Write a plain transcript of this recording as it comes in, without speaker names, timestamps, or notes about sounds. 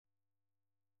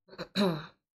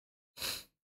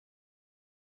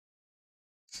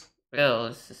Well,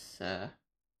 this is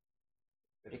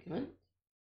predicament.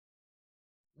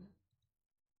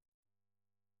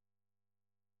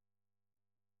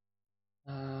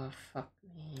 Fuck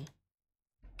me.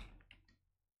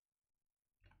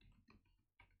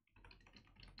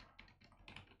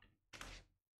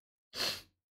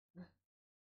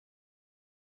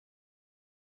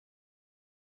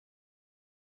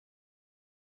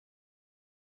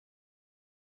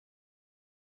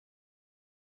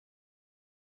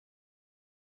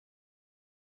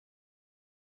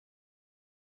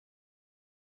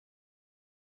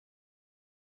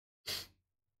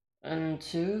 One,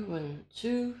 two, 1,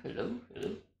 2. Hello,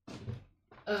 hello.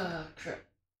 Crap.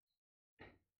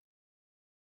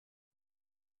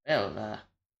 Well,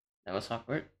 that was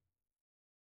awkward.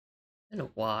 I don't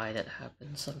know why that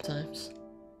happens sometimes.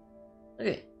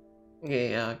 Okay.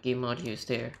 Okay, game audio is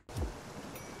there.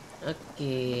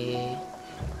 Okay.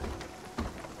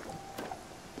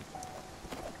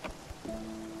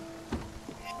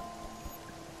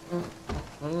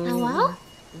 Hello?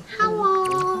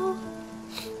 Hello?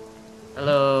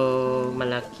 Hello,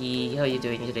 Malaki. How are you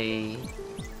doing today?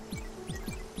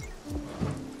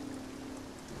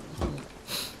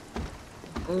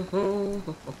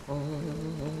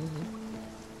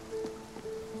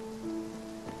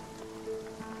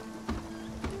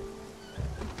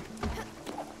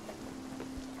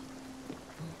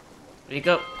 Wake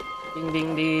up! Ding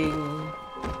ding ding!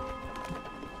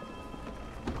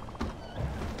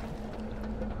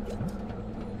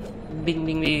 Bing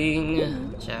bing bing!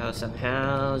 Chào sẵn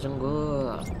hao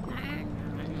Jungkook.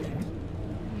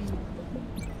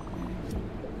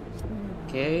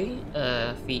 Okay,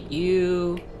 feed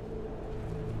you.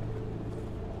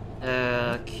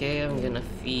 Okay, I'm gonna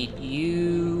feed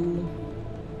you.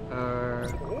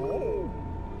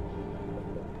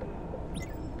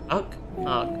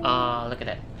 Oh, look at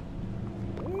that.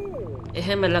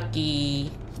 Hey, my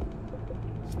lucky.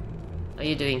 How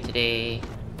you doing today?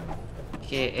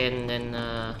 Okay, and then,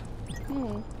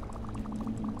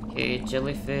 okay,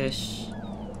 jellyfish.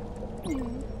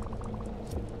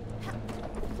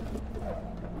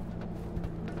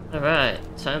 Alright,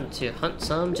 time to hunt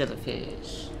some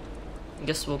jellyfish.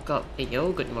 Just woke up. Hey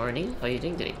yo, good morning. How you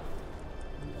doing today?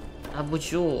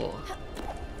 Bonjour.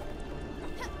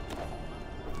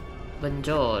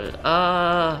 Bonjour.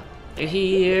 You're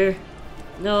here.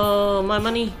 No, my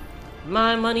money.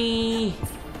 My money.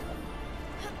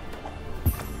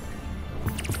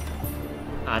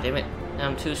 Ah, damn it.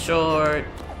 I'm too short.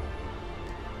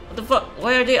 What the fuck?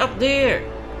 Why are they up there?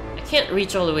 I can't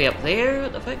reach all the way up there.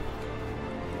 What the fuck?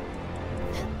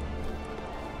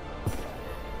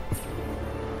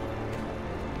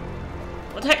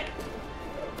 What the heck?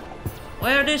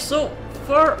 Why are they so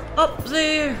far up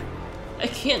there? I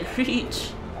can't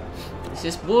reach. This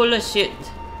is bullshit.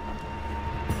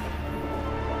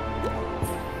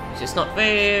 This is not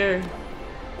fair.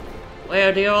 Why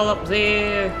are they all up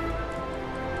there?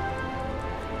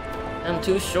 I'm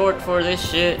too short for this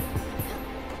shit.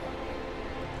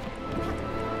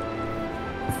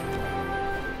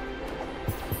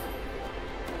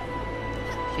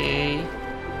 Okay.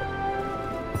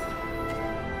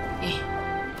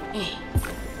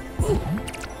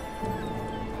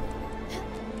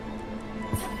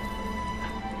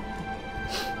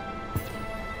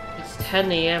 It's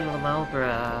 10 a.m.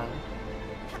 Lamalbra.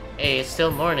 Hey, it's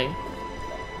still morning.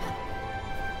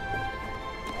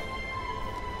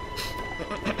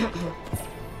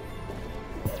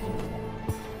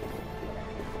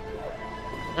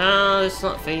 No, it's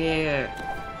not fair.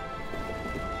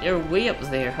 They're way up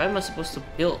there. How am I supposed to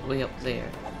build way up there?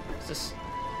 This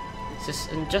is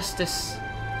injustice.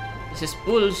 This is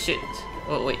bullshit.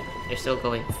 Oh wait, they're still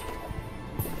going.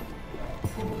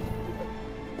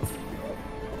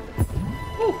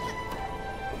 Woo.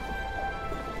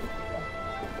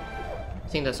 I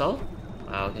think that's all.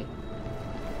 Wow, okay.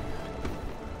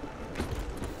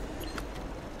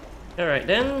 Alright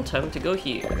then, time to go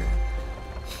here.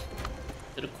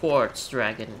 To the quartz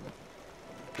dragon.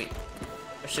 Wait.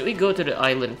 Or should we go to the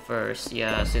island first?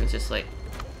 Yeah, since it's like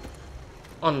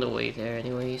on the way there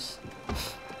anyways.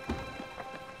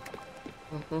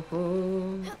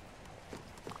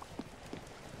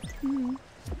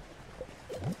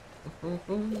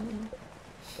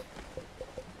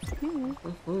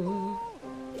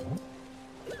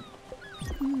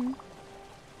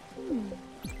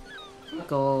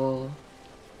 Go.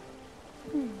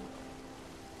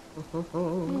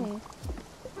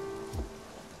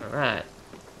 Alright.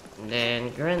 And then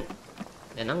Grant.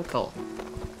 Then Uncle.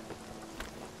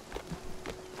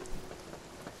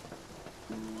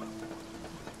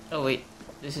 Oh wait,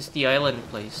 this is the island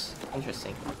place.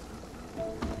 Interesting.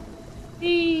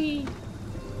 Whee!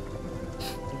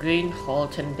 Green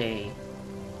Halton Bay.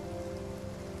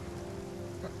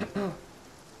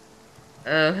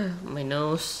 My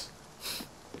nose.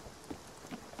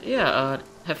 Yeah,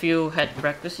 have you had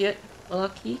breakfast yet,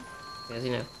 Lucky? Because,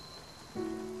 you know.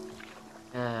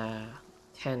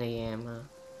 10 a.m.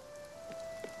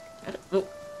 Oh,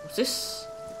 what's this?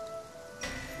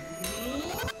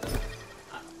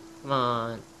 Come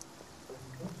on.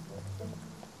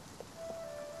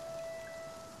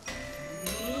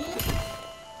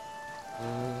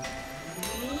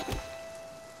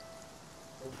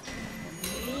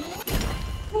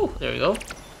 Oh, there we go.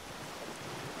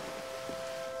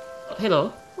 Oh,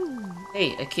 hello.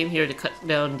 Hey, I came here to cut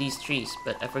down these trees,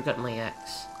 but I forgot my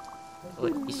axe. Oh,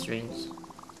 it is strange.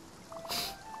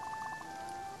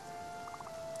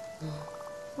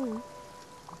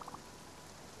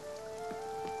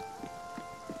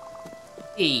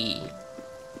 Hey,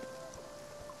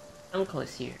 Uncle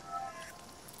is here.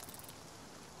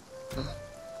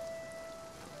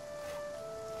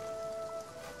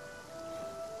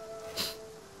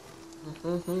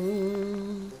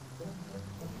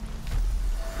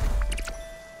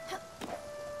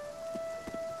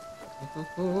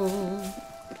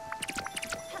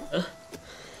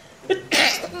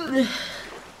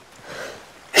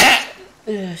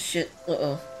 Shit.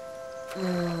 Uh-oh.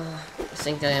 I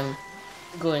think I am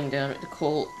going down with the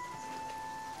cold.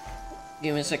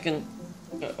 Give me a second.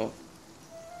 Uh-oh.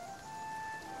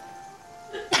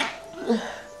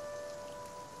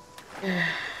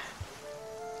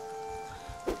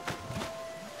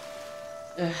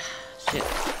 Shit.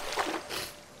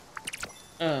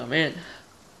 Oh man.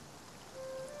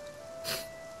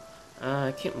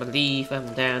 I can't believe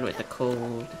I'm down with the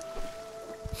cold.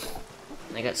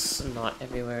 I got snot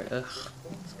everywhere. Ugh.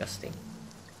 Disgusting.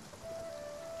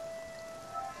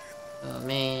 Oh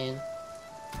man.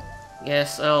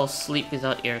 Guess I'll sleep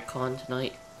without aircon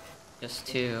tonight. Just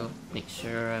to make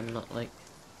sure I'm not like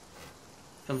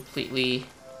completely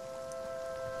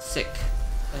sick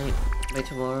by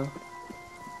tomorrow.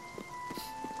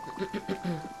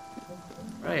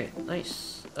 Right,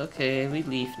 nice. Okay, we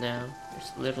leave now.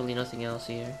 There's literally nothing else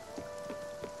here.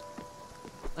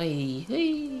 Hey,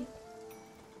 hey.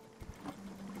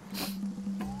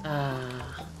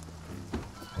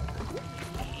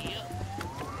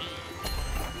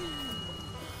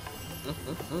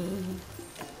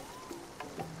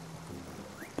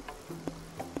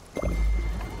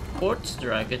 Quartz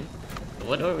dragon?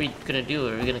 What are we gonna do?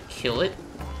 Are we gonna kill it?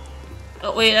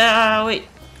 Oh wait, wait!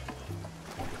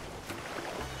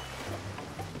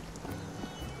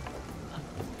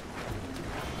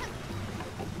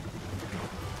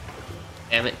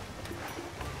 Damn it.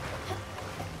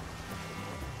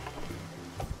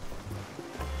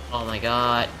 Oh my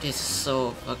god, this is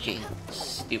so fucking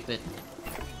stupid.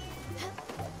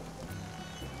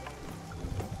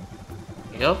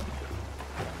 There you go.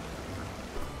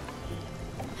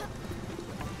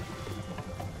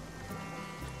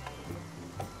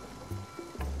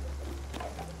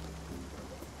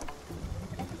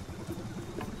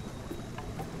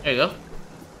 There you go.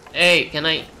 Hey, can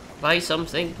I buy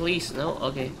something, please? No?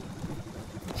 Okay.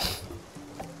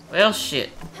 Well,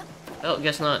 shit. Well,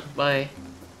 guess not. Bye.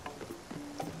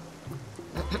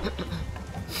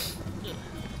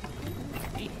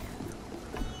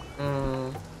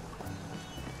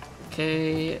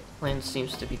 Okay, plant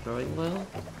seems to be growing well.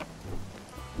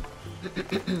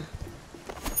 Did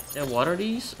I water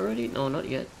these already? No, not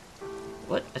yet.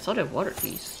 What? I thought I watered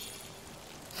these.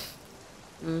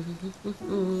 Ooh.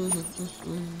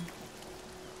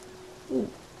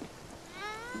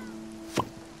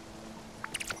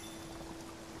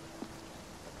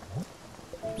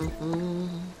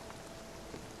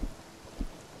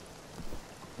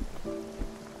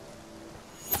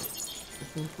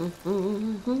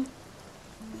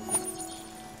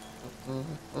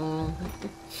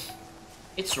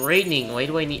 It's raining. Why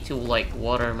do I need to like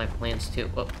water my plants too?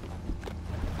 Oh.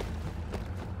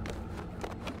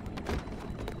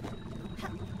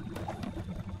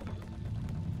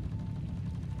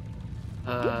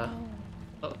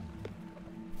 Oh.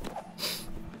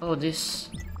 Oh, this.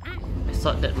 I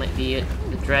thought that might be it.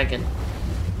 The dragon.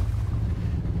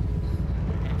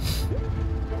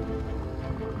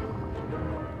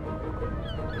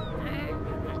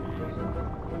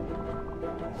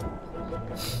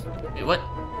 Wait, what?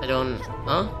 I don't...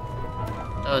 Huh?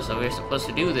 Oh, so we're supposed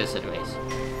to do this anyways.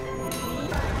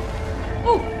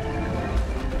 Oh!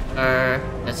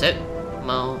 That's it?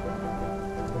 Mo.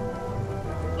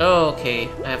 Oh, okay.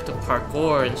 I have to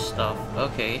parkour and stuff.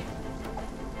 Okay.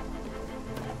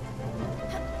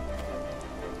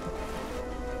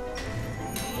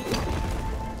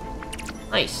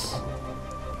 Nice.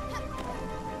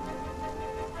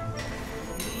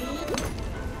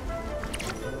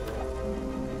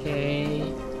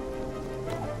 Okay.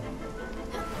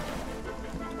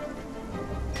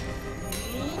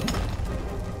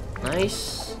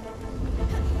 Nice.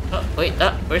 Oh, wait,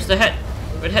 where's the head?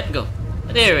 Where'd the head go?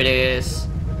 There it is.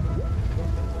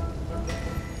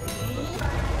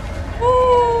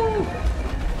 Woo!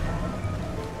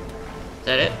 Is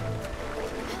that it?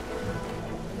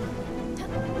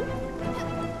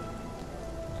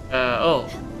 Oh,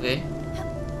 okay.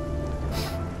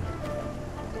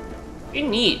 Pretty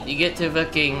neat. You get to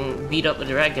fucking beat up a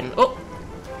dragon. Oh!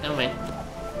 Never mind.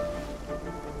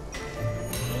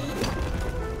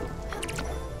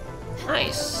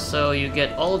 Nice. So you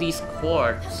get all these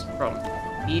quartz from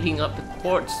beating up the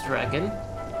quartz dragon.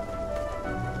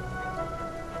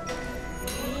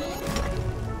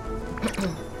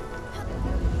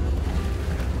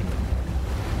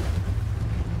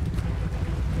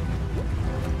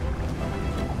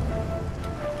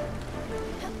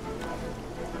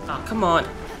 Oh, come on.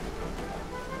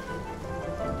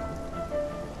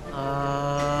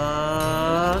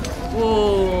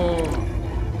 Boom.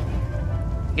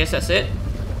 Guess that's it.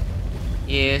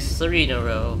 Yes, 3 in a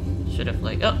row. Should have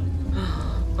like, oh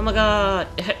my god,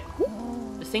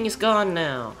 the thing is gone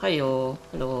now. Hiyo,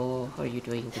 hello, how are you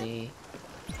doing today?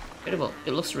 Incredible,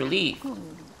 it looks relieved.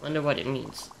 Wonder what it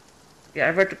means. Yeah,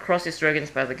 I've to cross this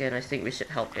dragon's path again. I think we should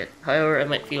help it. However I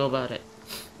might feel about it.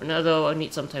 For now though, I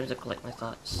need some time to collect my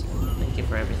thoughts. Thank you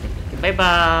for everything. Okay, bye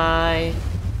bye!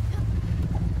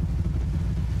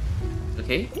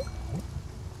 Okay.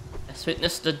 Let's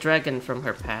witness the dragon from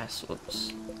her past.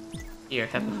 Whoops. Here,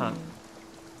 have a hug.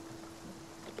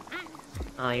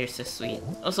 Ah, you're so sweet.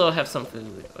 Also, have some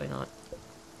food. Why not?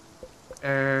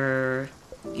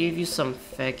 Give you some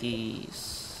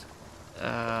veggies.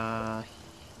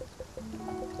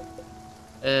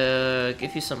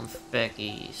 Give you some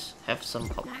veggies. Have some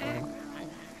popcorn.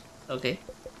 Okay.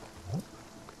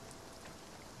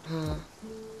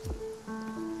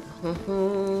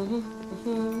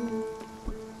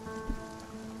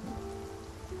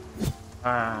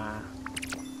 Ah.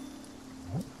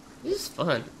 This is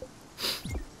fun.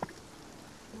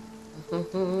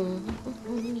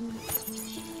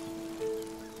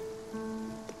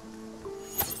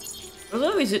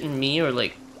 Although is it me or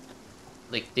like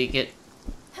they get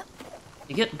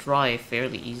dry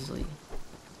fairly easily.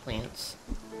 Plants.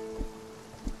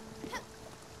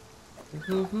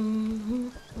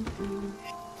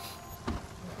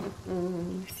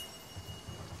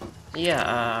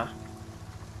 Yeah,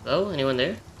 hello? Anyone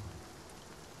there?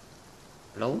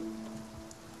 Hello?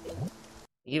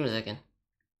 Give me a second.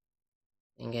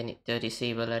 I think I need to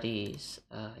disable these.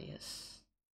 Yes.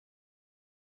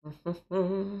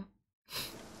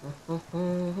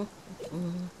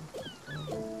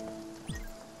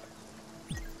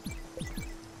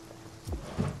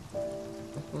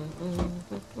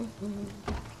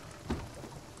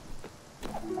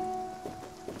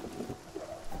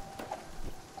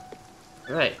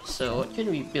 Right, so what can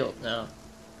we build now?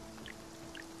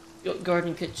 Built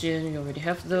garden kitchen, we already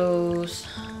have those.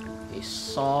 A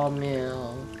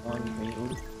sawmill, laundry.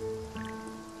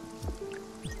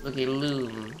 Look, a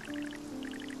loom.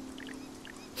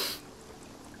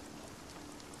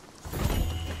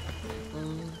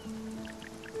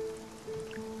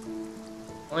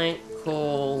 Plank,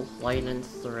 coal, line and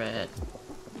thread.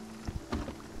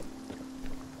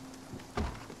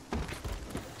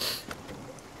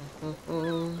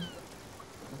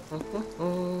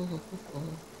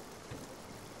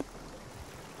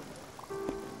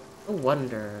 I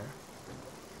wonder,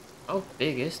 how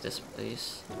big is this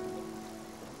place?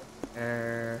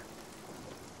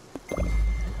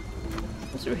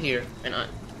 What's through here? Why not?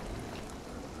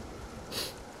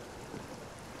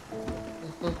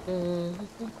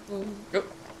 Oh.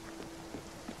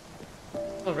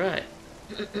 Alright.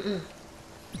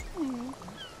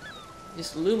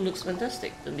 This loom looks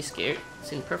fantastic. Don't be scared.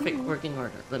 It's in perfect working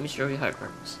order. Let me show you how it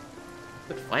works.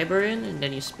 Put fiber in and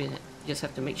then you spin it. You just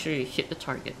have to make sure you hit the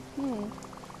target.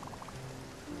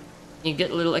 You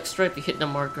get a little extra if you hit the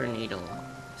marker needle.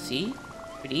 See?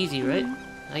 Pretty easy, right?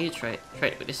 Now you try it. Try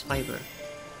it with this fiber.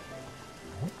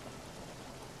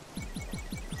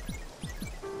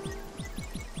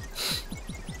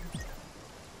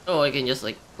 Oh, I can just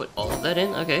like put all of that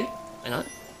in? Okay, why not?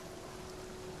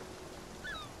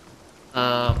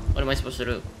 What am I supposed to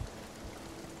do?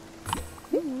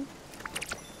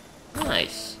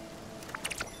 Nice.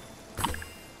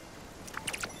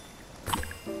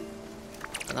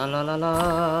 La la la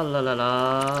la la la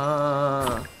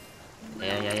la.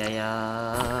 Yeah yeah yeah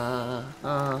yeah.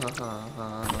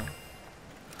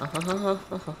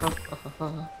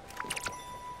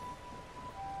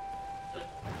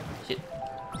 Shit.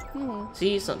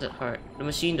 See, it's not that hard. The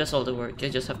machine does all the work, you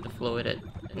just have to flow with it.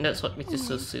 And that's what makes it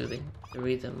so soothing. The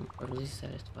rhythm, or at least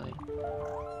satisfying.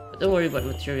 But don't worry about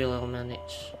material, I'll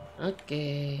manage.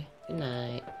 Okay, good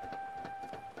night.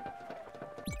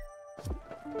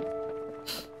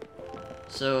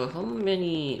 So, how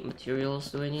many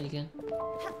materials do I need again?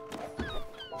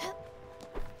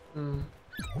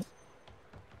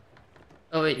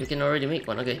 Oh wait, we can already make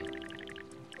one, okay.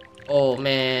 Oh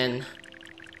man,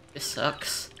 this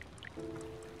sucks.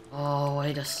 Oh,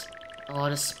 why does... Oh,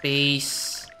 the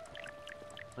space.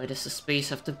 Why does the space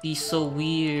have to be so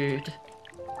weird?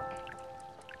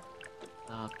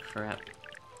 Oh crap.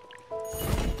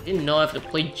 Didn't know I have to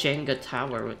play Jenga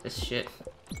Tower with this shit.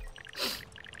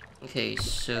 Okay,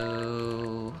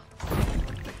 so...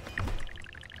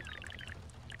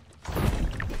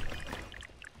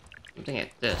 something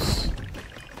like this.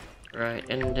 Right,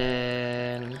 and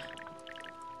then...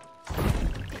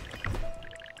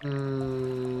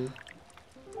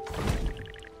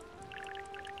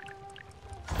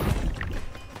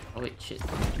 Oh wait, shit.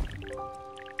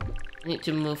 I need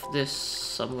to move this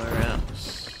somewhere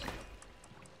else.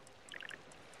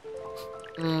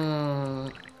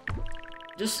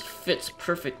 This fits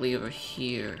perfectly over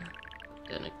here.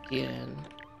 Then again...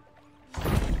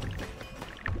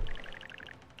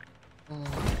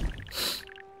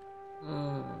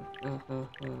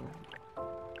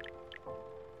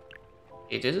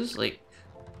 Okay, this is like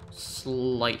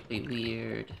slightly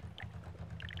weird.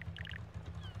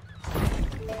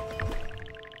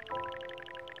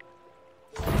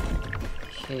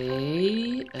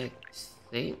 Okay, I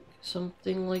think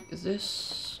something like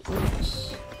this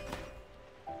works.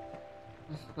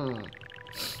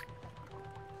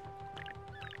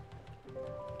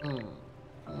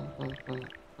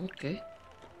 Okay.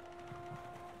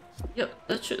 Yep,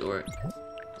 that should work.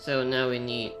 So now we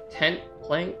need 10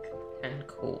 plank, 10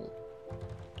 coal.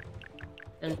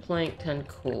 10 plank, 10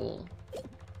 coal.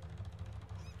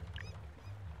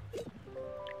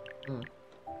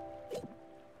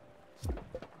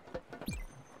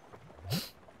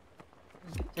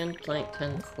 10 plank,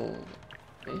 10 coal.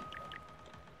 Okay.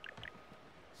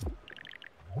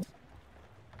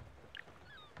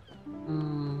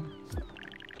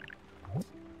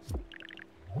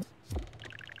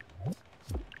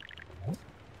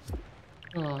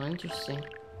 Oh, interesting.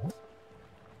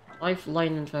 5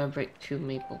 linen fabric, 2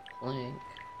 maple plank.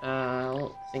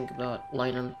 I'll think about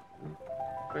linen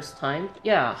first time.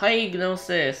 Yeah, hi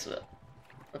Gnosis!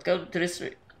 Let's go to this...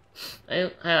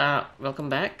 welcome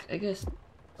back, I guess.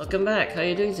 Welcome back, how are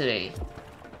you doing today?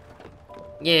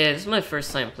 Yeah, this is my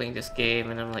first time playing this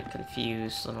game and I'm like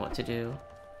confused on what to do.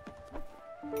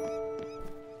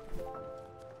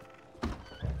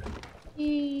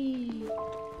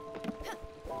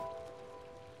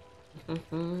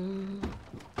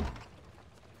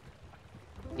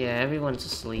 Yeah, everyone's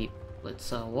asleep.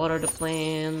 Let's water the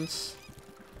plants.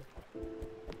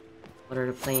 Water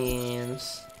the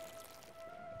plants.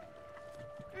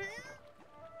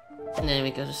 And then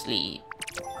we go to sleep.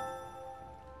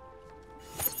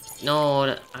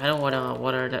 No, I don't wanna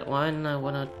water that one. I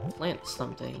wanna plant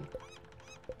something.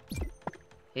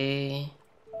 Okay.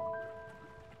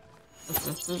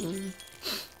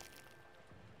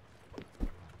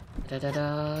 Da da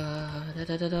da da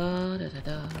da da da da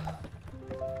da.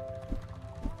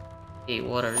 Okay,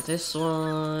 water this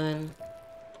one.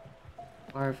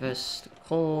 Harvest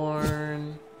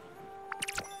corn.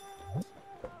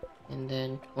 And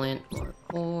then plant more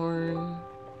corn.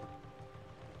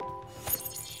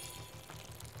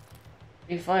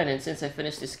 Okay, fine, and since I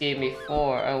finished this game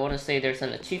before, I want to say there's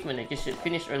an achievement that you should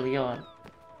finish early on.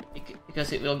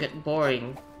 Because it will get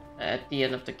boring at the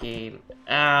end of the game.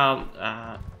 No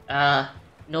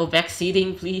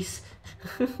backseating, please.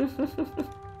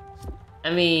 I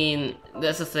mean,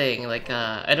 that's the thing, like,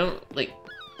 I don't, like,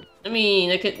 I mean,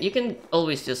 you can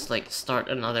always just, like, start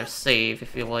another save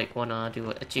if you, like, wanna do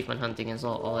achievement hunting and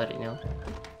all that, you know.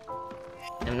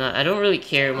 I don't really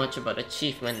care much about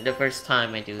achievement the first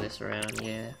time I do this around,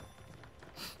 yeah.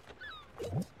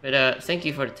 But, thank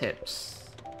you for the tips.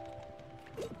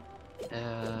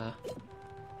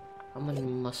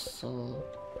 Common mussel.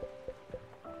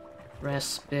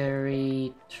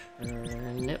 Raspberry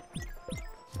turnip.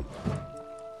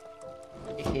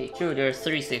 Okay, true, there are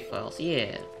 3 save files,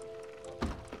 yeah.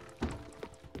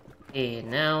 Okay,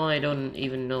 now I don't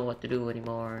even know what to do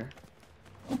anymore.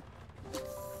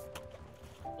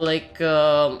 Like,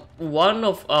 one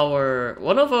of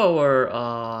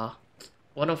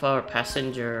our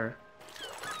passenger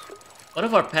One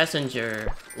of our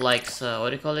passenger likes,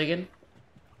 what do you call it again?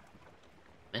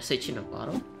 Message in a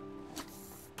bottle?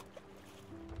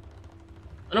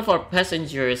 One of our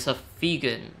passengers is a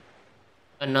vegan.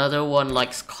 Another one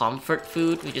likes comfort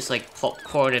food, which is like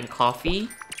popcorn and coffee.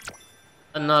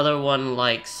 Another one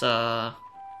likes to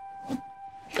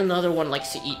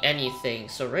eat anything.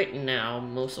 So right now,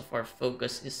 most of our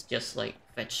focus is just like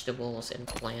vegetables and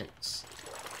plants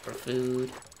for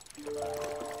food.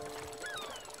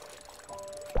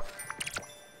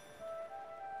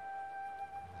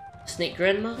 Snake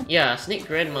Grandma? Yeah, Snake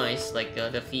Grandma is like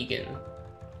the vegan.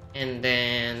 And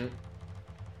then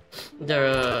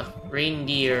the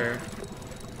reindeer,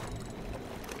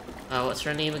 what's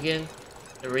her name again?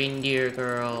 The reindeer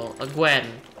girl,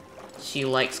 Gwen. She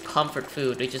likes comfort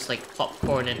food, which is like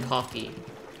popcorn and coffee.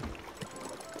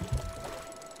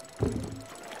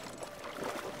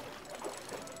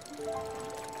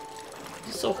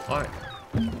 It's so hard.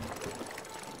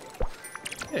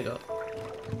 There you go.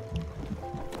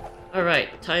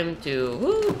 Alright, time to...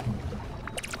 Woo!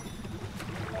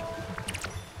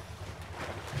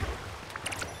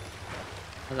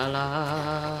 La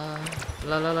la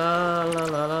la la la la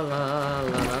la la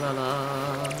la la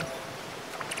la.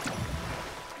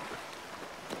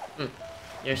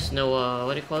 There's no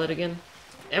what do you call it again?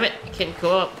 Damn it, I can't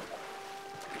go up.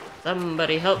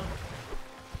 Somebody help.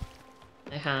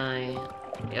 Hi.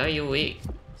 Why are you awake?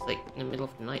 It's like in the middle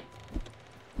of the night.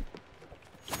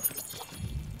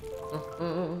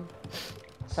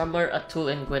 Summer,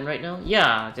 Atul, and Gwen right now?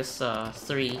 Yeah, just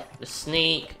 3. The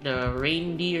snake, the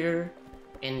reindeer,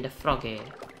 and the froggy.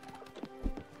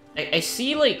 I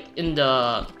see like in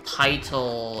the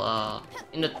title,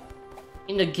 in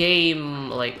the game,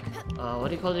 like what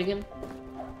do you call it again?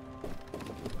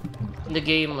 In the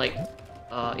game, like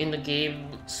in the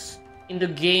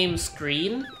game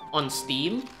screen on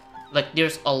Steam, like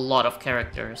there's a lot of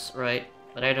characters, right?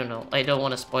 But I don't know. I don't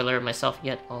want to spoiler myself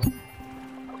yet. Oh.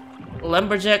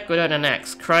 Lumberjack without an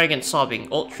axe, crying and sobbing.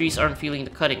 Old trees aren't feeling the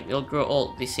cutting. They'll grow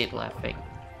old, they said, laughing.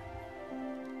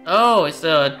 Oh, it's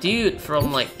the dude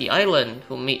from like the island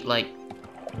who made like...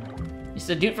 It's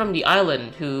the dude from the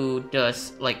island who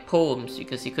does like poems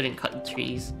because he couldn't cut the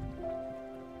trees.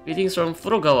 Greetings from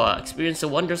Furugawa. Experience the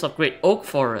wonders of great oak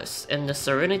forests and the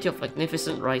serenity of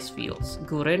magnificent rice fields.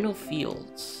 Gureno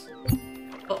Fields.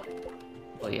 Oh.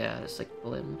 Oh yeah, it's like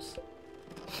limbs.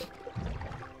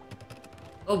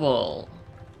 Oval.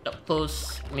 Duck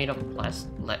post made of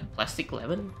plastic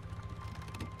lemon.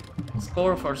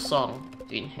 Score for song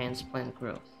to enhance plant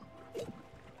growth.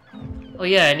 Oh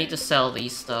yeah, I need to sell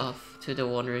these stuff to the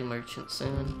wandering merchant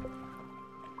soon.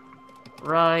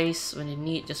 Rice, when you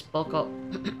need, just bulk up.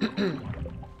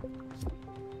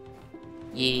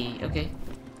 Yeah, okay.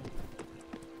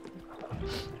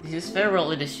 This is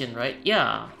Farewell Edition, right?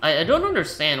 Yeah. I don't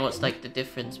understand what's like the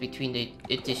difference between the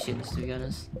editions, to be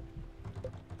honest.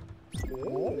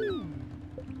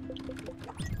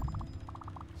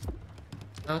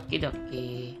 Okie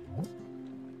dokie.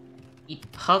 Eat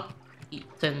Huck,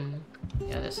 eaten.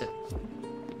 Yeah, that's it.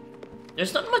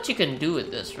 There's not much you can do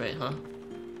with this, right, huh?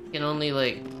 You can only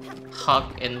like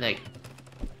hug and like...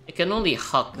 You can only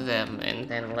hug them and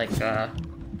then like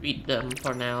feed them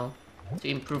for now to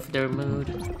improve their mood.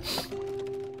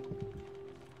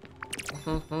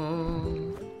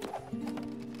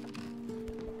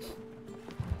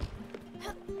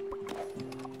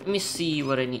 Let me see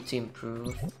what I need to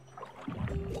improve.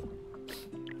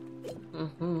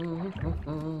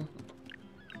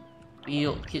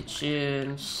 Field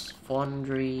kitchens,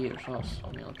 foundry, or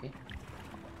something, okay.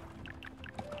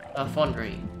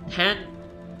 Foundry. 10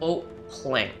 oak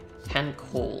plank, 10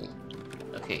 coal.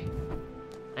 Okay.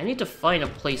 I need to find a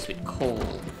place with coal.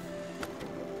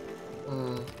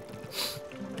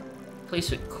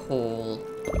 Place with coal.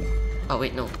 Oh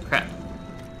wait, no, crap.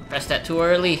 Pressed that too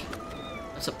early.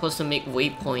 I'm supposed to make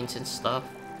waypoints and stuff.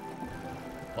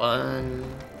 1,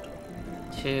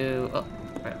 2, oh,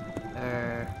 crap.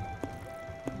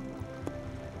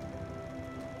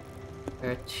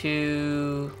 There are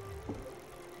 2.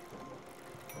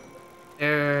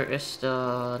 There is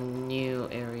the new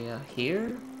area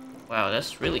here. Wow,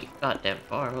 that's really goddamn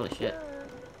far. Holy shit.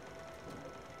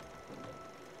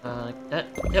 Like that.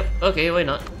 Yep. Okay, why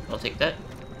not? I'll take that.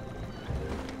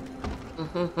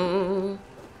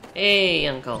 Hey,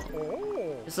 Uncle.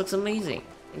 This looks amazing.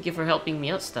 Thank you for helping me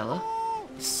out, Stella.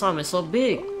 This sum is so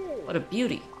big. What a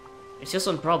beauty. There's just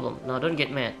one problem. No, don't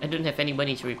get mad. I don't have any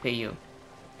money to repay you.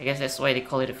 I guess that's why they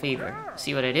call it a favor.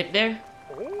 See what I did there?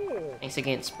 Thanks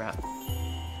again, Sprout.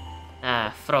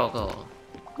 Ah, Frogo.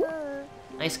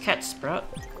 Nice catch, Sprout.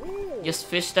 Just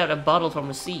fished out a bottle from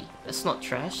the sea. That's not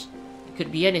trash. You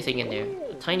could be anything in there.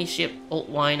 A tiny ship, old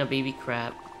wine, a baby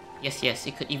crab. Yes, yes,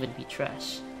 it could even be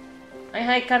trash.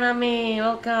 Hi, Kaname!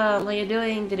 Welcome! How you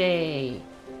doing today?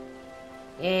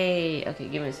 Yay! Okay,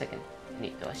 give me a second. I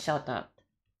need to shout out.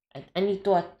 I need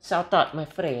to shout out my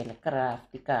friend,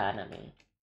 Crafty Kaname.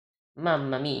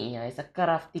 Mamma mia, it's a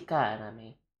Crafty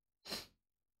Kaname.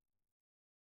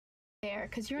 There,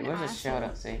 because you're an Where's the asshole. shout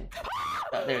out saying?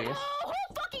 Oh, there he is. Oh,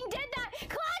 who fucking did that?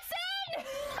 Klaxon!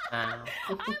 I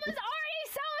was already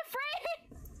so afraid!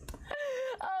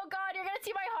 Oh god, you're gonna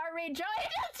see my heart rate jump. It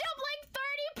jumped like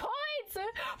 30 points!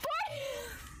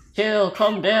 40... Chill,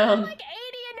 calm down. Like 80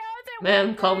 and now it's at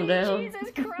Ma'am, calm down.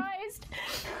 Jesus Christ.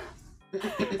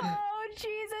 Oh,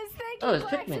 Jesus. Thank Oh, you, it's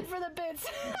Klaxon, Pikmin. for the bits.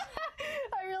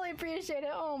 I really appreciate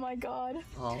it. Oh my god.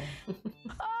 Oh.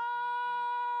 Oh!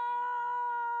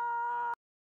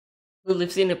 Who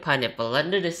lives in a pineapple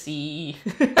under the sea?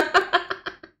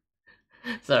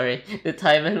 Sorry, the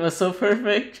timing was so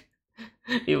perfect.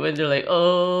 You went to like,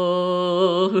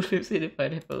 oh, who lives in a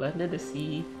pineapple under the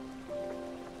sea?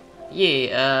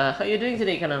 Yeah, how you doing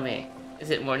today, Kaname? Is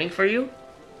it morning for you?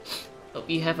 Hope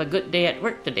you have a good day at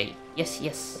work today. Yes,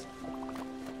 yes.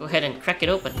 Go ahead and crack it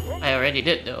open. I already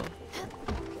did though.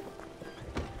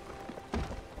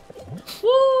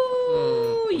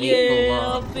 Woo! Yeah,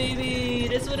 block. baby!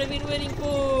 That's what I've been waiting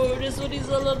for! That's what it's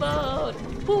all about!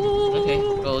 Woo! Okay,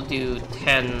 we'll do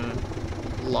 10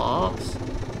 logs.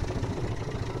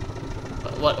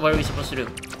 What are we supposed to do?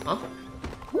 Huh?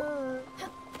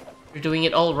 You're doing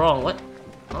it all wrong. What?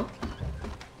 Huh?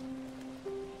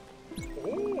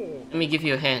 Let me give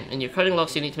you a hand. In your cutting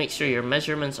logs, you need to make sure your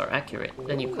measurements are accurate.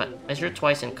 Then you cut. Measure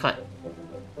twice and cut.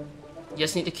 You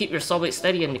just need to keep your saw blade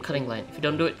steady on the cutting line. If you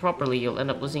don't do it properly, you'll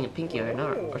end up losing a pinky or an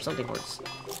arm, or something worse.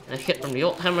 And a hit from the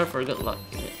old hammer for good luck.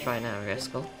 Give it a try now,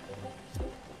 rascal.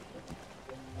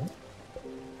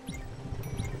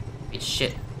 It's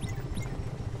shit.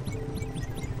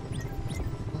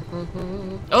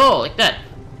 Oh, like that.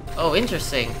 Oh,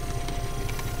 interesting.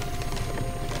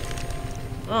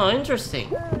 Oh, interesting.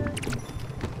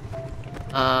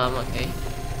 Okay.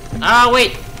 Ah,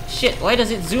 wait! Shit, why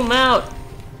does it zoom out?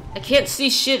 I can't see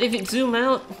shit if it zoom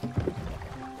out.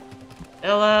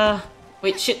 Well,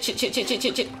 wait, shit.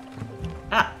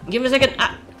 Ah, give me a second.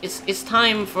 Ah, it's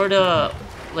time for the,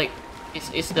 like,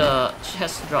 it's the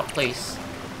chest drop place.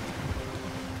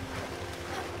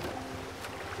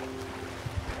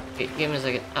 Okay, give me a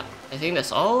second. Ah, I think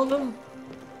that's all of them.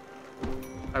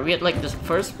 Are we at like the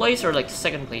first place or like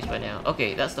second place right now?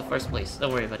 Okay, that's the first place.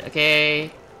 Don't worry about it.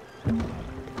 Okay.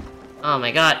 Oh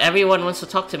my god, everyone wants to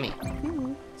talk to me.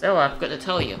 So I've got to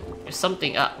tell you. There's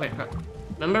something. Wait.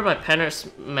 Remember my Penner's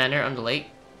Manor on the lake?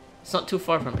 It's not too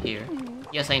far from here.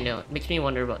 Yes, I know. It makes me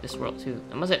wonder about this world too.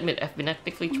 I must admit, I've been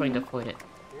actively trying to avoid it.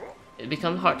 It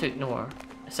becomes hard to ignore.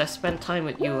 As I spend time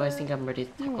with you, I think I'm ready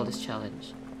to tackle this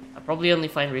challenge. I'll probably only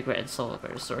find regret and sorrow if I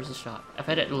restore the shop. I've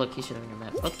headed the location on your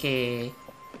map. Okay.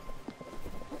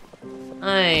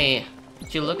 Hi.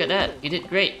 Did you look at that? You did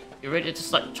great. You're ready to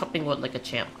start chopping wood like a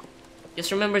champ.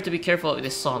 Just remember to be careful with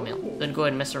this sawmill. Don't go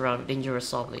and mess around with dangerous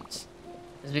saw blades.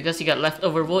 Just because you got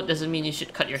leftover wood doesn't mean you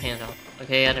should cut your hand off.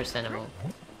 Okay, understandable.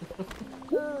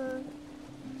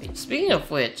 Wait, speaking of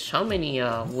which, how many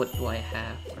wood do I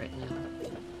have right now?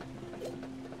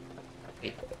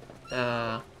 Wait,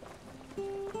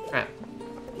 crap.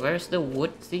 Where's the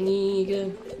wood thingy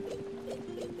again?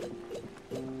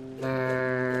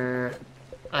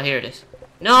 Ah, here it is.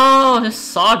 No, the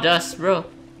sawdust, bro.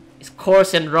 It's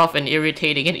coarse and rough and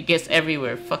irritating, and it gets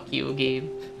everywhere. Fuck you,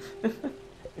 game.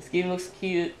 This game looks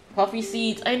cute. Coffee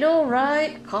seeds. I know,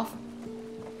 right? Coffee.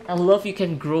 I love you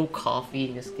can grow coffee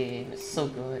in this game. It's so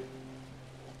good.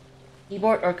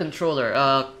 Keyboard or controller?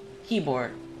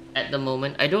 Keyboard at the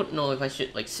moment. I don't know if I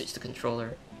should like switch the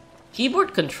controller.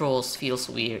 Keyboard controls feels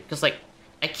weird because like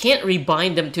I can't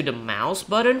rebind them to the mouse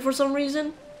button for some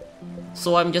reason.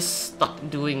 So I'm just stuck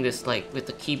doing this like with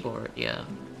the keyboard, yeah.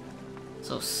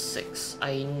 So 6.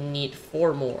 I need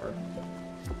 4 more.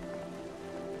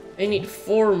 I need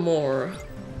 4 more.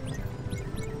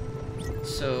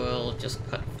 So I'll just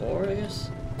cut 4, I guess.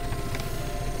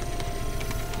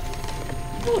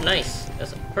 Oh, nice.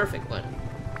 That's a perfect one.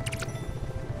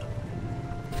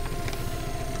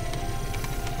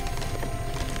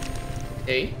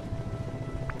 Okay.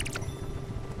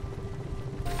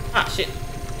 Ah, shit.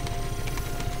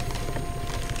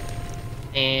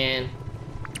 And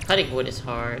cutting wood is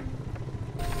hard.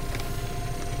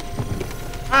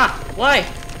 Ah, why?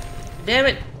 Damn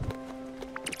it.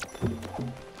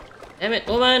 Damn it,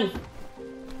 woman.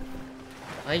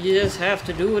 Why you just have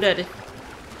to do that in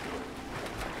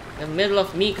the middle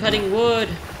of me cutting wood?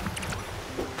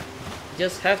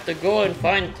 just have to go and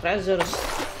find treasures.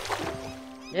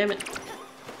 Damn it.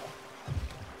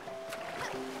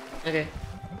 Okay.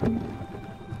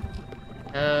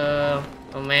 Oh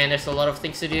man, there's a lot of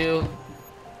things to do.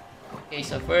 Okay,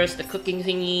 so first the cooking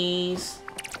thingies.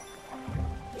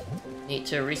 Need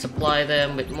to resupply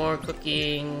them with more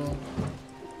cooking.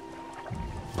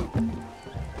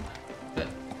 But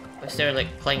was there like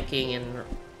planking and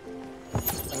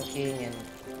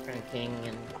cranking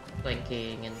and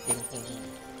planking and thinking?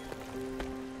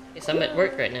 Yes, I'm at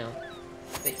work right now.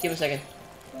 Wait, give me a second.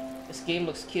 This game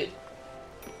looks cute.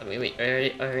 Oh, wait,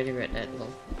 I already read that.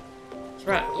 Well, that's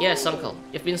right. Yes, Uncle.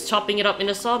 You've been chopping it up in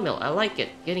the sawmill. I like it.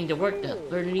 Getting the work done.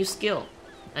 Learn a new skill.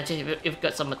 Actually, if you've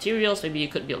got some materials, maybe you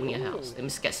could build me a house. Let me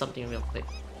sketch something real quick.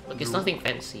 Look, it's nothing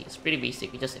fancy. It's pretty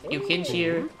basic. Just a few hinge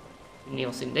here,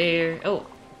 nails in there. Oh,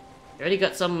 you already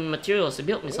got some materials to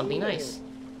build me something nice.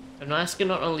 I'm not asking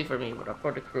not only for me, but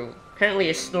for the crew. Apparently,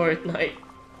 I snore at night.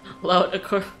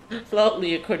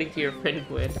 Loudly according to your friend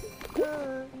Gwen.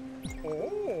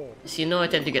 As you know, I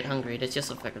tend to get hungry. That's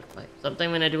just a fact of life.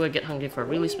 Sometimes when I do, I get hungry for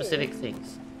really specific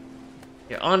things.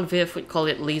 Your Aunt Viv would call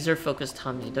it laser-focused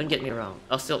tummy. Don't get me wrong.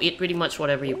 I'll still eat pretty much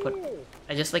whatever you put.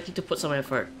 I just like you to put some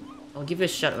effort. I'll give you a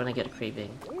shot when I get a craving.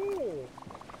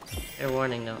 Fair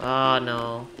warning though. Oh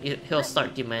no. He'll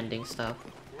start demanding stuff.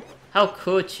 How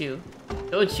could you?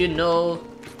 Don't you know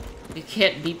you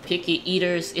can't be picky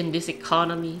eaters in this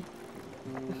economy?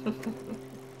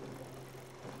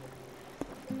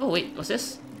 Oh wait, what's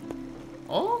this?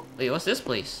 Oh? Wait, what's this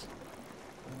place?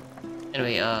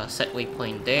 Anyway, set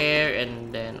waypoint there,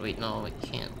 and then... Wait, no, we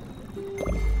can't.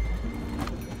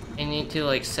 I need to,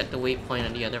 like, set the waypoint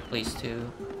on the other place, too.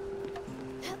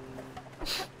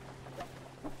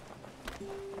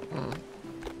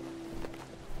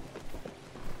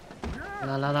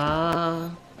 La la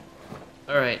la.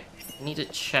 Alright, I need to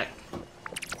check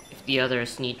if the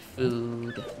others need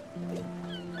food.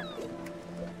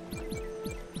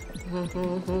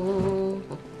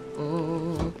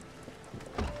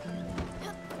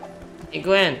 Hey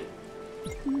Gwen!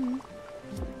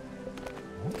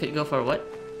 Could go for what?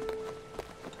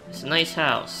 It's a nice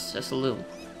house, just a loom.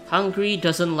 Hungry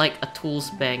doesn't like a tool's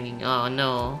banging. Oh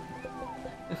no.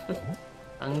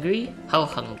 Hungry? How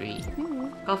hungry?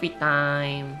 Coffee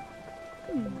time!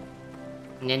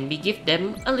 And then we give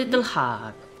them a little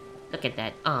hug. Look at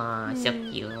that. Aw, so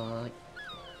cute.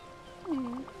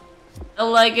 I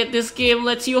like it, this game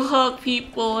lets you hug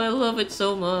people. I love it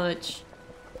so much.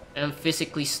 I'm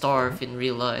physically starved in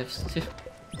real life.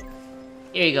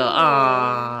 Here you go.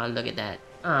 Ah, look at that.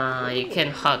 Ah, you can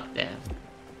hug them.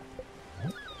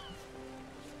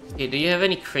 Okay, do you have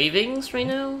any cravings right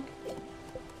now?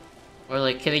 Or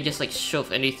like, can I just like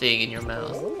shove anything in your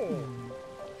mouth?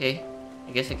 Okay,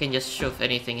 I guess I can just shove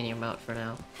anything in your mouth for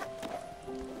now.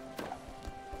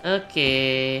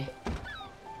 Okay.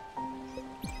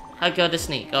 Huggo the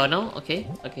snake. Oh no? Okay,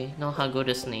 okay. No Huggo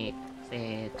the snake.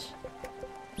 Sage.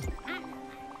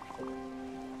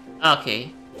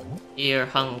 Okay. You're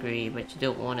hungry, but you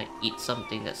don't want to eat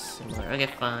something that's similar. Okay,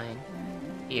 fine.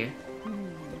 Here.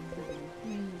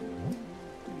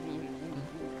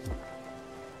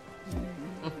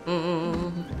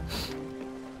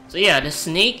 So yeah, the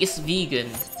snake is vegan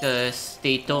because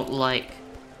they don't like...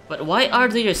 But why are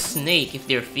they a snake if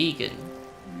they're vegan?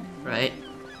 Right?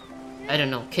 I don't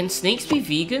know. Can snakes be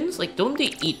vegans? Like, don't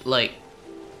they eat like...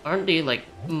 Aren't they like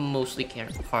mostly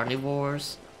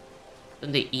carnivores?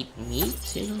 Don't they eat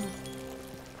meat, you know?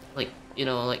 Like, you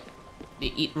know, like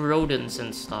they eat rodents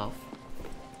and stuff.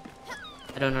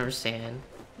 I don't understand.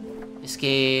 This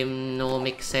game no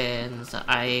make sense.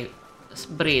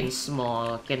 Brain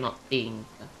small, cannot think.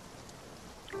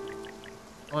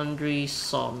 Laundry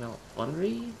sawmill.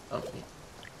 Laundry? Okay.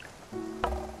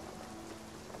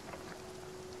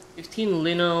 15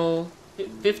 lino,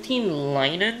 15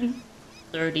 linen,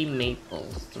 30 maple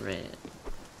thread.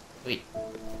 Wait.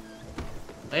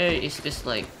 Where is this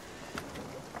like?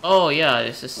 Oh yeah,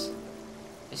 this is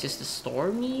the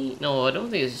Stormy? No, I don't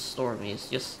think it's Stormy. It's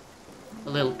just a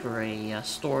little gray. Yeah,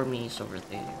 Stormy's over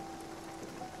there.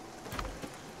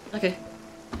 Okay.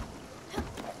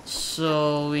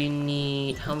 So we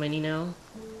need how many now?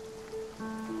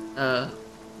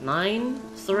 9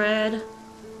 thread,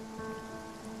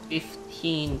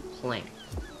 15 plank.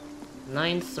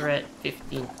 9 thread,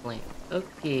 15 plank.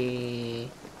 Okay.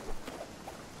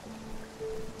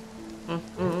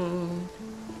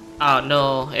 Oh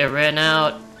no, it ran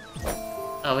out.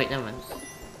 Oh wait, never mind.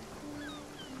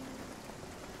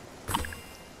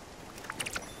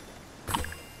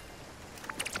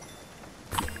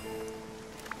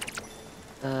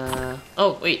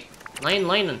 Oh wait,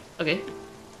 linen. Okay,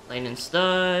 linen's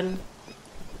done.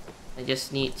 I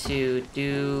just need to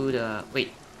do the...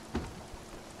 Wait,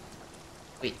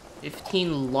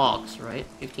 15 logs, right?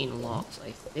 15 logs, I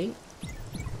think.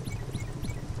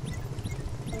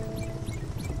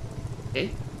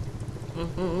 Okay.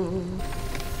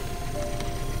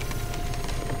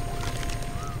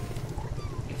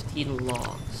 15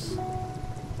 logs.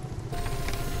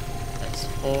 That's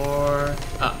 4...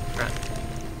 Ah, crap.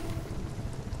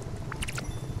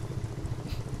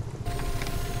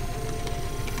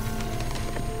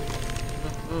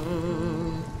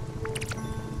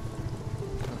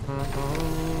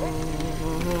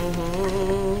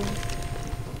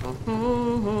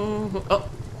 Oh!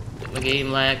 My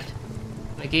game lagged.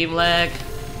 My game lagged.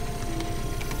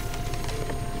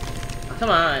 Oh, come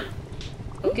on!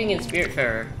 Cooking in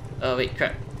Spiritfarer. Oh wait,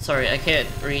 crap. Sorry, I can't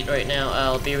read right now.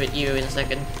 I'll be with you in a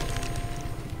second.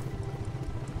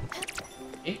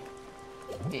 Okay.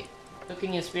 Okay.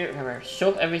 Cooking in Spiritfarer.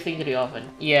 Shove everything to the oven.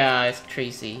 Yeah, it's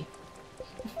crazy.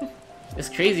 It's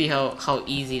crazy how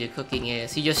easy the cooking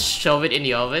is. You just shove it in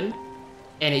the oven,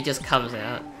 and it just comes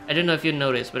out. I don't know if you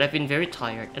noticed, but I've been very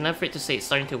tired, and I'm afraid to say it's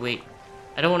starting to wake.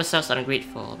 I don't want to sound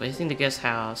ungrateful, but I think the guest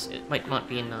house, it might not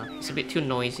be enough. It's a bit too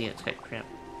noisy, it's quite cramped.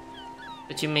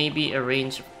 Could you maybe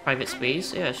arrange private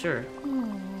space? Yeah, sure.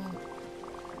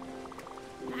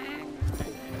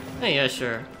 Yeah,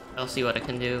 sure. I'll see what I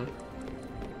can do.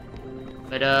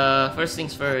 But first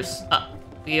things first.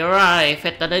 We arrive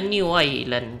at the new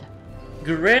island.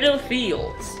 Gretel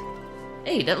Fields.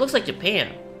 Hey, that looks like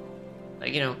Japan.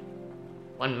 Like, you know,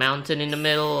 one mountain in the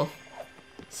middle,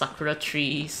 sakura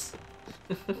trees.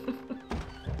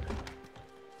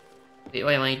 Wait,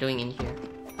 what am I doing in here?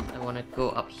 I want to go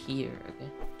up here,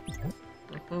 okay?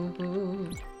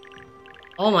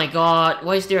 Oh my god,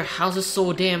 why is their houses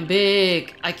so damn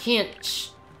big? I can't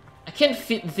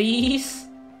fit these.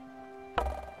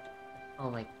 Oh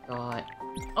my god.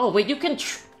 Oh wait, you can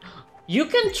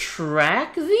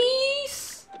track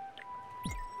these?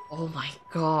 Oh my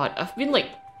god, I've been like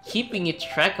keeping a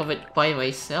track of it by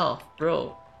myself,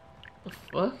 bro. The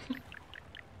fuck?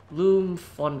 Loom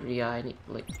Foundry, yeah, I need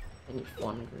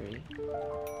Foundry.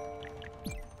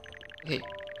 Okay.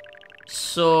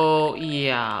 So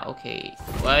yeah, okay.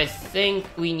 Well, I think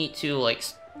we need to like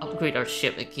upgrade our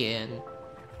ship again.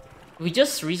 We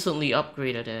just recently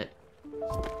upgraded it.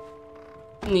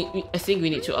 I think we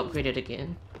need to upgrade it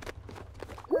again.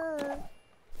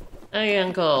 Hey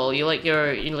uncle, you like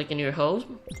your new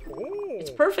home?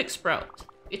 It's perfect, Sprout.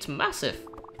 It's massive.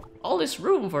 All this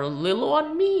room for a little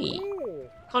on me.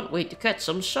 Can't wait to catch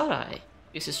some shut-eye.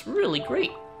 This is really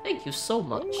great. Thank you so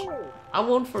much. I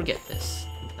won't forget this.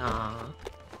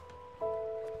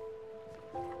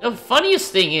 The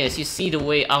funniest thing is you see the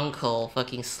way Uncle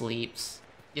fucking sleeps.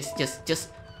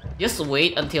 Just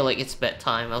wait until like it's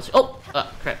bedtime.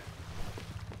 Crap.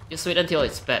 Just wait until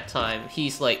it's bedtime.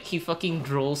 He's like, he fucking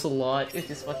drools a lot, which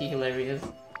is fucking hilarious.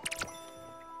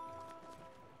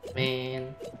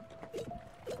 Man.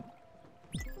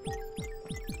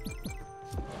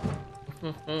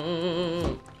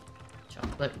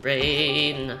 Chocolate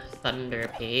rain, thunder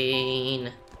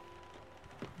pain.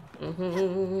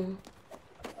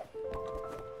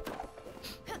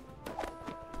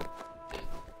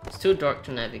 It's too dark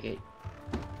to navigate.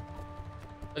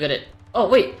 Look at it. Oh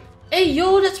wait! Hey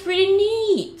yo, that's pretty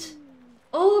neat!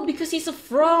 Oh, because he's a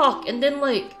frog, and then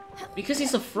like, because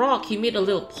he's a frog, he made a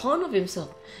little pond of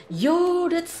himself. Yo,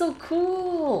 that's so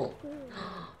cool!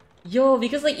 Yo,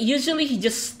 because like usually he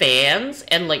just stands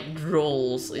and like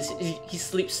drools. He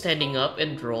sleeps standing up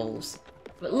and drools.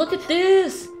 But look at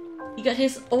this! He got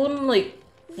his own like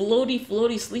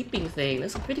floaty sleeping thing.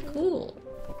 That's pretty cool.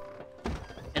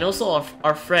 And also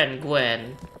our friend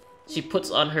Gwen, she puts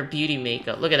on her beauty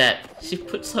makeup. Look at that. She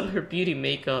puts on her beauty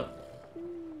makeup.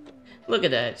 Look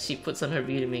at that. She puts on her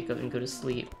beauty makeup and go to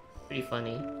sleep. Pretty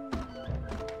funny.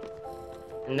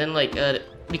 And then like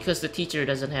because the teacher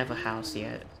doesn't have a house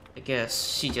yet, I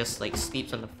guess she just like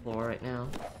sleeps on the floor right now.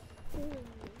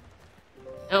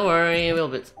 Don't worry,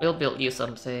 we'll build you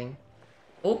something.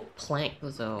 Oak plank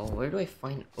though. Where do I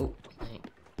find oak plank?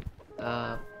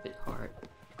 Bit hard.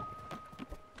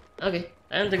 Okay,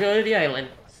 time to go to the island.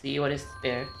 See what is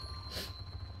there.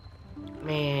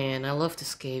 Man, I love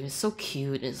this game. It's so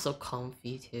cute and it's so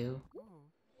comfy too.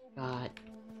 God.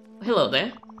 Hello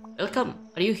there. Welcome.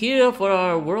 Are you here for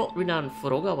our world-renowned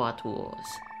Furogawa tours?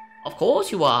 Of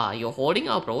course you are. You're holding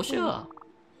our brochure.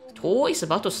 The tour is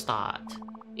about to start.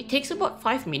 It takes about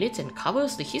 5 minutes and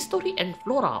covers the history and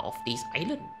flora of this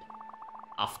island.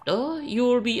 After,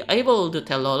 you'll be able to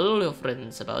tell all your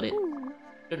friends about it.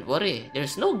 Don't worry,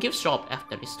 there's no gift shop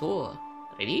after this tour.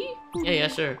 Ready? Yeah,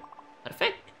 sure.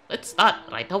 Perfect. Let's start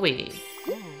right away.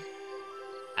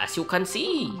 As you can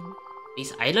see,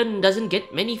 this island doesn't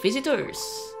get many visitors.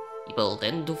 People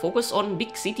tend to focus on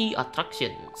big city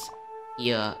attractions.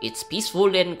 Here, it's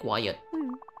peaceful and quiet.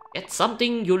 That's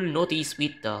something you'll notice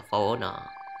with the fauna.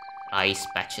 Rice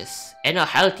patches and a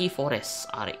healthy forest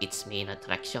are its main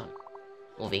attraction.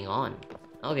 Moving on.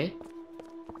 Okay.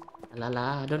 La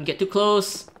la, don't get too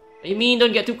close. What do you mean,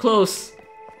 don't get too close?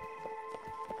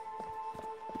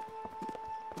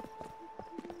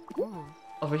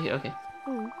 Over here, okay.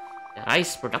 The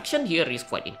rice production here is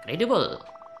quite incredible.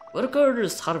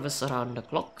 Workers harvest around the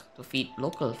clock to feed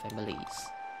local families.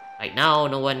 Right now,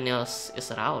 no one else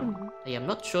is around. I am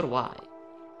not sure why.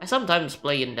 I sometimes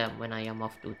play in them when I am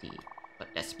off duty, but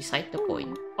that's beside the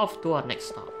point. Off to our next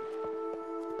stop.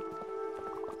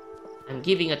 I'm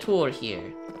giving a tour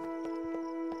here.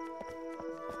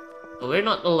 So we're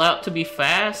not allowed to be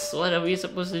fast? What are we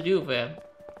supposed to do, fam?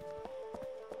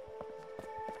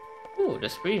 Ooh,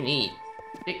 that's pretty neat.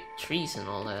 Big trees and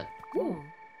all that.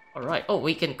 Alright, oh,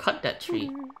 we can cut that tree.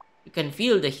 You can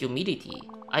feel the humidity.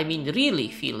 I mean, really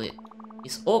feel it.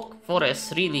 This oak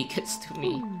forest really gets to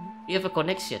me. We have a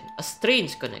connection, a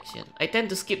strange connection. I tend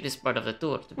to skip this part of the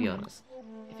tour, to be honest.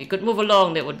 If you could move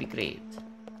along, that would be great.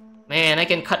 Man, I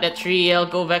can cut that tree. I'll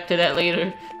go back to that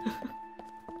later.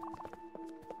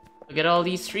 Look at all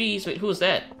these trees. Wait, who's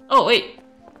that? Oh, wait.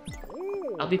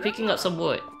 I'll be picking up some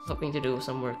wood. Hoping to do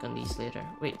some work on these later.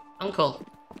 Wait, uncle.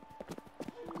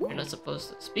 You're not supposed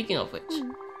to. Speaking of which,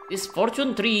 this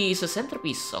fortune tree is a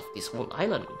centerpiece of this whole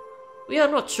island. We are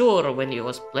not sure when it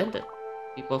was planted.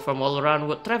 People from all around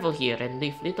would travel here and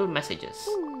leave little messages.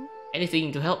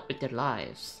 Anything to help with their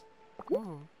lives.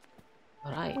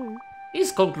 Alright.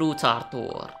 This concludes our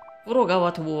tour.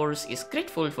 Furogawa Tours is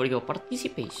grateful for your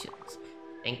participation.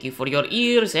 Thank you for your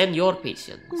ears and your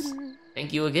patience.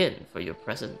 Thank you again for your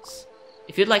presence.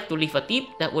 If you'd like to leave a tip,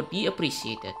 that would be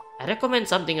appreciated. I recommend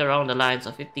something around the lines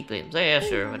of 50 claims. Yeah,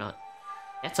 sure, why not?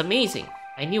 That's amazing.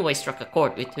 I knew I struck a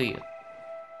chord with you.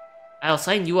 I'll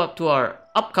sign you up to our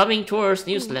upcoming tours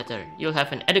newsletter. You'll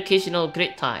have an educational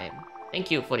great time.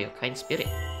 Thank you for your kind spirit.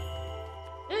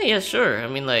 Yeah, sure. I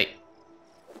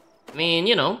mean,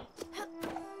 you know.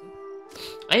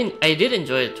 I did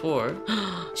enjoy the tour.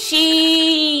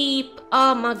 Sheep!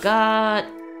 Oh my god.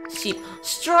 Sheep.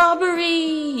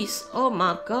 Strawberries! Oh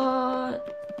my god.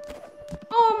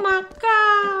 Oh my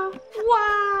god.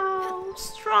 Wow.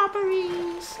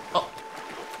 Strawberries. Oh.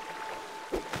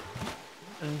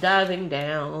 I'm diving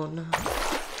down.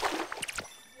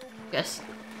 Guess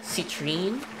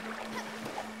citrine.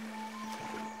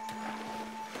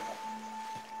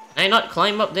 Can I not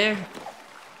climb up there?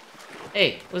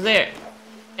 Hey, who's there?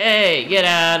 Hey, get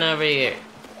on over here.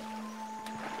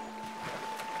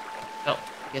 Oh,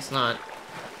 guess not.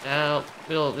 Well,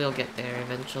 we'll get there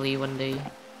eventually one day.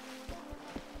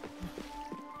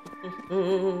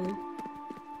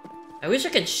 I wish I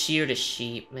could shear the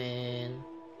sheep, man.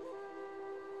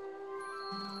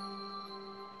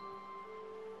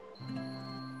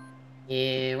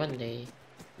 Yeah, one day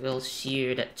we'll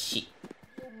shear that sheep.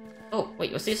 Oh,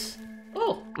 wait, what's this?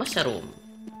 Oh, mushroom.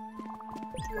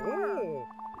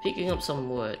 Picking up some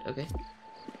wood, okay.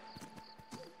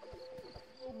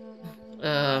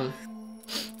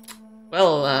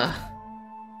 Well,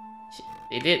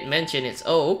 they did mention it's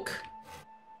oak.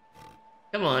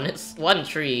 Come on, it's one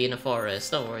tree in a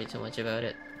forest. Don't worry too much about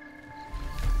it.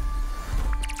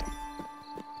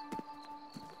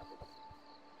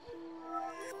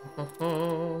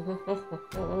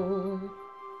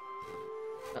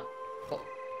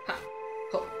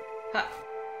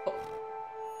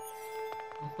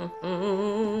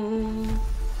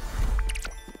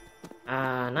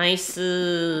 Nice.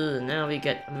 Now we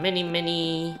got many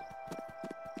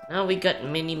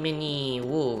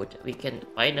wood. We can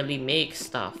finally make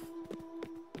stuff.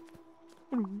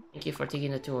 Thank you for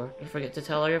taking the tour. Don't forget to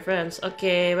tell all your friends.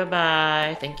 Okay,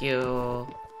 bye-bye. Thank you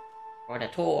for the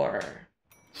tour.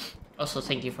 Also,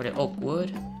 thank you for the oak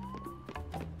wood.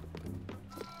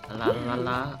 La la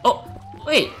la. Oh,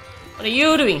 wait. What are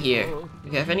you doing here? Do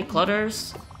you have any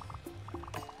clutters?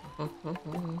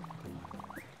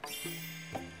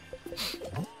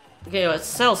 Okay, let's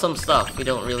sell some stuff we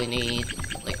don't really need.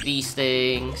 Like these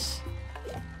things.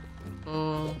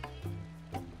 Oh,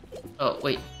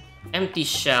 wait. Empty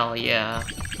shell, yeah.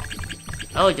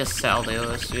 I'll just sell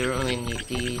those. We don't really need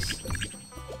these.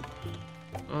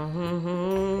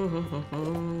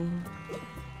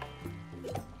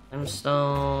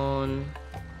 Limestone.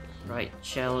 Right,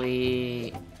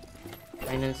 jelly.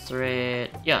 Iron thread.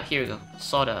 Yeah, here we go.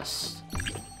 Sawdust.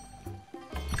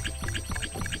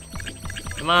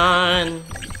 Come on!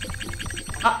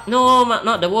 Ah, no,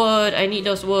 not the wood! I need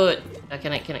those wood!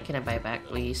 Can I buy back,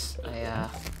 please?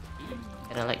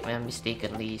 Kinda like my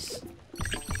mistakenly.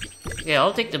 Okay,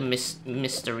 I'll take the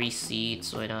mystery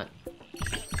seeds. Why not?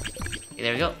 Okay,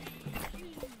 there we go.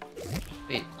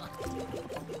 Wait.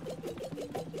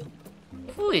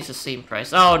 Hopefully it's the same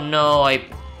price. Oh no,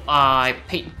 I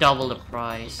paid double the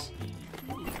price.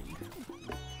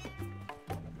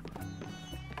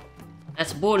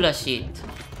 That's bullshit.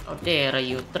 How dare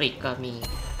you trick me?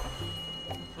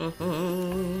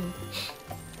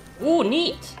 Ooh,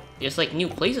 neat! There's like new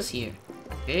places here.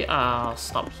 Okay, I'll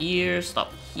stop here,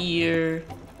 stop here.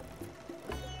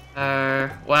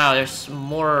 Wow, there's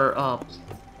more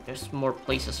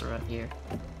places around here.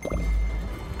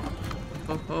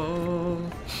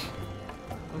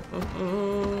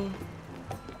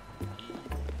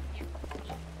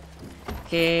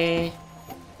 Okay,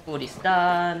 food is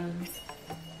done.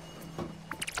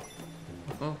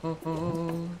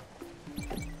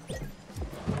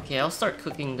 Okay, I'll start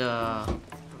cooking the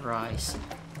rice.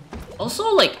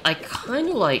 Also, like, I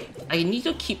need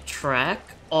to keep track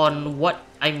on what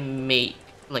I make,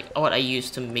 like, what I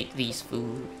use to make these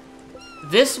food.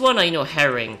 This one I know: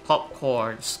 herring,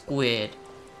 popcorn, squid,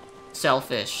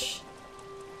 shellfish.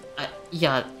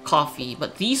 Yeah, coffee.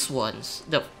 But these ones,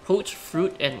 the poached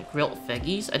fruit and grilled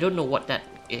veggies, I don't know what that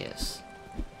is.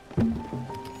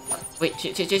 Wait,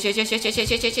 shit.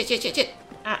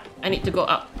 Ah, I need to go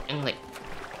up and like...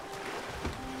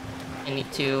 I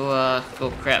need to go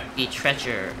grab the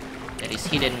treasure that is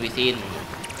hidden within.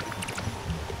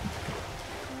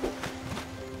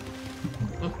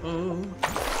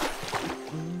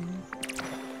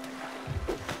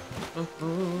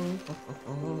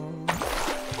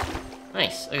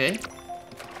 Nice, okay.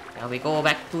 Now we go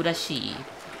back to the sheep.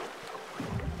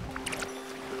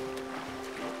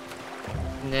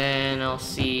 And then I'll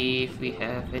see if we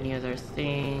have any other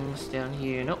things down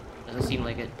here. Nope, doesn't seem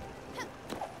like it.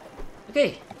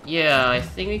 Okay, yeah, I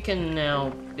think we can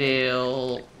now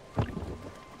build...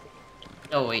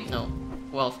 Oh wait, no.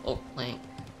 12 oak plank.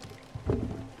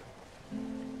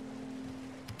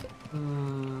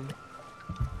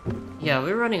 Yeah,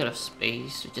 we're running out of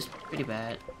space, which is pretty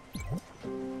bad.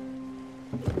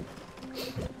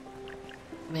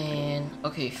 Man,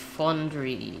 okay,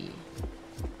 foundry.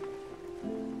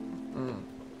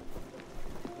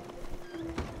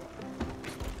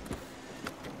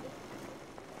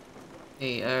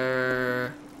 Okay,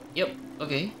 yep,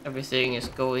 okay, everything is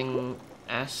going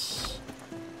as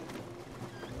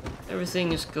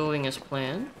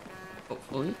planned,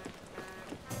 hopefully.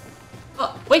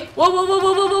 Oh, wait,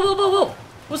 whoa,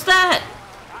 what's that?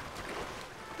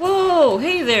 Whoa,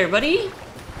 hey there, buddy.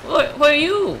 What are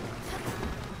you?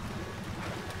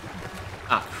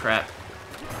 Ah, crap.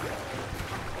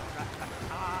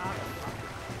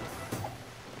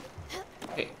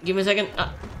 Okay, give me a second.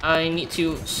 I need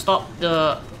to stop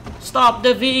the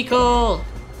vehicle.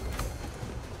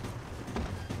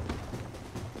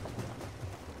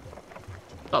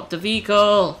 Stop the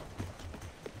vehicle.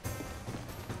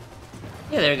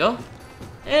 Yeah, there we go.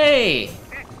 Hey,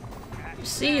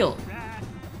 seal.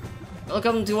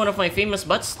 Welcome to one of my famous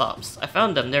bus stops. I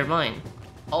found them. They're mine.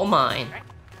 All mine.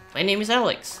 My name is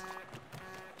Alex.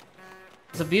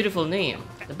 It's a beautiful name.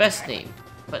 The best name.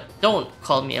 But don't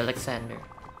call me Alexander.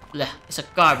 Bleh, it's a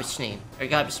garbage name. Or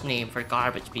garbage name for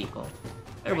garbage people.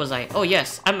 Where was I? Oh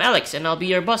yes, I'm Alex and I'll be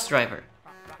your bus driver.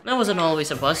 And I wasn't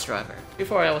always a bus driver.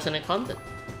 Before I was an accountant.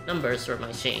 Numbers were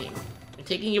my shame. And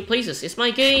taking you places is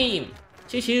my game!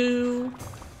 Choo-choo!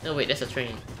 No wait, that's a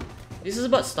train. This is a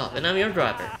bus stop and I'm your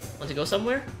driver. Want to go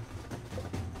somewhere?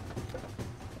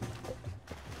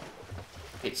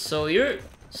 Wait,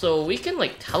 so we can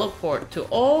like teleport to...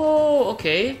 Oh,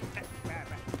 okay.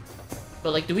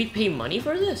 But like, do we pay money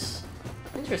for this?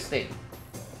 Interesting.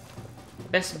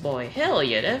 Best boy. Hell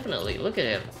yeah, definitely. Look at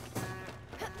him.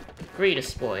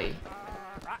 Greatest boy.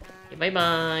 Okay,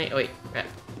 bye-bye. Oh wait, crap.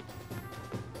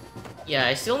 Yeah,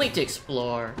 I still need to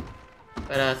explore.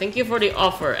 But thank you for the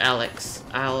offer, Alex.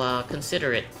 I'll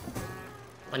consider it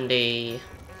one day.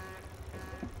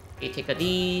 Okay, take a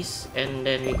these, and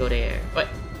then we go there. What?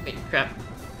 Wait, crap.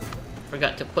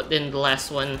 Forgot to put in the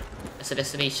last one as a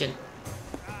destination.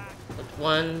 Put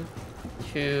 1,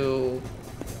 2,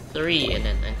 3, and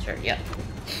then enter. Yeah.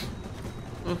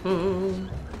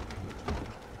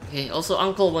 Okay, also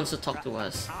Uncle wants to talk to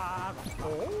us.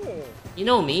 You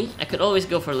know me, I could always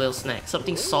go for a little snack.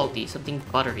 Something salty, something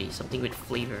buttery, something with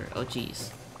flavor. Oh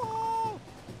jeez.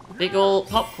 Big ol'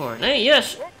 popcorn. Hey,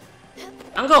 yes!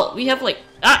 Uncle, we have like...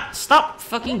 Ah! Stop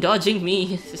fucking dodging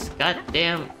me! This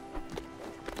goddamn...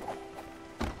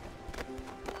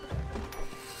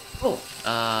 Oh,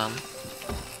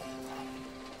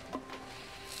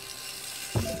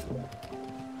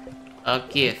 a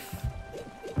gift.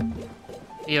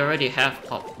 We already have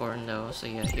popcorn though, so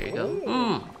yeah, here you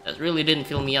go. That really didn't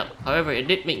fill me up. However, it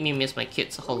did make me miss my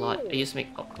kids a whole lot. I used to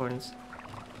make popcorns.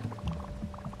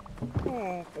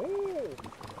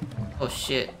 Oh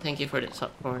shit, thank you for the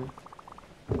popcorn.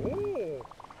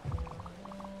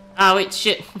 Ah, wait,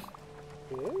 shit.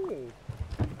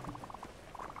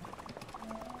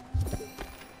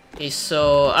 Okay,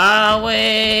 so,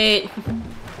 wait.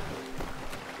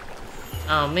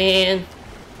 Oh man,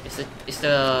 is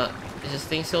this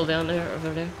thing still down there,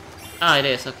 over there? Ah, it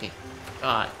is. Okay.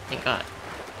 God, thank God.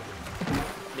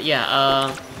 But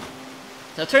yeah,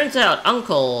 so it turns out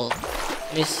Uncle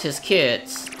missed his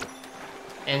kids,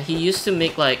 and he used to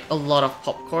make like a lot of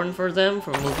popcorn for them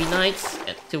for movie nights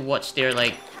to watch their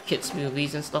like kids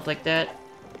movies and stuff like that.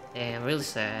 Damn, really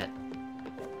sad.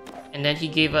 And then he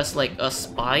gave us like a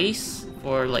spice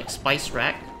for like spice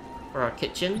rack for our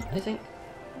kitchen, I think.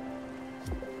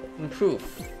 Improve.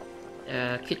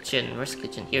 Kitchen. Where's the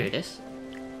kitchen? Here it is.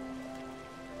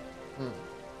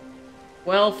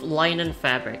 12 linen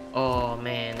fabric. Oh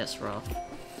man, that's rough.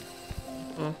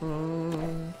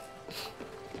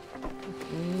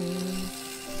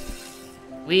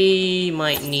 We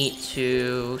might need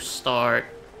to start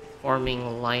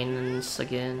farming linens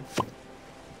again.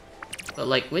 But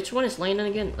like, which one is linen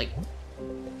again? Like,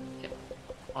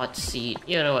 hot seed.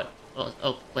 You know what?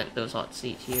 I'll plant those hot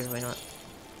seeds here. Why not?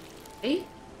 Hey?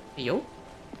 Hey, yo?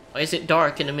 Why is it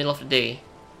dark in the middle of the day?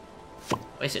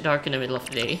 Why is it dark in the middle of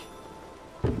the day?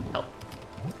 Help.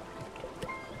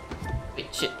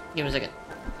 Wait, shit. Give me a second.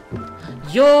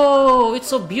 Yo! It's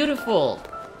so beautiful!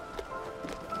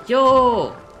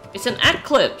 Yo! It's an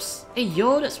eclipse! Hey,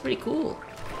 yo, that's pretty cool.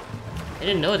 I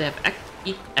didn't know they have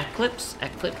eclipse?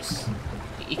 Eclipse?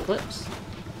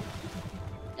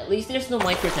 At least there's no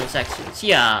microtransactions.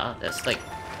 Yeah, that's like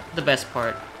the best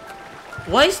part.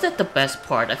 Why is that the best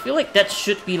part? I feel like that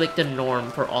should be like the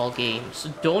norm for all games.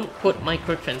 Don't put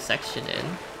microtransaction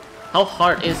in. How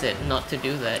hard is it not to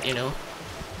do that, you know?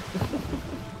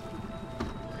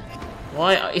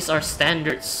 Why is our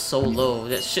standard so low?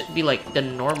 That should be like the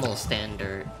normal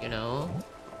standard, you know?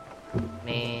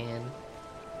 Man.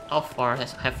 How far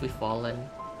have we fallen?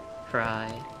 Cry.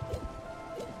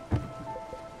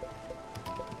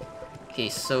 Okay,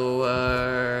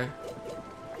 so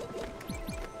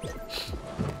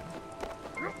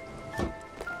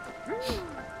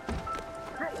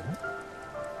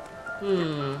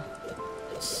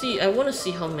let's see, I want to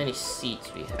see how many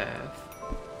seeds we have.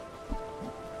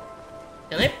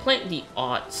 Can I plant the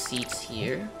odd seeds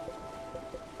here?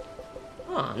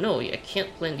 Ah, no, I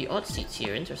can't plant the odd seeds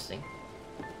here, interesting.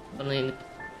 I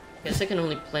guess I can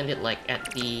only plant it like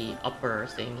at the upper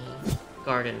thingy,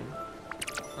 garden,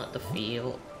 not the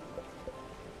field.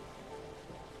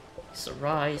 It's a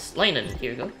rice, linen,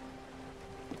 here you go.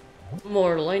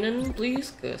 More linen,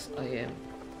 please, because I am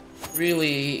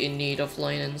really in need of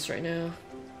linens right now.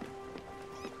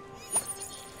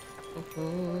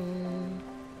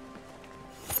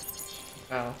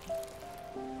 Wow.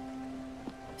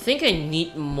 I think I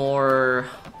need more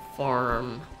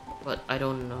farm, but I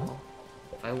don't know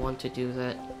if I want to do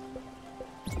that.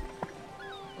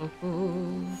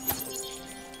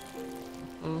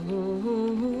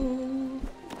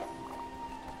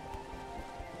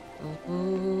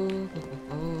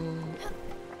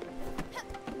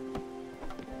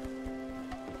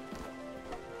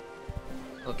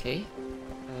 Okay.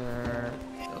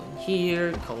 Go in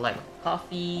here, collect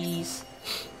coffees.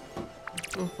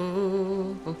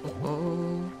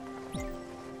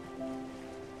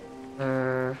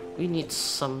 We need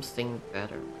something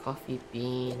better. Coffee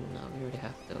bean. No, we already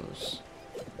have those.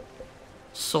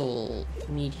 Soul,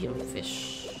 medium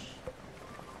fish.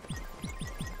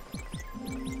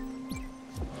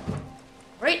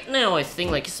 Right now, I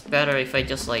think like it's better if I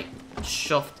just like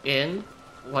shoved in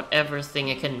whatever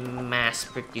thing I can mass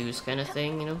produce, kind of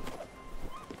thing, you know.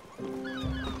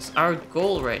 Our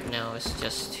goal right now is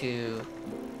just to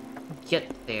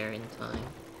get there in time.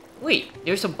 Wait,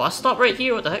 there's a bus stop right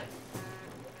here. What the heck?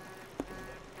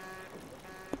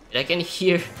 I can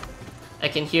hear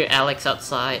Alex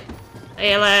outside.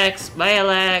 Hey Alex, bye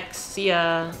Alex, see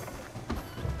ya.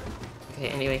 Okay,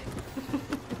 anyway.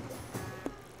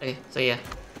 Okay, so yeah,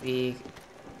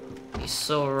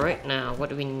 so right now, what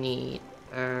do we need?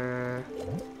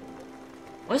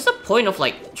 What's the point of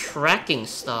like tracking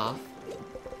stuff?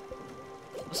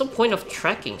 What's the point of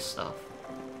tracking stuff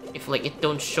if like it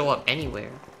don't show up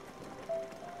anywhere?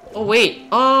 Oh wait,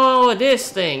 oh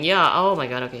this thing, yeah. Oh my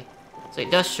god, okay. So it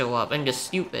does show up. I'm just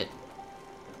stupid.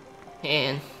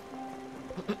 And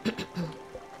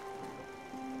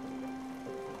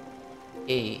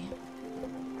okay.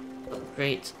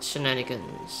 great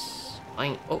shenanigans.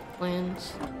 Buying oak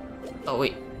plants. Oh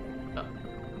wait.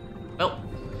 Oh.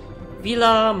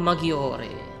 Villa Maggiore.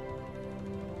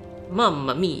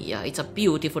 Mamma mia, it's a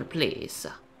beautiful place.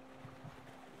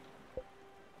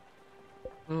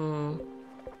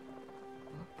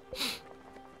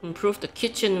 Improve the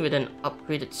kitchen with an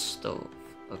upgraded stove.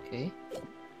 Okay.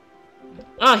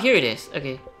 Ah, here it is.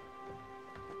 Okay.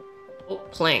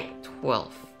 Oak plank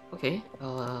 12. Okay.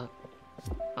 How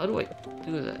do I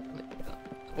do that?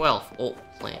 12 oak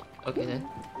plank. Okay then.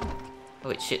 Oh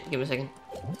wait, shit. Give me a second.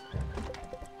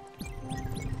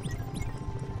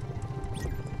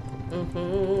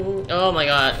 Oh my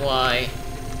god, why?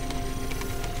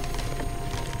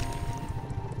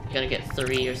 You gotta get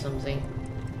 3 or something.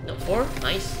 No, 4?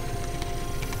 Nice.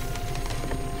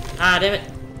 Ah, damn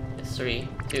it. It's 3.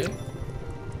 2?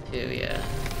 2, yeah.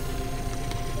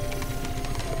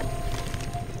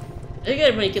 You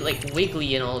gotta make it like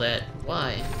wiggly and all that.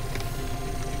 Why?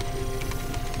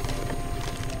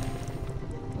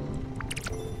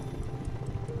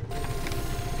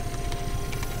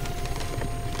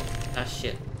 Ah,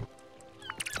 shit.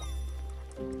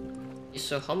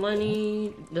 So how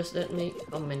many does that make?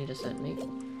 How many does that make?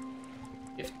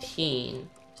 15.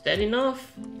 Is that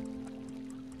enough?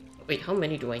 Wait, how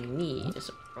many do I need? Is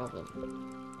a problem.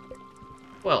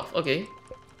 12, okay.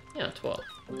 Yeah, 12.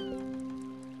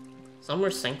 Summer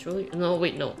Sanctuary? No,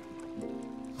 wait, no.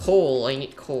 Coal, I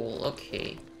need coal,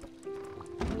 okay.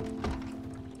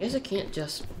 Guess I can't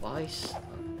just buy stuff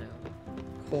now.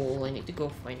 Coal, I need to go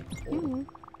find coal.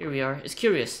 Here we are. It's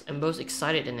curious. I'm both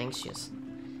excited and anxious.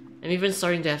 I'm even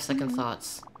starting to have second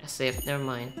thoughts. As if, never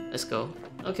mind. Let's go.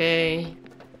 Okay.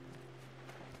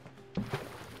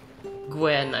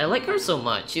 Gwen, I like her so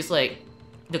much. She's like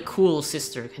the cool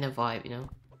sister kind of vibe, you know?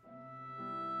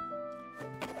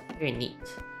 Very neat.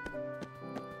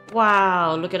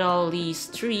 Wow, look at all these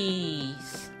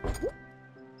trees.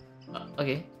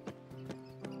 Okay.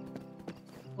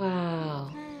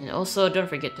 Wow. And also, don't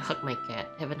forget to hug my cat.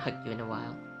 Haven't hugged you in a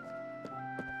while.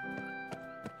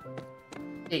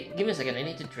 Hey, give me a second, I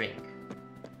need to drink.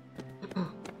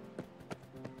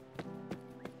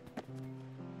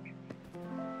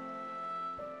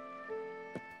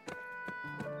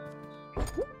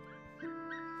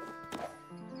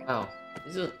 Wow,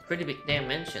 this is a pretty big damn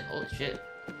mansion, holy shit.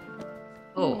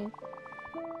 Oh.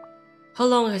 How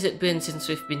long has it been since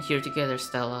we've been here together,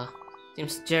 Stella?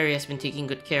 Seems Jerry has been taking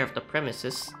good care of the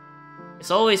premises.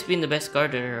 He's always been the best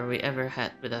gardener we ever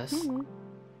had with us.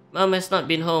 Mom has not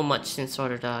been home much since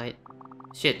father died.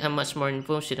 Shit, I'm much more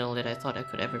emotional than I thought I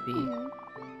could ever be.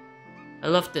 I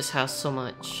love this house so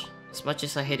much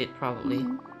as I hate it probably.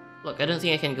 Look, I don't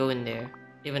think I can go in there,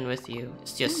 even with you.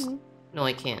 It's just... No,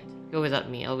 I can't. Go without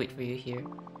me, I'll wait for you here.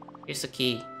 Here's the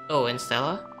key. Oh, and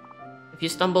Stella? If you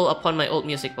stumble upon my old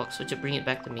music box, would you bring it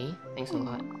back to me? Thanks a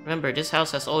lot. Remember, this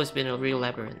house has always been a real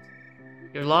labyrinth.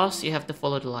 If you're lost, you have to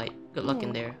follow the light. Good luck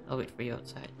in there. I'll wait for you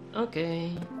outside.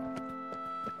 Okay.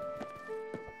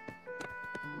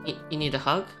 You need a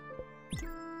hug?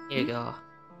 Here you go.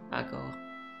 Huggo.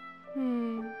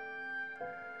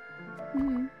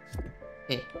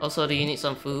 Okay, also do you need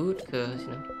some food? Cause, you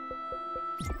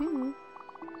know.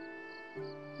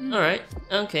 Alright,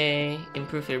 okay.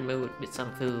 Improve your mood with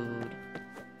some food.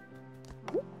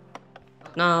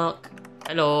 Knock.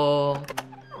 Hello.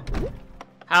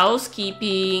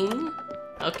 Housekeeping.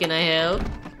 How can I help?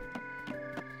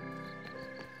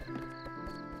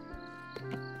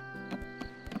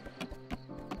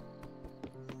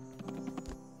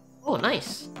 Oh,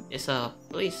 nice. It's a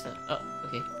place. Oh,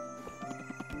 okay.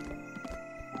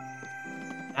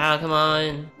 Ah, come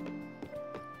on.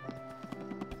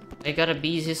 I gotta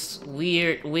be this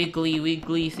weird, wiggly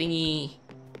thingy.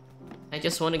 I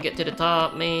just want to get to the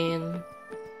top, man.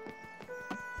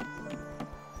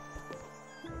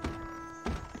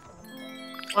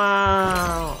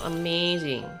 Wow,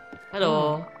 amazing.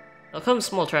 Hello. Welcome,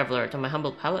 small traveler, to my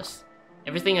humble palace.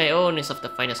 Everything I own is of the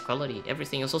finest quality.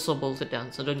 Everything is also bolted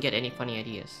down, so don't get any funny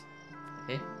ideas.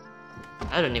 Okay?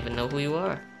 I don't even know who you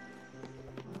are.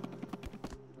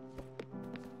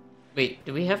 Wait,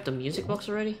 do we have the music box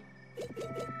already?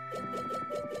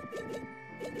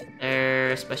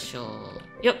 Air special.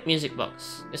 Yep, music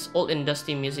box. This old and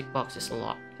dusty music box is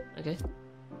locked. Okay.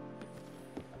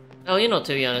 Oh, you know,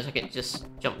 to be honest, I can just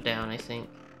jump down, I think.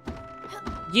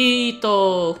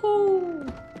 Yeeto! Woo!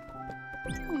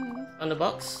 On the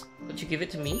box? Would you give it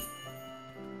to me?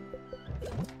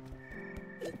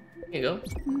 Here you go.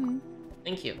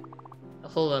 Thank you. I'll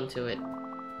hold on to it.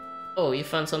 Oh, you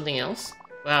found something else?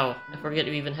 Wow, I forget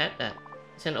you even had that.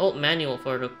 It's an old manual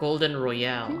for the Golden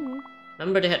Royale.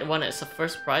 Remember they had won as a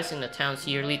first prize in the town's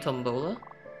yearly tombola?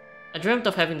 I dreamt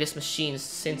of having this machine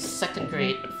since 2nd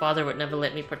grade, but father would never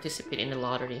let me participate in the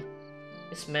lottery.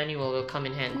 This manual will come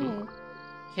in handy. You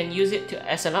can use it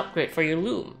as an upgrade for your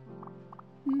loom.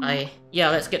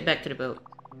 Yeah, let's get back to the boat.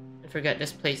 I forgot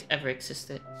this place ever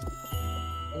existed.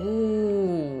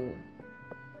 Ooh.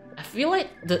 I feel like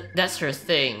that's her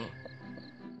thing.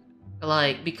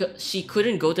 Like, because she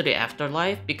couldn't go to the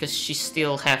afterlife because she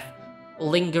still have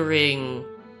lingering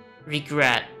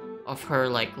regret of her,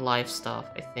 like, life stuff,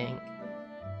 I think.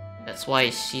 That's why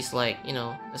she's like, you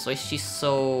know, that's why she's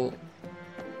so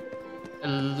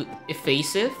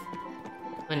evasive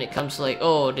when it comes to like,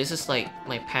 oh, this is like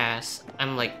my past.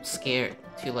 I'm like scared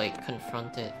to like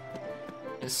confront it.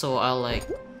 And so I'll like,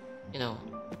 you know,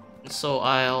 so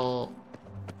I'll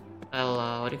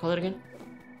what do you call it again?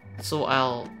 So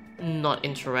I'll not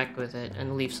interact with it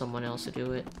and leave someone else to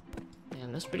do it.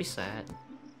 Damn, that's pretty sad.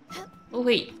 Oh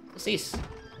wait, what's this?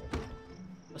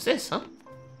 What's this, huh?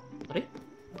 What?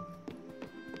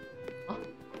 Oh,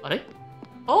 what?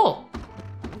 Oh,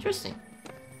 interesting.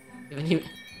 You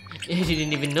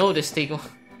didn't even know this thing. You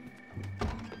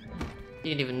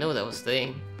didn't even know that was a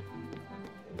thing.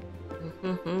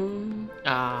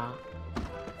 Ah,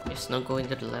 there's no going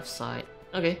to the left side.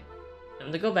 Okay,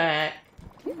 time to go back.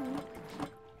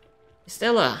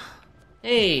 Stella,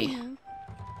 hey,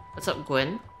 what's up,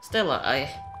 Gwen? Stella,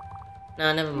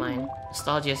 nah, never mind.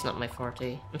 Nostalgia is not my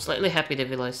forte. I'm slightly happy the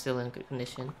villa is still in good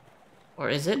condition. Or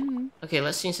is it? Okay,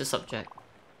 let's change the subject.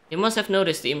 You must have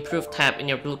noticed the improved tab in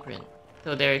your blueprint.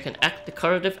 So there you can add the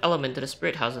decorative element to the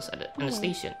spirit houses at the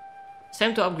station. It's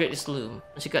time to upgrade this loom.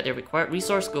 Once you got the required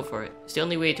resource, go for it. It's the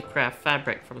only way to craft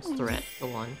fabric from thread.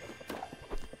 Go on.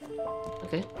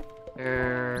 Okay.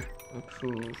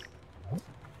 Improve.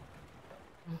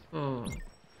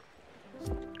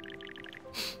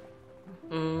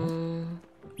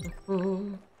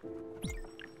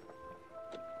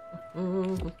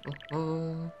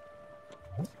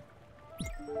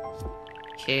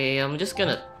 Okay, I'm just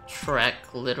gonna track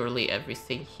literally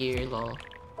everything here, lol.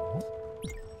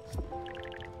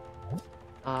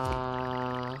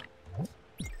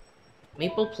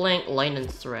 Maple plank, line, and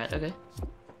thread, okay.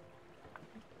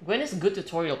 Gwen is a good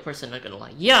tutorial person, not gonna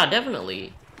lie. Yeah,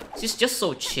 definitely. She's just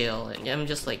so chill, and I'm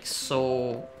just like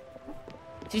so...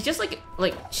 She's just like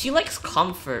she likes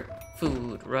comfort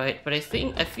food, right? But I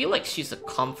feel like she's a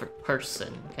comfort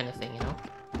person kind of thing, you know?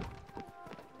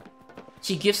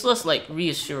 She gives us like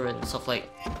reassurance of like,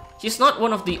 she's not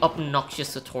one of the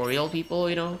obnoxious tutorial people,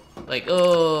 you know? Like,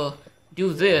 oh,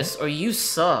 do this or you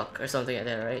suck or something like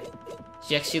that, right?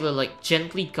 She actually like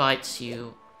gently guides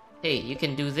you. Hey, you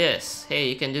can do this. Hey,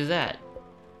 you can do that.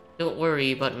 Don't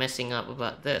worry about messing up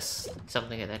about this.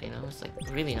 Something like that, you know? It's like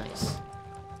really nice.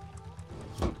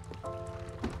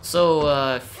 So,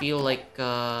 I feel like,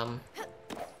 do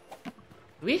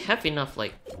we have enough,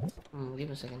 like... give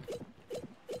me a second.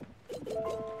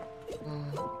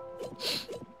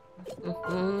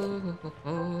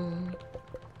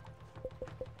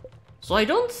 So I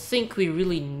don't think we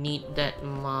really need that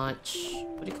much...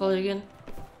 What do you call it again?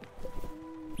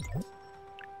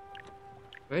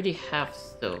 We already have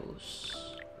those.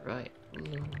 Right.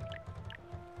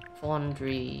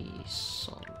 Foundry,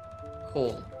 some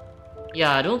coal.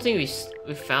 Yeah, I don't think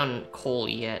we found coal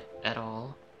yet at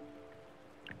all.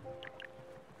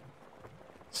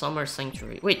 Summer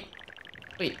Sanctuary. Wait,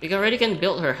 we already can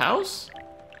build her house?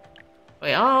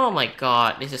 Wait, oh my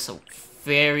god, this is a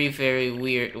very, very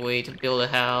weird way to build a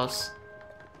house.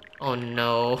 Oh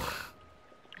no.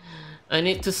 I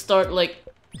need to start like...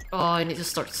 Oh, I need to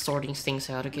start sorting things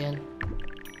out again.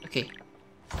 Okay.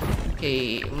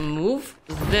 Okay, move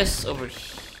this over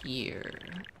here.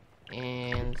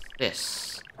 And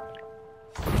this.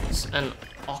 It's an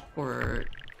awkward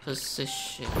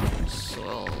position, so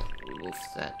I'll move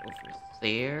that over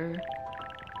there.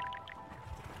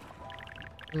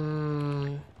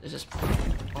 This is...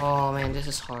 Oh man, this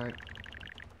is hard.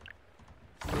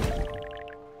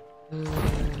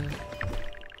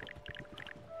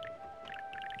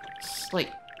 It's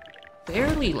like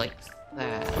barely like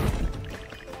that.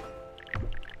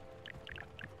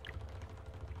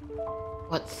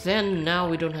 But then now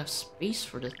we don't have space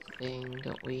for the thing,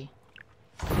 don't we?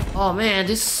 Oh man,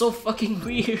 this is so fucking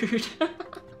weird.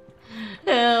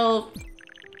 Help!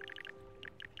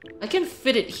 I can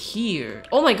fit it here.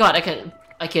 Oh my god, I can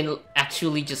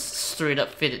actually just straight up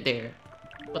fit it there.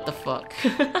 What the fuck?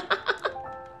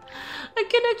 I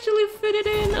can actually fit it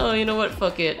in. Oh, you know what?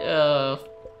 Fuck it.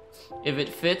 If it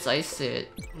fits, I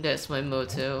sit. That's my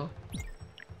motto.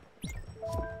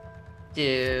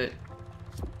 Dude.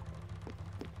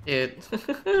 Dude.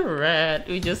 Rad.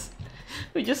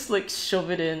 We just like shove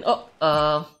it in. Oh,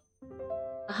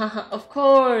 of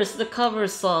course, the cover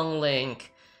song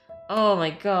Link. Oh my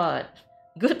god.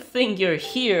 Good thing you're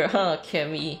here, huh,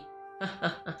 Kemi?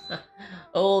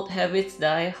 Old habits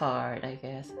die hard, I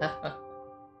guess. The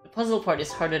puzzle part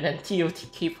is harder than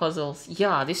TOTK puzzles.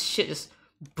 Yeah, this shit is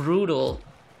brutal.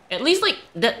 At least like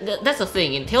that's the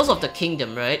thing in Tales of the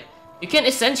Kingdom, right? You can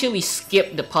essentially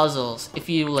skip the puzzles if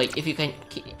you can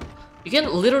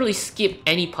literally skip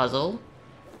any puzzle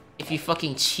if you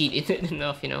fucking cheat in it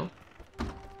enough, you know.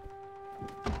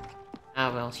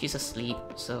 Ah well, she's asleep,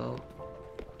 so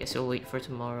guess we'll wait for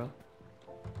tomorrow.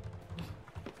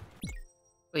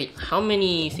 Wait, how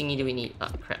many thingy do we need? Ah,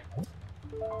 crap.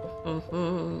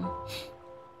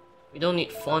 We don't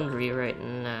need Foundry right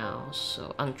now,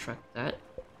 so untrack that.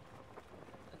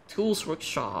 Tools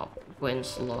Workshop, Gwen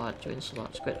Slot,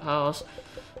 Squid House,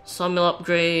 Sawmill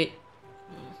Upgrade,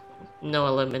 no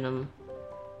aluminum.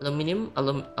 Aluminium.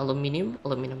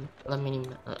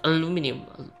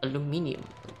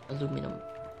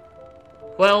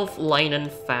 12 linen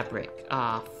fabric.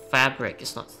 Ah, fabric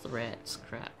is not threads,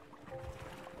 crap.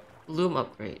 Loom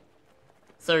upgrade.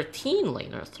 13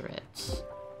 liner threads.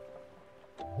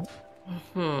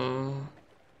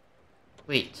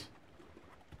 Wait.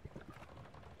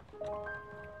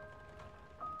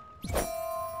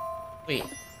 Wait.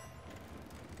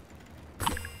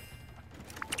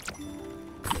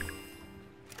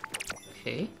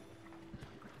 Okay.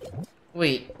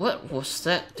 Wait, what was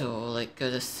that though? Like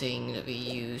the thing that we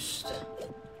used.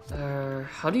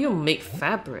 How do you make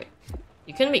fabric?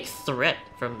 You can make thread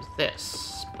from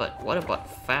this, but what about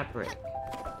fabric?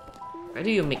 How do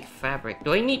you make fabric?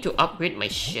 Do I need to upgrade my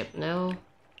ship now?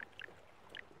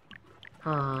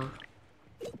 Huh.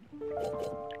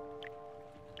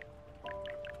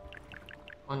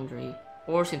 Foundry.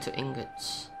 Ores into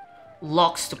ingots.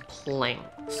 Locks to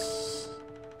planks.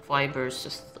 Fibers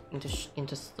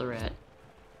into thread.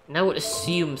 And I would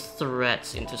assume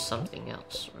threads into something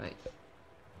else, right?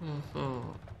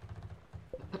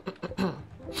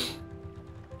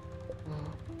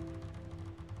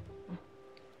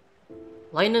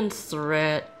 Linen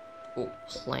thread. Oh,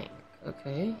 plank.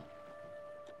 Okay.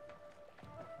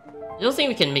 I don't think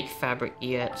we can make fabric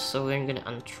yet, so we're gonna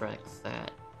untrack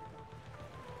that.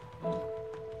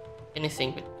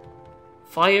 Anything but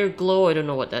fire glow, I don't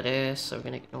know what that is, so we're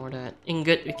gonna ignore that.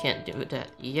 Ingot, we can't do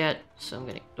that yet, so I'm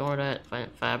gonna ignore that.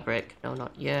 Find fabric, no,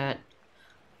 not yet.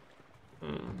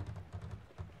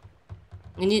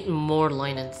 We need more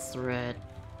linen thread.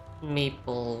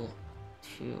 Maple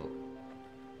too.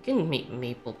 We can make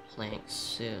maple planks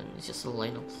soon. It's just a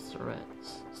line of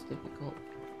threads. It's difficult.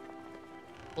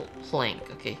 Oh,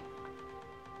 plank, okay.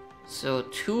 So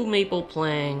 2 maple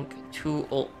plank, 2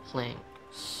 oak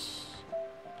planks.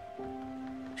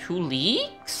 2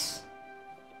 leeks?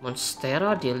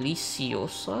 Monstera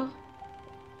deliciosa?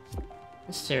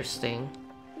 Interesting.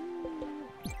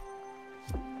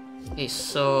 Okay,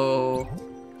 so...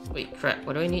 Wait, crap,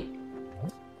 what do I need?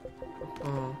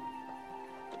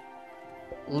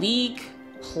 Leek,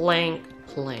 plank,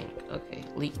 plank. Okay,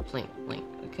 leek, plank, plank.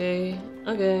 Okay,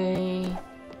 okay.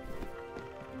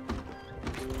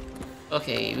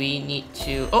 Okay, we need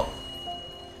to... Oh!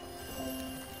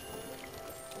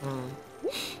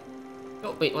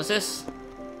 Oh, wait, what's this?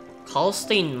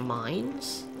 Kalstein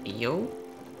Mines? Yo?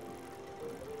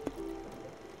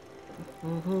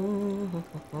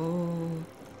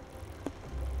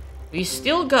 We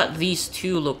still got these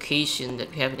 2 locations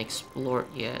that we haven't explored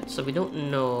yet, so we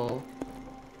don't know...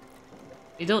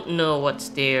 We don't know what's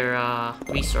their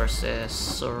resources,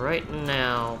 so right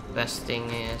now, best thing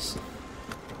is...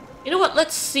 You know what,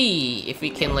 let's see if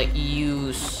we can like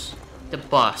use the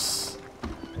bus.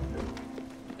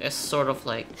 It's sort of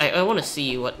like... I want to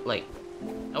see what like...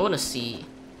 I want to see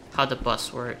how the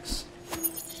bus works.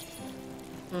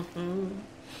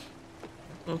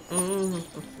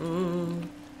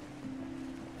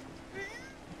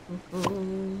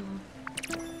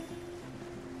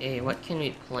 Hey, what can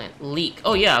we plant? Leek.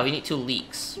 Oh yeah, we need 2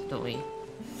 leeks, don't we?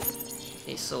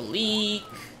 Okay, so leek.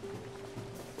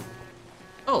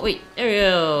 Oh wait, there we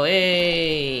go.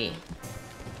 Hey.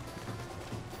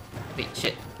 Wait,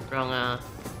 shit. Wrong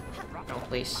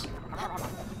place.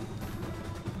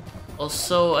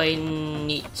 Also, I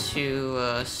need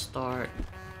to start.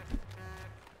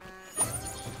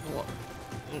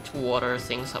 Need to water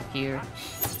things up here.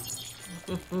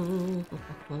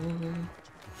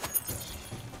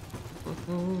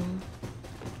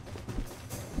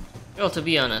 Well, to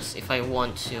be honest, if I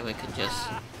want to, I could just...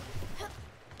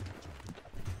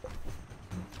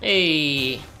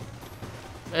 Hey!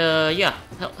 Yeah,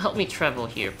 help me travel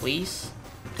here, please.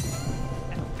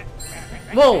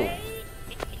 Whoa!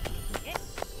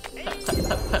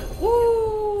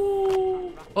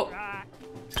 Woo! Oh.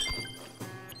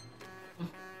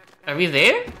 Are we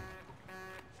there?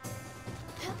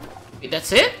 Wait,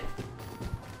 that's it?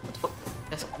 What the fuck?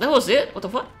 That was it? What the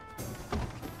fuck?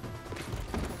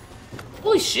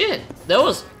 Holy shit! That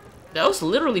was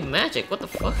literally magic. What the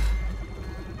fuck?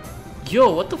 Yo,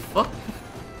 what the fuck?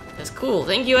 That's cool.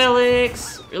 Thank you,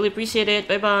 Alex. Really appreciate it.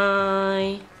 Bye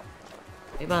bye.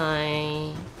 Bye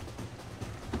bye.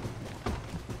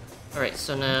 Alright,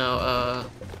 so now,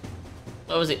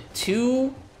 what was it?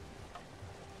 Two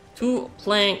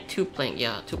plank,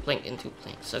 yeah, 2 plank and 2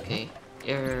 planks. Okay.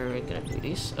 We're gonna do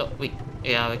this. Oh, wait.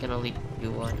 Yeah, we can only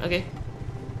do 1. Okay.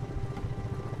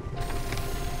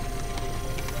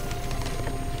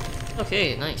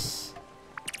 Okay, nice.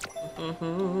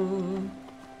 And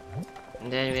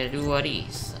then we'll do what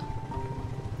is.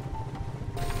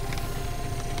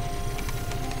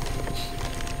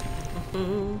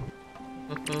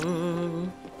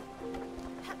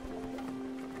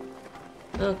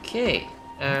 Okay.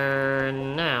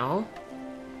 Now.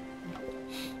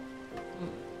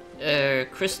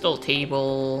 Crystal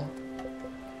table,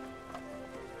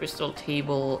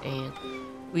 and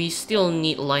we still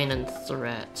need linen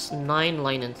threads. 9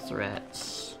 linen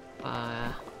threads.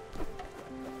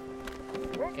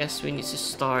 Guess we need to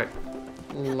start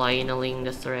lineling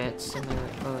the threads. Am I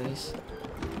right, boys?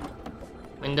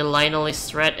 When the linel is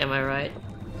thread, am I right?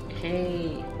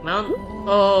 Hey, Mount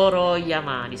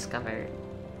Oroyama discovered.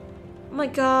 Oh my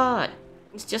god,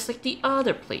 it's just like the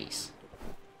other place.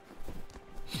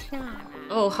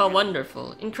 Oh, how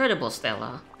wonderful. Incredible,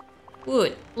 Stella.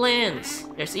 Wood, plants.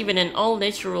 There's even an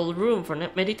all-natural room for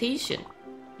meditation.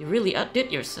 You really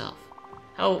outdid yourself.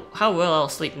 How well I'll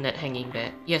sleep in that hanging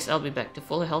bed. Yes, I'll be back to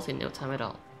full health in no time at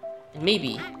all. And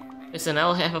maybe, listen,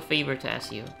 I'll have a favor to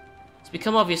ask you. It's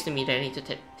become obvious to me that I need to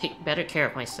take better care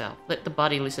of myself. Let the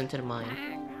body listen to the mind.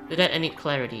 To that I need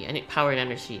clarity, I need power and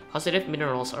energy. Positive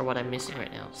minerals are what I'm missing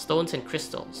right now. Stones and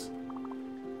crystals.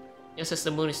 Just as the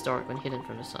moon is dark when hidden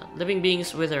from the sun. Living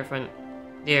beings wither from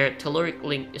their telluric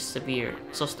link is severe.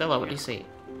 So Stella, what do you say?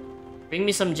 Bring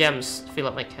me some gems to fill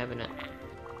up my cabinet.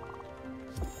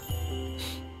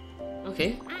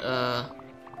 Okay,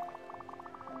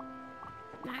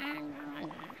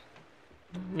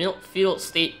 Miltfield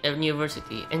State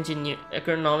University,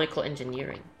 Agronomical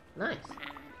Engineering. Nice.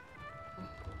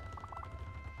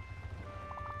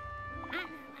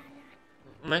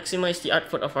 Maximize the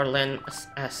output of our land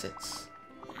assets.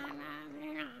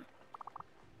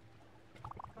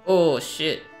 Oh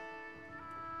shit.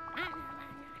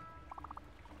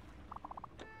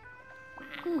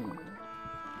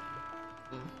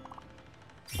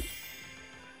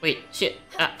 Wait, shit.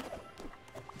 Ah.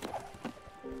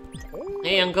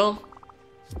 Hey, uncle.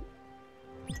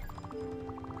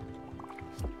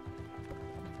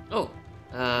 Oh,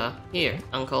 here,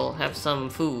 uncle, have some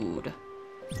food.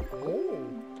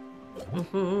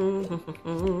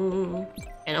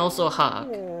 And also a hug.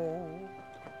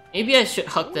 Maybe I should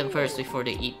hug them first before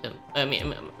they eat them.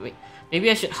 Wait.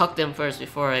 Maybe I should hug them first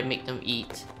before I make them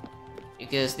eat.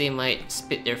 Because they might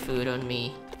spit their food on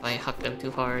me if I hug them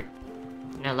too hard.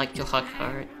 And I like to hug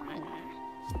hard.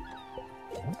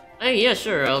 Hey, yeah,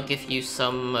 sure, I'll give you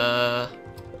some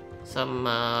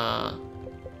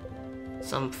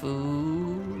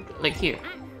food. Like here.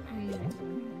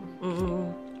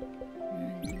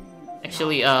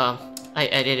 Actually, I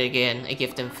did it again. I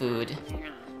give them food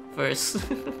first.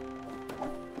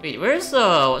 Wait, where's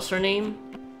what's her name?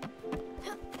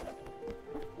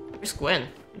 Where's Gwen?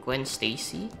 Gwen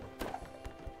Stacy?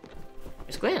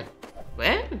 Where's Gwen?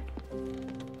 Gwen?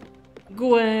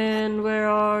 Gwen, where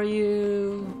are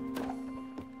you?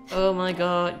 Oh my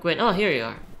god, Gwen. Oh, here you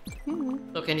are.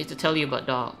 Look, I need to tell you about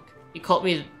Doc. He called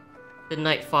me the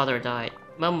night father died.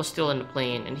 Mom was still on the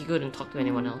plane, and he couldn't talk to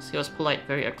anyone else. He was polite,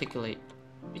 very articulate.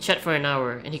 We chat for an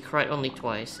hour, and he cried only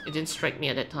twice. It didn't strike me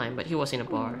at that time, but he was in a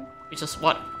bar, which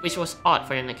was odd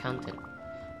for an accountant.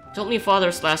 He told me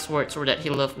father's last words were that he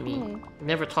loved me. We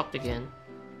never talked again.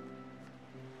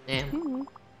 Damn.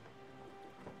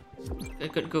 I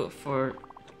could go for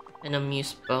an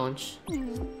amuse bunch.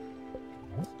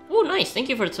 Oh, nice! Thank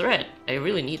you for the thread. I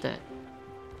really need that.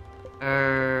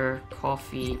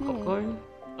 Coffee, popcorn.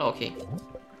 Oh, okay.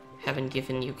 Haven't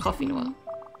given you coffee in a while.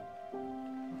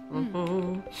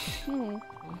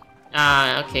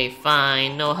 Ah, okay,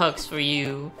 fine. No hugs for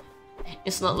you.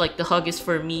 It's not like the hug is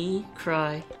for me.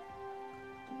 Cry.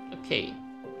 Okay.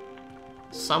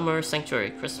 Summer Sanctuary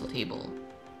Crystal Table.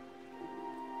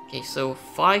 Okay, so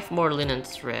 5 more linen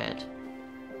thread.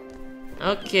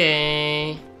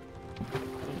 Okay.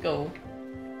 Let's go.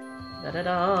 Da da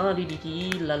da dee dee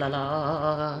dee la la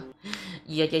la.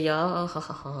 Yeah yeah yeah ha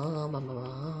ha ha ma ma ma.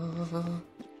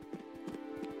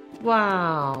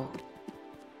 Wow.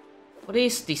 What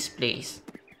is this place?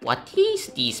 What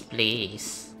is this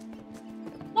place?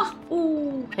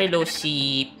 Wahoo! Hello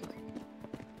sheep.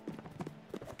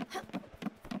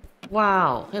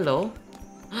 Wow, hello.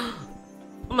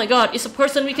 Oh my god, it's a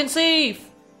person we can save!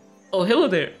 Oh, hello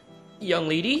there, young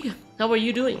lady. How are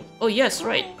you doing? Oh yes,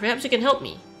 right. Perhaps you can help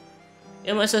me.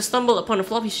 Unless I stumbled upon a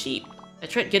fluffy sheep. I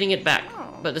tried getting it back,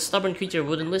 but the stubborn creature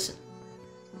wouldn't listen.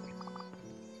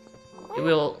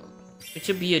 It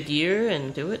should be a deer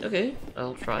and do it? Okay,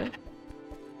 I'll try.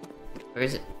 Where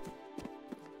is it?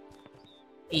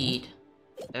 Feed.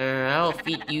 I'll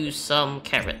feed you some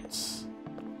carrots.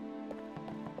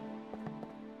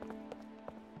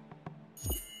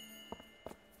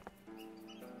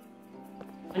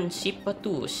 And sheep,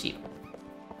 sheep.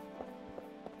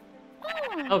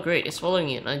 Oh great, it's following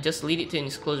you. I just lead it to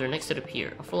its enclosure next to the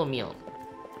pier. A full meal.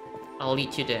 I'll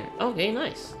lead you there. Okay,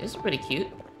 nice. It's pretty cute.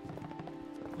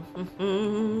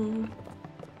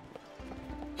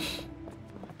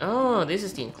 Oh, this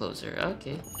is the enclosure.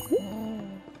 Okay.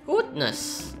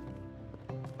 Goodness.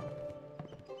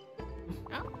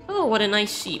 Oh, what a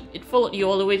nice sheep. It followed you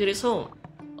all the way to this home.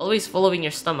 Always following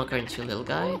your stomach, aren't you, little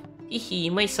guy?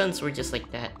 Hehe, my sons were just like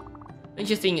that. Don't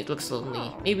you think it looks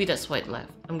lonely? Maybe that's why it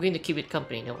left. I'm going to keep it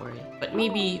company, don't worry. But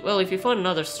maybe, well, if you found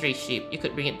another stray sheep, you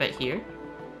could bring it back here.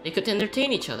 They could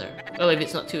entertain each other. Well, if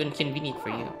it's not too inconvenient for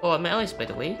you. Oh, I'm Alice, by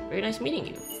the way. Very nice meeting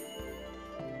you.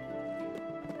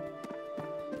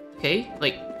 Okay,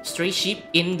 like, stray sheep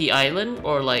in the island?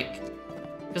 Or like...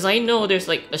 Because I know there's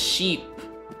like a sheep,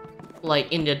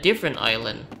 like, in a different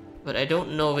island. But I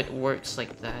don't know if it works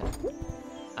like that.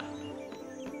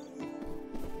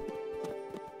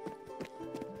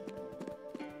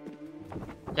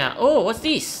 Yeah. Oh, what's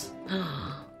this?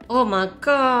 Oh my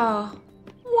god!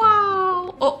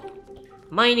 Wow! Oh,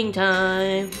 mining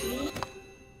time!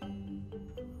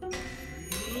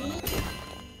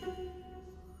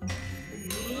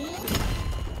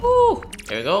 Ooh,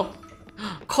 there we go.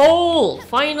 Coal!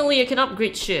 Finally, I can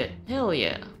upgrade shit. Hell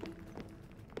yeah!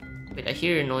 Wait, I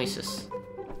hear noises.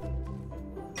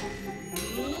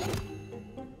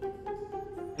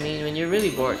 I mean, when you're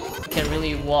really bored, you can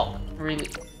really walk really.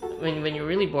 When you're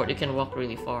really bored, you can walk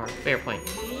really far. Fair point.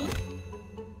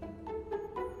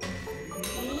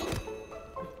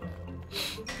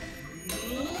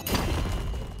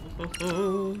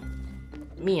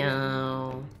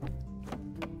 Meow.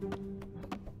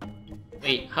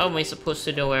 Wait, how am I supposed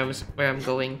to know where I'm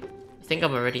going? I think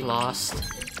I'm already lost.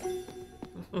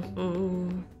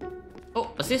 Oh,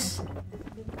 what's this?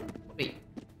 Wait.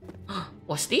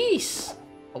 What's this?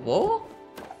 A wall?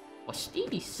 What's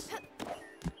this?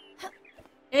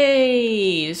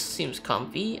 Hey, this seems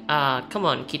comfy. Come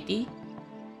on, kitty.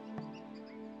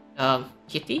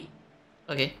 Kitty?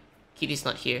 Okay, kitty's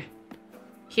not here.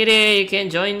 Kitty, you can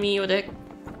join me, what the heck?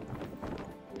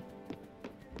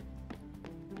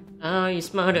 Oh, you're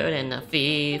smarter than a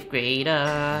 5th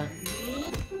grader.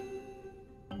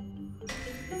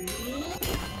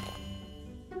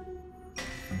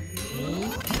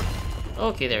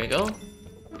 Okay, there we go.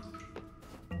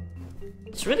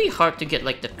 It's really hard to get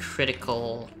like the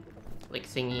critical like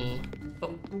thingy.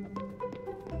 Oh.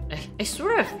 I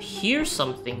swear I hear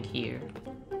something here.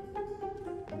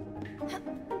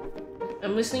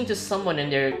 I'm listening to someone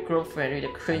and their girlfriend read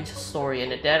a cringe story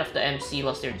and the dad of the MC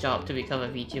lost their job to become a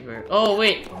VTuber. Oh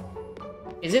wait!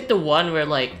 Is it the one where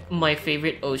like my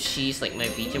favorite Oshi's like my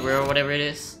VTuber or whatever it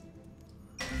is?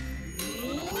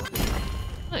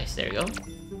 Nice, there we go.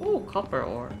 Ooh, copper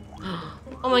ore.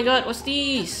 Oh my god, what's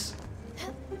these?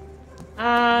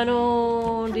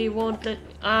 No, they won't let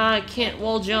me. I can't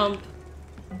wall jump.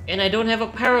 And I don't have a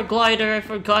paraglider, I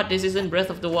forgot this is in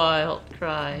Breath of the Wild.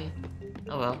 Cry.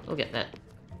 Oh well, we'll get that.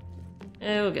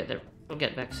 Yeah, we'll get there. We'll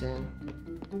get back soon.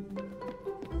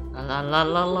 La la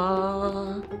la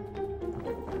la.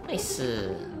 Nice.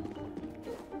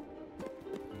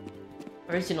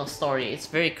 Original story, it's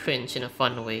very cringe in a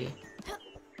fun way.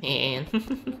 And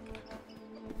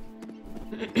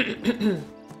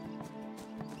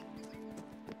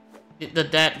did the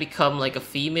dad become like a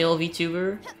female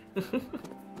VTuber?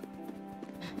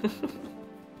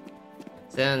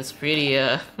 Sounds pretty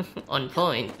on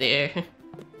point there.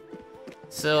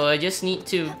 So I just need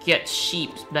to get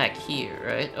sheep back here,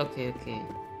 right? Okay, okay.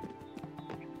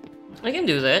 I can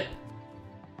do that.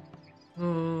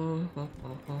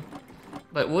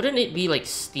 But wouldn't it be like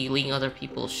stealing other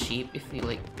people's sheep if we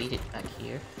like feed it back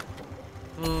here?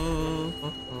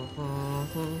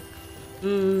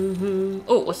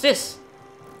 Oh, what's this?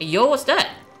 Yo, what's that?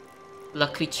 La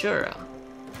Creatura.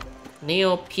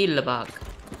 Neopilbug.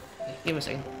 Okay, give me a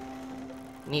second.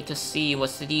 Need to see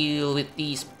what's the deal with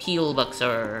these peelbugs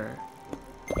are.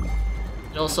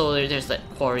 And also, there's that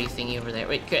quarry thingy over there.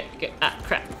 Wait,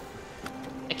 crap.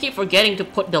 I keep forgetting to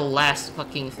put the last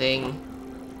fucking thing.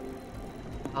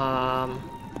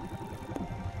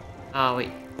 Oh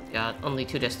wait, got only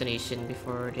 2 destinations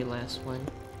before the last one.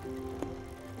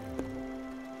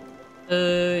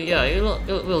 Yeah,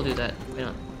 we'll do that. Why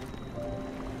not?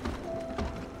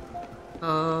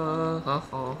 Oh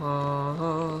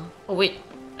wait,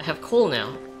 I have coal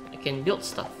now. I can build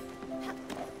stuff.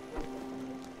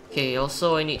 Okay,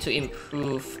 also I need to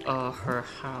improve her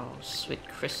house with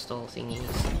crystal thingies.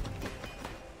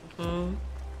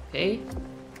 Okay.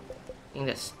 I think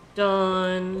that's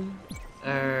done.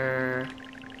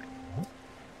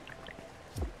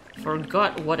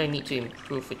 Forgot what I need to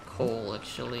improve with coal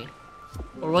actually.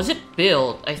 Or was it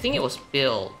build? I think it was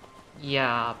build.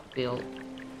 Yeah, build.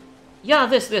 Yeah,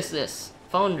 this.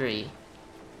 Foundry.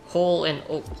 Coal and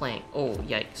oak plank. Oh,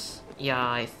 yikes.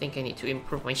 Yeah, I think I need to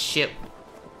improve my ship.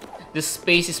 This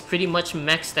space is pretty much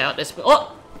maxed out.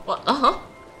 Oh! What? Uh-huh.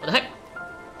 What the heck?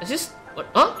 Is this... What?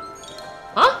 Huh?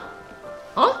 Huh?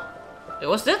 Huh? Wait,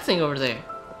 what's that thing over there?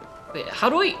 Wait, how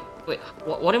do I... Wait,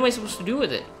 what am I supposed to do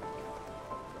with it?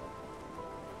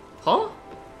 Huh?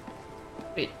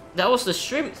 Wait, that was the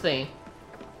shrimp thing.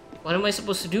 What am I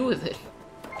supposed to do with it?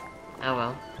 Oh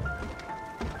well.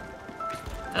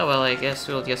 Oh well, I guess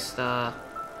we'll just, might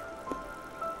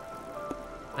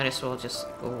as well just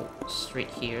go straight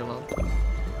here, well.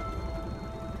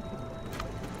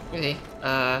 Okay,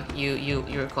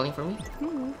 you're calling for me?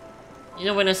 Mm-hmm. You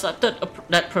know, when I started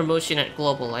that promotion at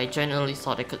Global, I genuinely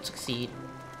thought I could succeed.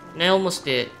 And I almost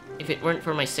did. If it weren't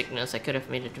for my sickness, I could have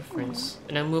made a difference.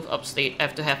 When I moved upstate, I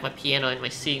have to have my piano and my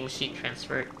sewing machine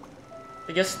transferred.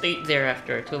 I just stayed there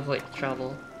after to avoid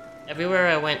trouble. Everywhere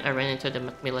I went, I ran into the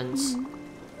Macmillans.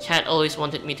 Chad always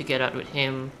wanted me to get out with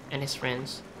him and his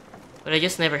friends, but I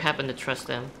just never happened to trust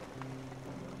them.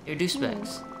 They're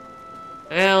douchebags.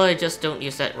 Well, I just don't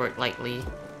use that word lightly.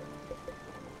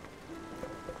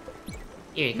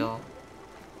 Here you go.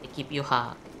 They keep you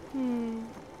hot.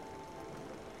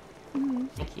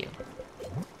 Thank you.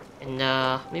 And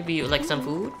maybe you would like some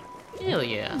food? Hell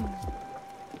yeah.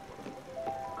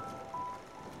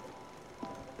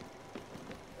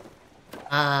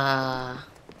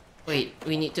 Wait,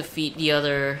 we need to feed the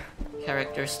other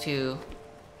characters too.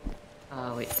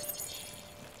 Wait.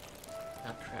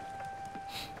 Oh crap.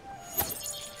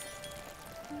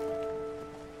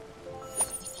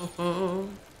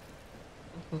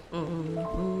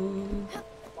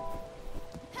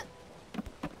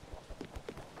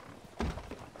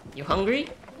 You hungry?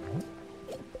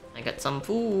 I got some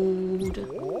food.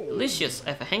 Delicious, I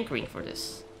have a hankering for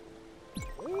this.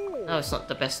 No, it's not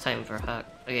the best time for a hack.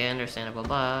 Okay, understandable,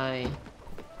 bye.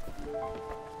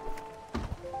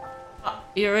 Ah,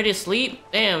 you already asleep?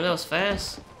 Damn, that was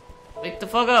fast. Wake the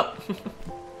fuck up!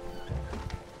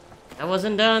 I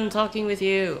wasn't done talking with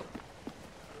you.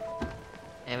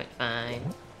 Damn it, fine.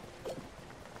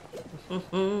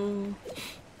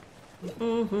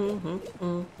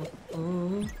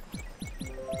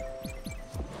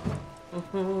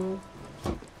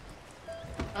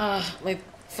 My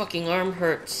fucking arm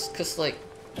hurts, cause like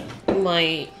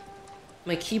my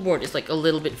keyboard is like a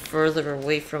little bit further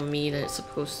away from me than it's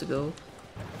supposed to go.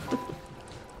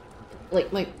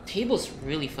 Like my table's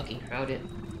really fucking crowded.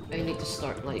 I need to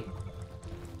start like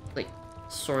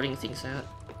sorting things out.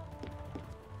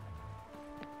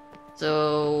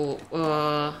 So you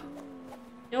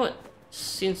know what?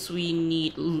 Since we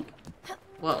need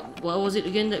what was it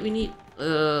again that we need?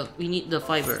 We need the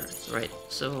fiber, right?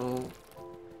 So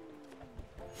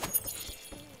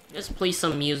let's play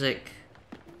some music.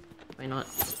 Why not?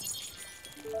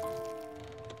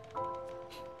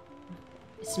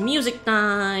 It's music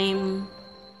time!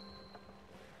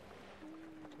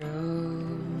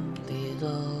 Grow,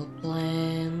 little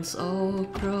plants, oh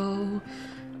grow.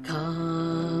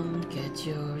 Come, get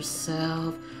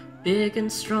yourself big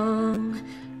and strong.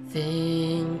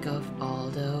 Think of all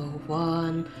the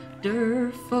wonderful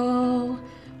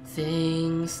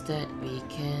things that we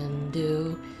can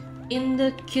do in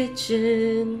the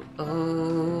kitchen.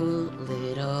 Oh,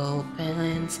 little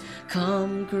plants,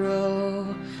 come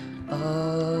grow.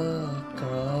 Oh,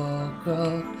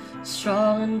 grow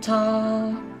strong and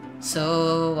tall,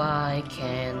 so I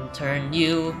can turn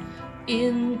you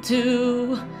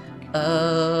into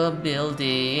a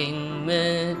building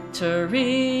material.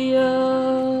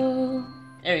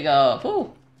 There we go.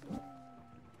 Woo.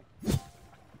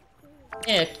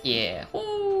 Heck yeah.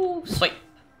 Woo. Swipe.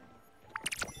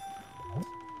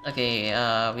 Okay,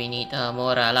 we need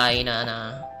more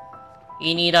lainan.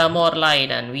 We need more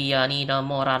lainan. We need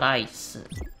more rice.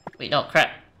 Wait, no, crap.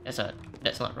 That's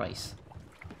not rice.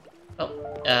 Oh,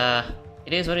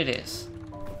 it is what it is.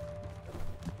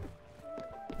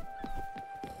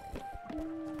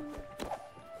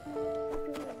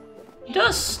 He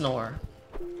does snore.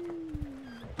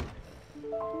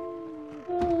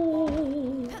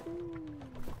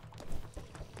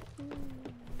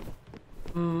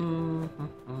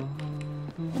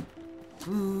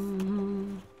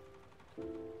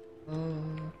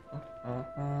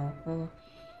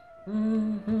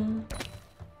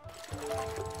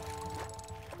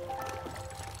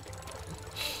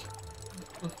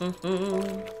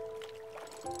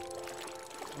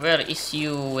 Where is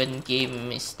you when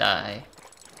game is die?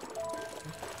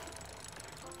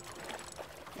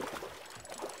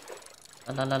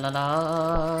 La la la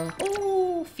la.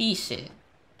 Oh, fish.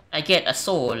 I get a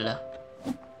soul.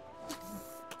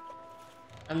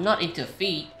 I'm not into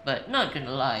feet, but not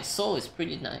gonna lie, soul is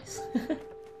pretty nice.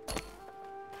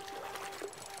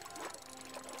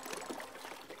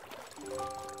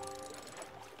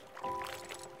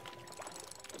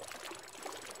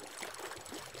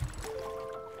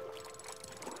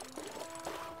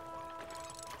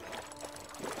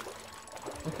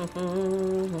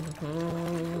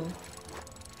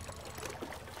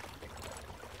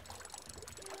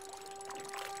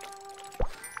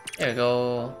 There we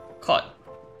go. Caught.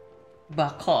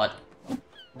 Caught.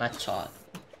 Bachot.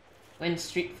 When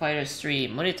Street Fighter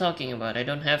stream? What are you talking about? I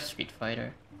don't have Street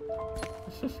Fighter.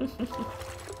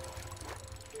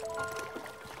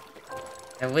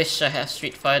 I wish I had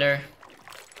Street Fighter.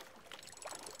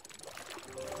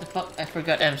 The fuck? I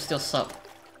forgot I'm still sub.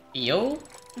 Yo?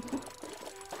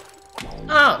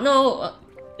 Ah, no!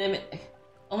 Damn it.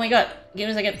 Oh my god. Give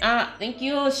me a second. Ah, thank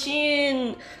you,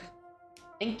 Shin!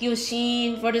 Thank you,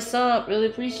 Sheen, for the sub. Really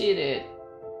appreciate it.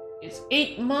 It's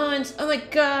 8 months. Oh my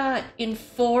god. In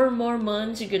 4 more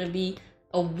months, you're gonna be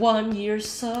a 1-year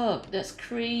sub. That's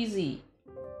crazy.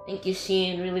 Thank you,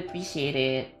 Sheen. Really appreciate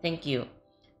it. Thank you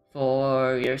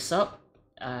for your sub.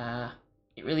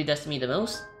 It really does me the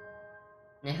most.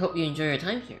 And I hope you enjoy your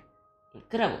time here.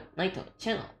 Incredible Naito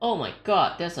channel. Oh my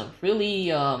god. That's a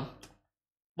really,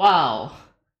 wow.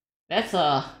 That's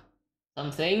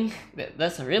something.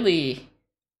 That's a really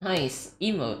nice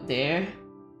emote there.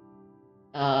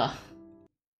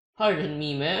 Pardon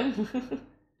me, ma'am.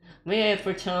 May I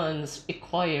perchance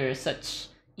acquire such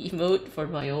emote for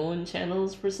my own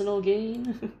channel's personal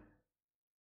gain?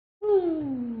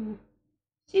 Ooh.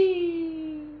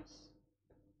 Cheers.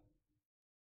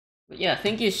 But yeah,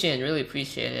 thank you, Shin. Really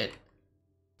appreciate it.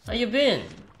 How you been?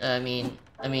 Yeah,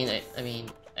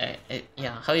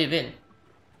 how you been?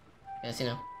 Yes, you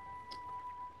know.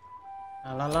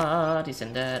 La la la, this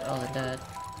and that, all of that.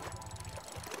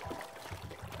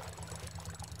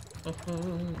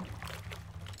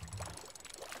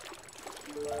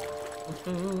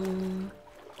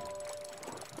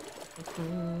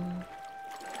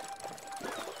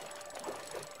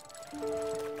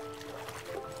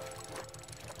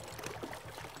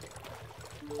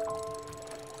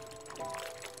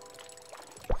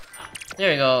 There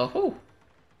we go. Whew.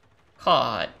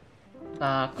 Caught.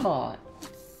 Caught.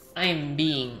 I'm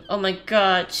being. Oh my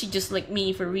god, she just like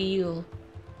me for real.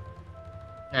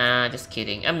 Nah, just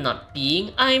kidding. I'm not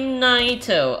being. I'm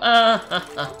Naito.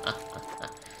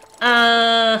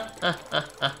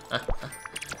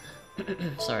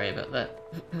 Sorry about that.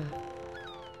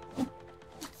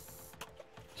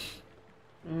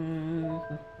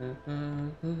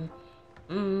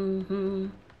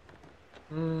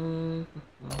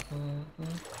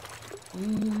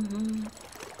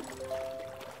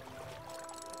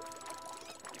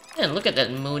 Man, look at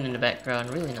that moon in the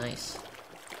background, really nice.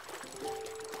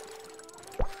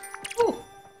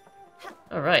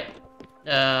 Alright.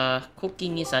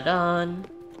 Cooking is done.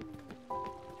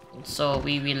 And so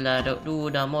we will do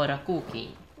the more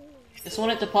cooking. Just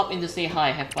wanted to pop in to say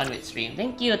hi, have fun with stream.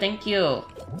 Thank you, thank you.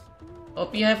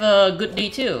 Hope you have a good day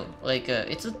too. Like,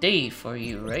 it's a day for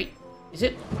you, right? Is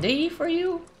it day for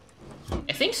you?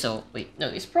 I think so. Wait, no,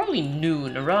 it's probably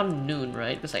noon, around noon,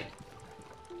 right? It's like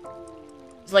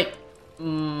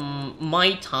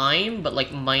my time, but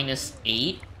like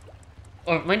 -8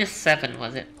 or -7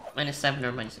 was it? -7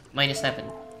 or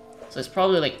 -7. So it's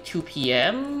probably like 2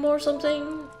 p.m. or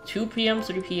something. 2 p.m.,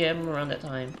 3 p.m. around that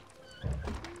time.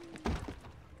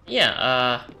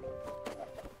 Yeah.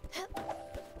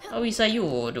 How is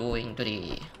you doing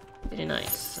today? Very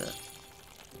nice.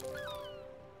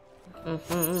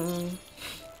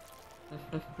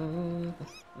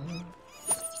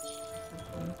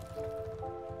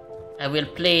 I will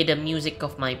play the music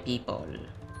of my people.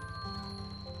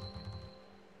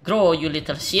 Grow, you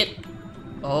little shit.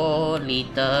 Oh,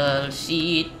 little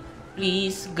shit,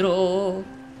 please grow.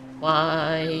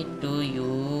 Why do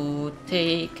you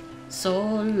take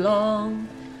so long?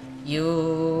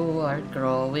 You are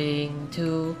growing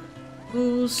too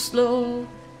slow.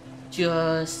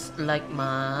 Just like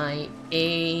my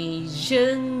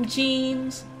Asian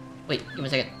genes. Wait, give me a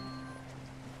second.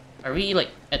 Are we like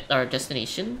at our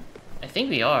destination? I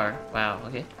think we are. Wow,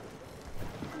 okay.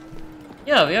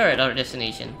 Yeah, we are at our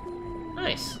destination.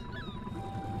 Nice.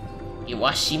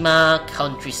 Iwashima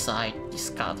countryside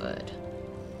discovered.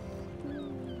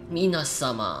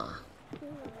 Minasama.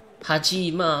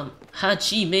 Hajime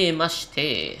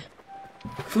mashite.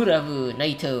 Kurabu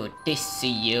Naito desu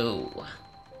yo.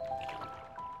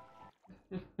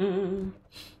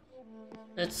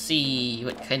 Let's see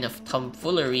what kind of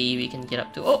tomfoolery we can get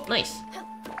up to. Oh, nice!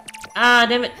 Ah,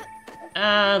 damn it!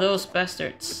 Ah, those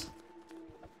bastards.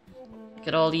 Look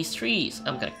at all these trees.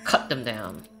 I'm gonna cut them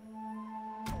down.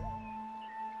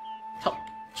 Chop,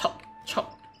 chop,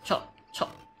 chop, chop,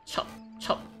 chop, chop,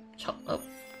 chop, chop. Oh.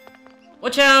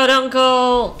 Watch out,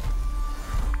 uncle!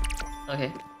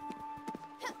 Okay.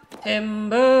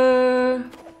 Timber!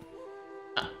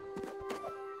 Ah.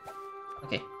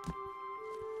 Okay.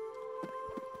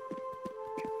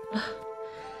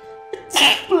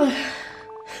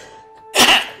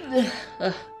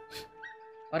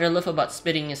 What I love about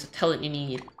spitting is the talent you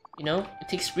need. You know, it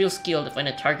takes real skill to find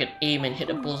a target, aim, and hit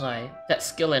a bullseye. That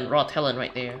skill and raw talent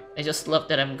right there. I just love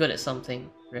that I'm good at something.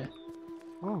 I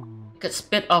could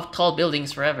spit off tall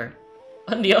buildings forever.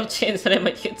 On the off chance that I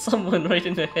might hit someone right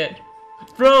in the head.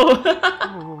 Bro!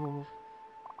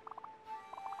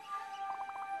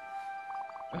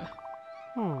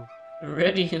 I'm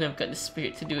ready and I've got the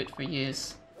spirit to do it for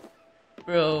years.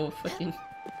 Bro, fucking...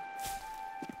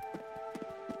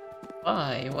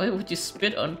 Why? Why would you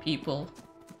spit on people?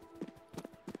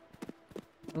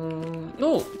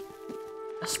 Oh!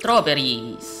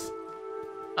 Strawberries!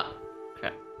 Ah,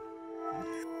 crap.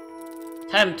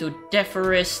 Time to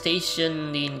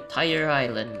deforestation the entire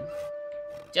island.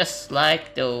 Just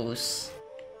like those.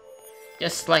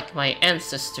 Just like my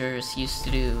ancestors used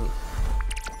to do.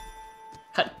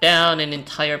 Cut down an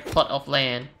entire plot of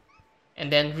land.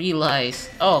 And then realize,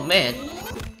 oh man,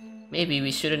 maybe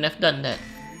we shouldn't have done that.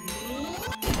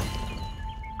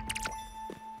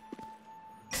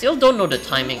 Still don't know the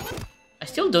timing. I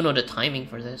still don't know the timing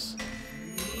for this.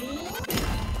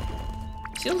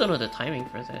 Still don't know the timing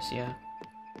for this, yeah.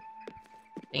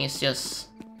 I think it's just...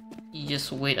 You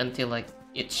just wait until like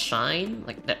it shine,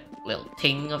 like that little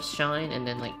ting of shine, and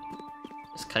then like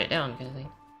just cut it down kind of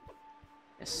thing.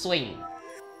 Just swing.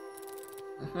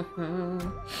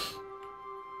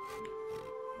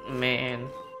 Man,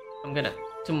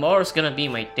 tomorrow's gonna be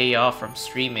my day off from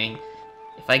streaming.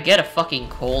 If I get a fucking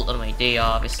cold on my day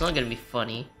off, it's not gonna be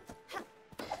funny.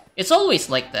 It's always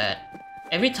like that.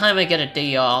 Every time I get a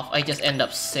day off, I just end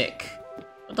up sick.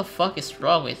 What the fuck is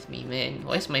wrong with me, man?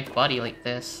 Why is my body like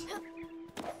this?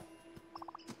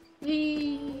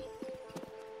 Whee!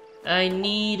 I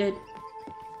need it.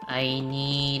 I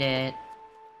need it.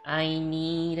 I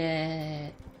need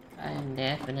it. I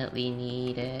definitely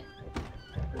need it.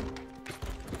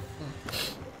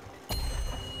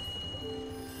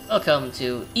 Welcome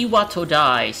to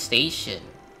Iwatodai Station.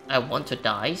 I want to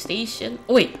die station?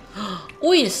 Oh, wait!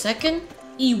 Wait a second!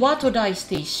 Iwatodai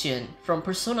Station from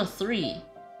Persona 3.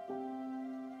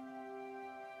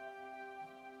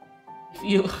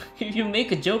 If you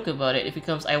make a joke about it, it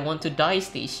becomes I want to die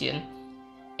station.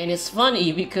 And it's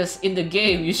funny because in the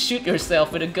game you shoot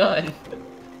yourself with a gun.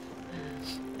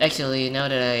 Actually, now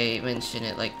that I mention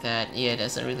it like that, yeah, it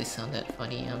doesn't really sound that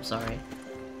funny. I'm sorry.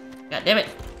 God damn it!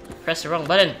 Press the wrong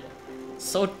button. It's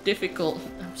so difficult.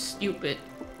 I'm stupid.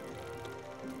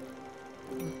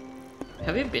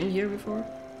 Have you been here before?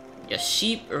 Yeah,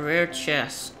 sheep, a rare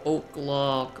chest, oak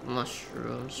log,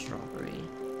 mushroom, strawberry.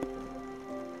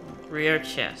 Rare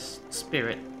chest,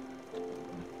 spirit.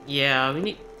 Yeah, we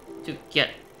need to get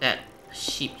that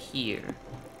sheep here.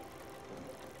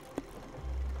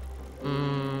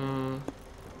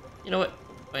 You know what?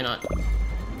 Why not?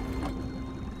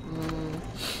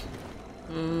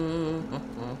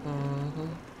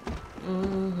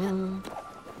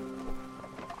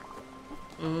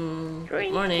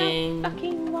 Drink Morning. some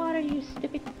fucking water, you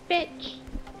stupid bitch.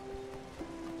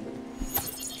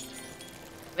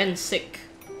 When sick.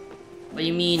 What do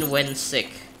you mean when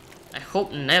sick? I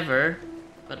hope never.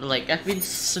 But like, I've been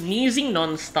sneezing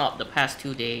non-stop the past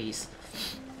 2 days.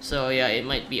 So yeah, it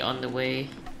might be on the way.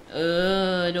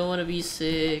 I don't want to be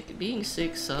sick. Being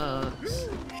sick sucks.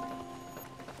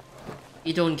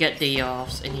 you don't get day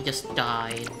offs and you just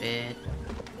die in bed.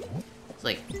 It's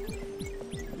like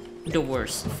the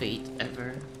worst fate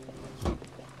ever.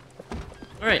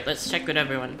 Alright, let's check with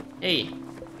everyone. Hey,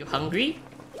 you hungry?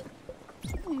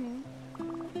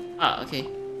 Ah, okay.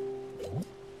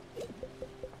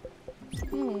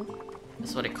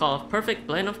 That's what I call a perfect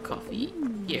blend of coffee.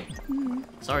 Here.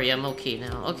 Sorry, I'm okay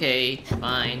now. Okay,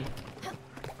 fine.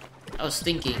 I was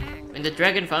thinking, when the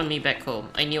dragon found me back home,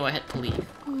 I knew I had to leave.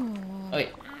 Oh, wait,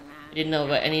 I didn't know,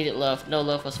 but I needed love. No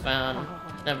love was found.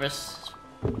 I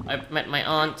met my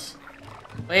aunt.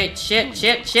 Wait, shit.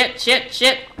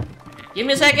 Give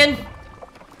me a second.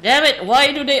 Damn it,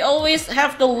 why do they always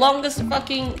have the longest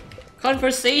fucking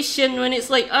conversation when it's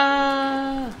like,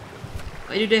 why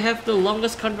do they have the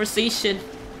longest conversation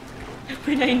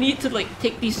when I need to like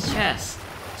take these chests?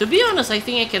 To be honest, I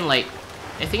think I can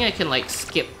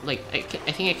skip, like, I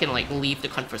think I can like leave the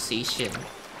conversation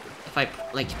if I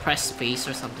like press space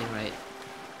or something, right?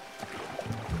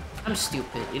 I'm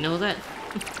stupid, you know that?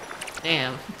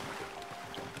 Damn.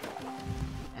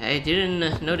 I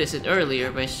didn't notice it earlier,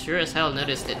 but I sure as hell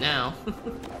noticed it now.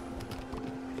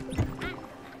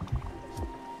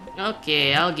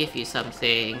 Okay, I'll give you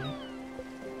something.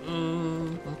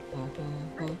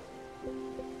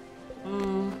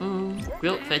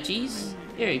 Grilled veggies?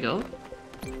 Here you go.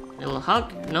 Little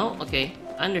hug? No? Okay.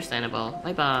 Understandable.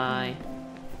 Bye-bye.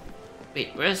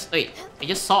 Wait, wait, I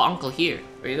just saw Uncle here.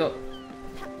 Where you go?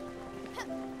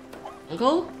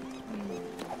 Uncle?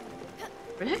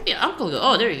 Where the heck did Uncle go?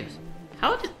 Oh, there he is.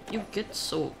 How did you get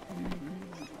so...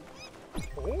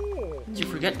 Did you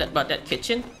forget about that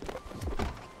kitchen?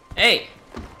 Hey!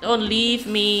 Don't leave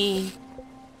me!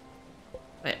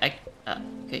 Wait,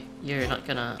 okay, you're not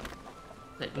gonna...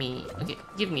 Let me... Okay,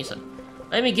 give me some...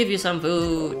 Let me give you some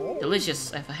food!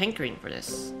 Delicious, I have a hankering for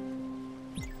this.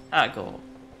 Go.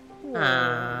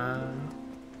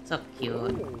 So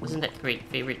cute. Wasn't that great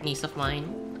favorite niece of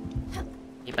mine?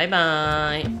 Okay,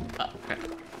 bye-bye! Oh, crap.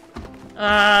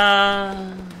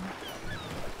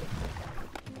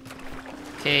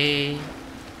 Okay.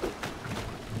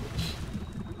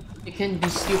 You can be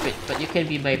stupid, but you can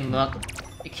be my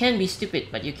You can be stupid,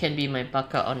 but you can be my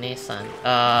baka onesan.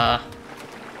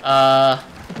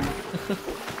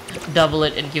 Double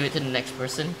it and give it to the next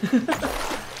person.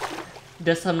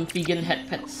 Does some vegan head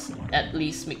pets at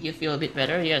least make you feel a bit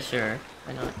better? Yeah, sure.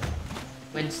 Why not?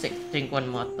 When sick, drink one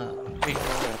mata. Drink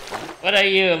one mata. What are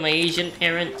you, my Asian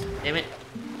parent? Damn it.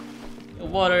 The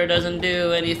water doesn't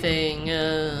do anything.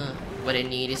 What I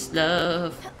need is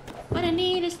love. What I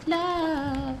need is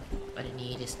love. What I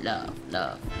need is love.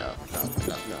 Love.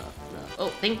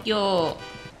 Oh, thank you.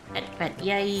 Pet,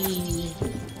 yay.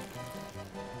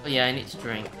 Oh yeah, I need to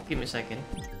drink. Give me a second.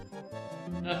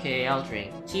 Okay, I'll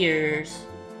drink. Cheers.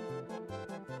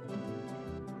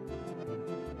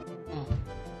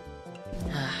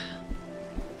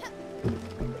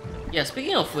 Yeah,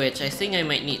 speaking of which, I think I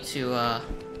might need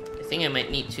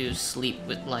to sleep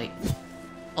with like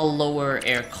a lower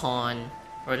aircon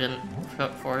for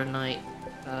the night,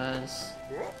 cause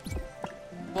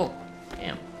oh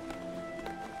damn.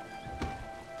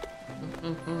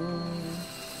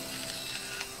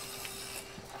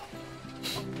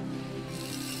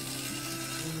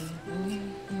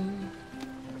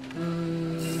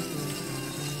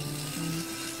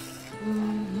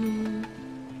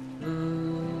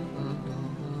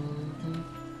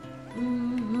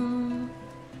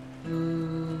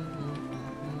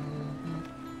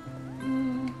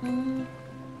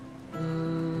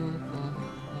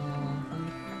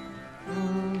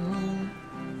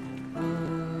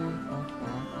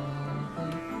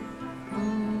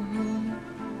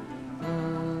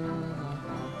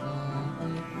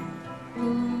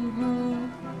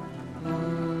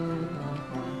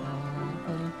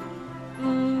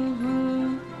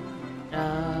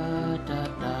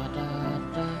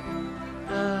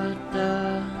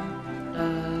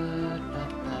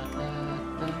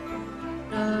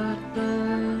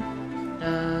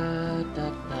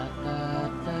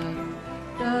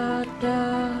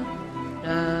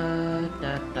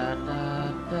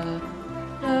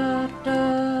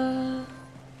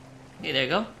 Okay, there you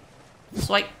go.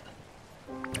 Swipe.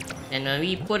 And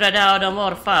we put it out on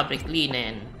more fabric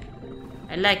linen.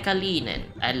 I like a linen.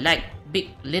 I like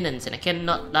big linens and I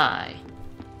cannot lie.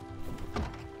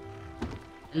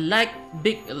 I like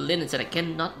big linens and I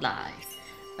cannot lie.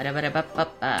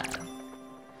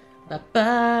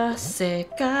 Papa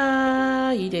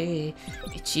sekai de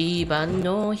ichiban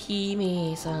no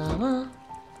hime sama.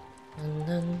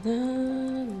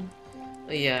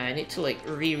 Oh yeah, I need to like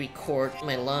re-record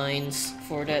my lines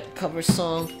for that cover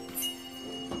song.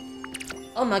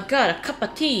 Oh my god, a cup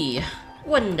of tea!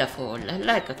 Wonderful. I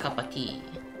like a cup of tea.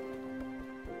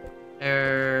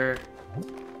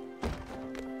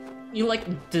 You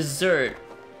like dessert,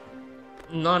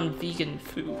 non-vegan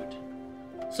food.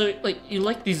 So like you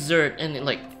like dessert and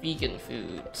like vegan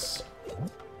foods.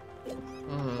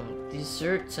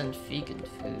 Desserts and vegan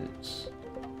foods.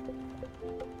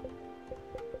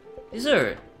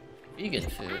 Dessert, vegan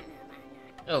food.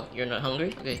 Oh, you're not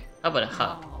hungry? Okay, how about a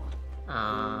hug?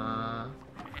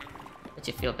 Did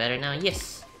you feel better now?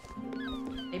 Yes.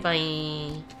 Bye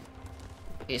bye.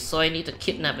 Okay, so I need to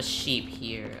kidnap a sheep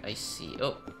here. I see.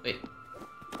 Oh, wait.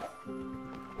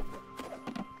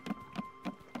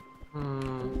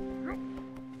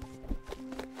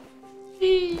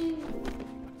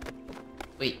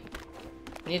 Wait.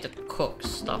 I need to cook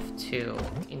stuff too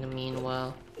in the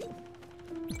meanwhile.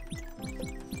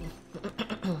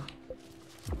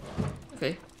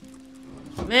 Okay.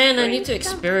 Man, I need to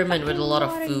experiment with a lot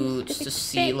of foods to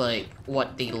see like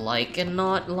what they like and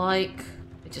not like.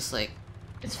 It's just like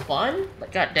it's fun,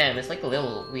 but goddamn, it's like a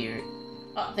little weird.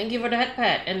 Thank you for the head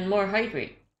pat and more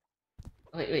hydrate.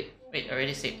 Wait, I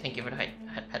already said thank you for the head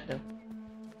pat though.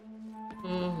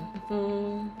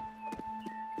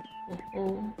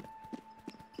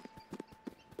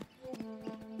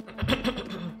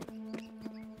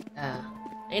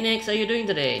 Hey Nix, how you doing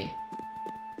today?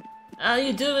 How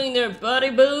you doing there, buddy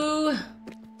boo?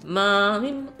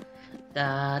 Mommy,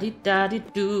 daddy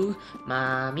do,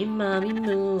 mommy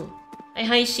moo.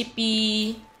 Hi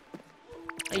Shippy.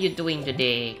 How you doing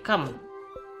today? Come,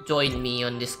 join me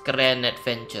on this grand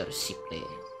adventure, Shipley.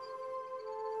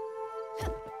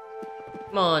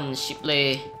 Come on,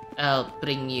 Shipley. I'll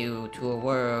bring you to a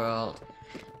world.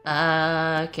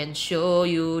 I can show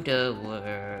you the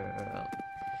world.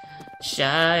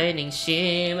 Shining,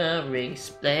 shimmering,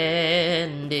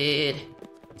 splendid.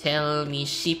 Tell me,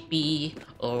 Shippy,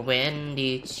 or when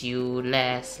did you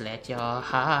last let your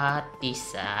heart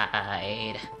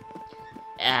decide?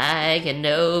 I can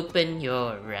open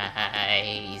your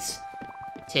eyes,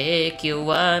 take you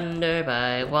wonder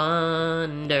by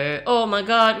wonder. Oh my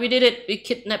god, we did it! We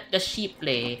kidnapped the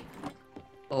Sheepley.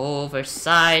 Over,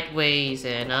 sideways,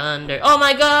 and under. Oh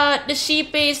my god, the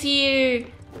sheep is here!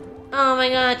 Oh my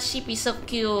god, Sheepy's so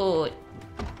cute!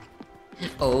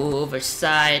 Over,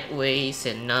 sideways,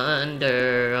 and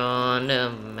under on a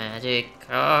magic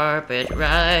carpet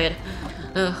ride.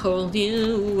 A whole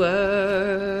new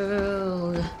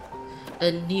world.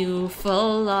 A new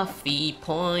fluffy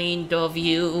point of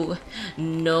view.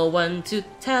 No one to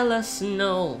tell us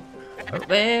no, or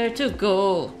where to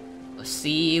go. Or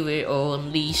see, we're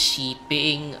only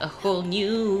sheeping a whole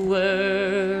new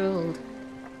world.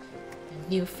 A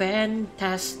new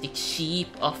fantastic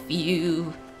sheep of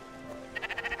you.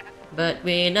 But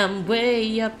when I'm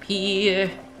way up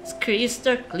here, it's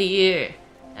crystal clear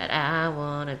that I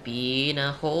wanna be in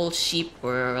a whole sheep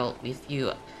world with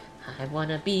you. I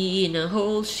wanna be in a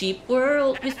whole sheep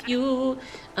world with you.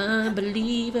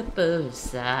 Unbelievable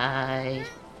sight,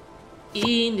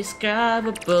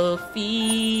 indescribable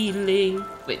feeling.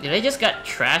 Wait, did I just got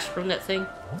trash from that thing?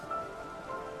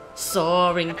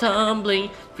 Soaring, tumbling,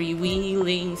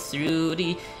 freewheeling through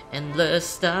the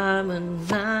endless time and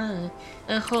night.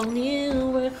 A whole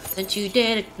new world, don't you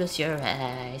dare to close your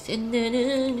eyes. And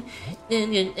then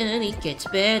it gets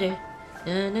better.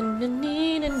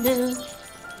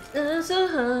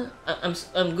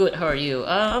 I'm good, how are you?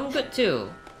 I'm good too,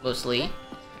 mostly.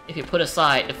 If you put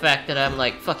aside the fact that I'm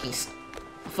like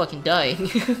fucking dying.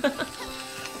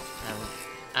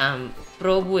 I'm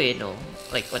pro bueno,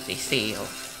 like what they say.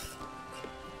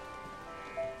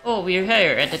 Oh, we're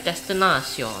here at the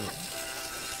destination.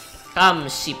 Come,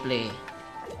 Shipley.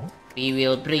 We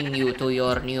will bring you to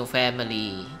your new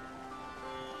family.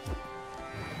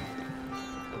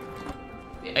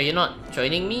 Are you not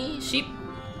joining me, sheep?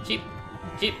 Sheep?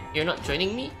 You're not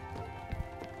joining me?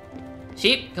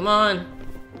 Sheep, come on.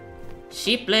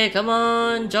 Sheepley, come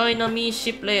on. Join on me,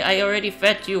 Sheepley. I already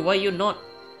fed you. Why you not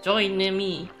joining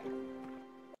me?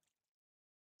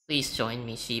 Please join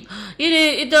me, sheep.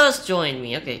 It does join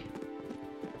me. Okay.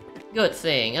 Good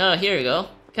thing. Oh, here we go.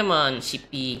 Come on,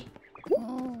 sheepy.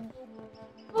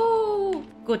 Oh,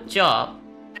 good job.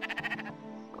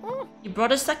 You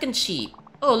brought a second sheep.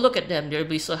 Oh, look at them. They'll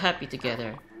be so happy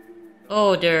together.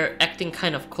 Oh, they're acting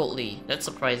kind of coldly. That's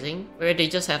surprising. Where they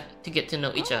just have to get to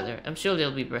know each other. I'm sure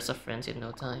they'll be best of friends in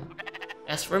no time.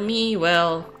 As for me,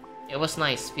 well, it was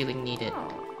nice feeling needed.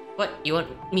 What? You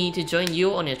want me to join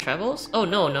you on your travels? Oh,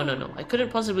 no. I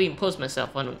couldn't possibly impose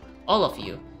myself on all of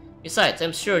you. Besides,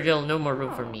 I'm sure there'll no more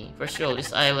room for me. For sure,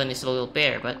 this island is a little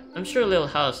bare, but I'm sure a little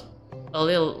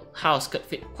house could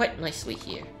fit quite nicely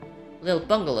here. Little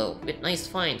bungalow with nice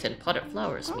finds and potted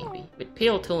flowers, maybe. With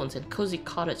pale tones and cozy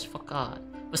cottage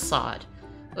facade.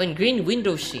 Oh, and green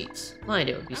window sheets. My,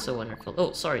 that would be so wonderful.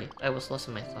 Oh, sorry, I was lost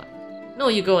in my thought. No,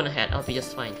 you go on ahead. I'll be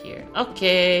just fine here.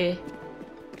 Okay.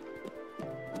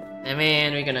 I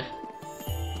mean,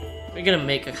 we're gonna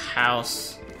make a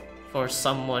house for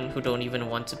someone who don't even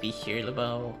want to be here,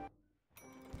 Lebao.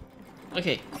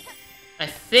 Okay. I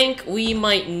think we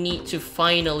might need to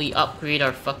finally upgrade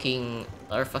our fucking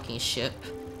ship.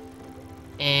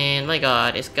 And my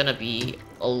god, it's gonna be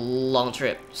a long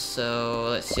trip. So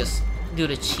let's just do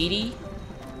the cheaty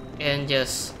and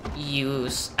just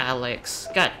use Alex.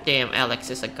 God damn, Alex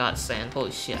is a godsend.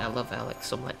 Holy shit, I love Alex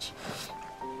so much.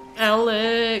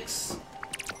 Alex!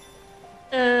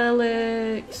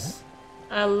 Alex!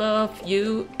 I love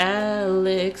you,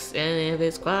 Alex, and if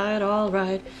it's quite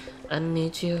alright, I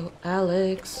need you,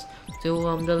 Alex, to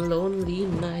warm the lonely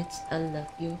nights. I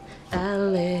love you,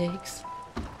 Alex.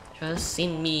 Trust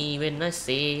in me when I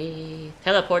say,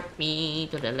 teleport me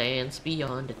to the lands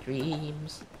beyond the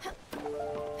dreams.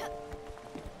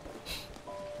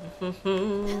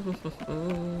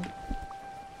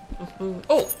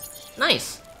 Oh,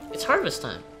 nice! It's harvest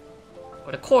time.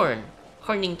 Or the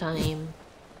corning time.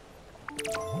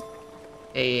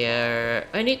 Hey,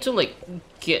 I need to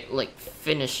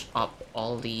finish up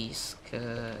all these,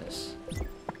 cause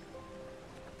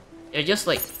they're just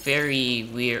very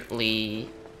weirdly,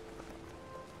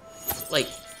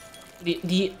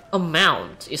 the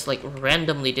amount is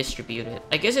randomly distributed.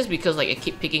 I guess it's because I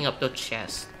keep picking up the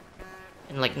chest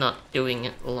and not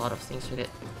doing a lot of things with it.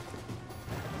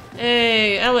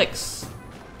 Hey, Alex,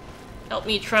 help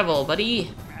me travel,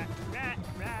 buddy.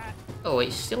 Oh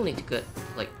wait, still need to get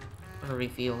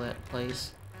reveal that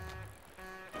place.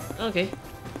 Okay.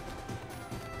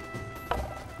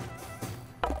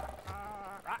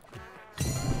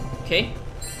 Okay.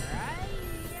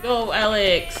 Go,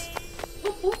 Alex!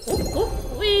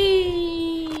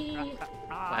 Whee!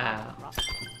 Wow.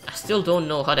 I still don't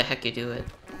know how the heck you do it.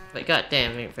 But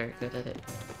goddamn, you're very good at it.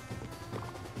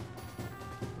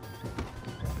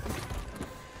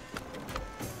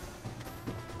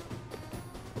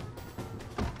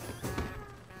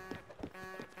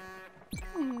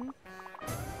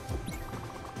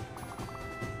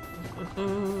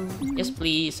 Yes,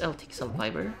 please. I'll take some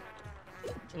fiber.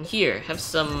 And here, have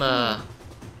some,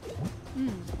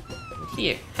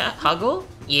 Here, Hago?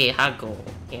 Yeah, Hago.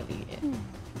 Here we go.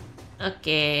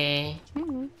 Okay.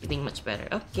 Feeling much better.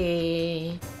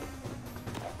 Okay.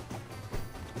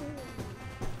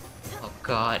 Oh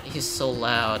god, he's so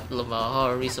loud. Lamar, how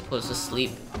are we supposed to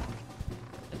sleep?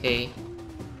 Okay.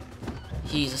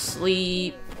 He's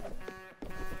asleep.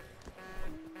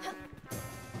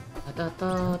 Da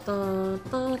da da da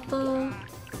da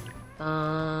da da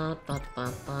da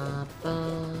da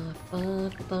da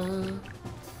da.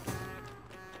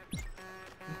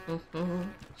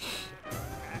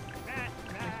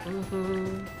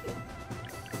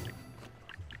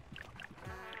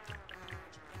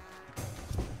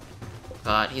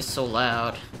 God, he's so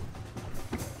loud.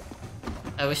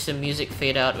 I wish the music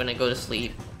fade out when I go to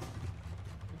sleep.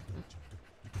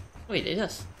 Wait, it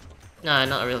does. Nah,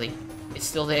 not really. It's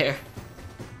still there.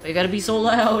 But you gotta be so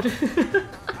loud.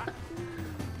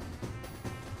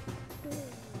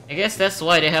 I guess that's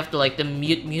why they have the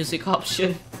mute music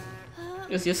option.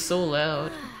 It's just so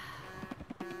loud.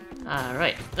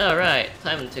 Alright,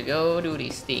 time to go do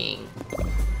this thing.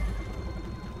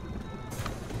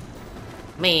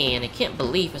 Man, I can't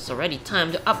believe it's already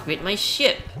time to upgrade my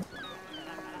ship.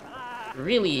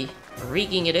 Really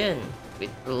raking it in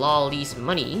with all these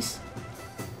monies.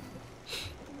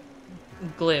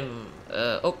 Glim,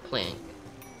 oak plank.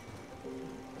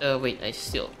 Wait,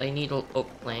 I need an oak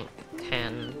plank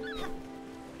can.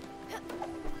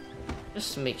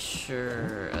 Just to make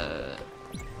sure,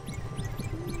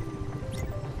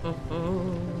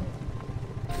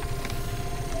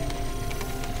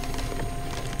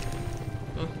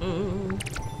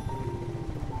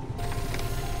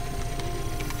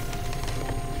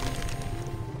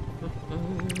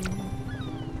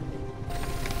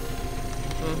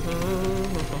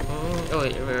 Oh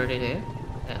wait, we're already there?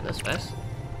 Yeah, that's fast.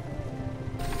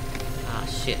 Ah,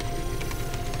 shit.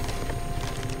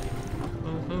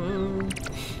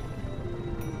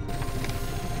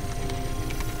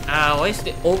 Ah, why is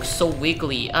the oak so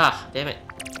wiggly? Ah, damn it.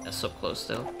 That's so close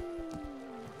though.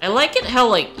 I like it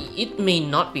how it may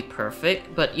not be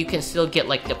perfect, but you can still get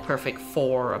the perfect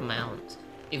 4 amount.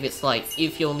 If it's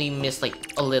if you only miss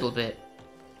a little bit.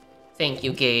 Thank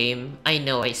you, game. I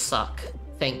know I suck.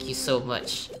 Thank you so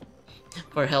much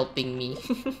for helping me.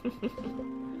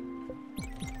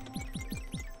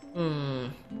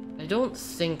 I don't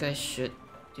think I should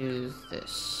do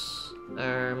this.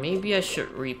 Or maybe I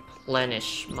should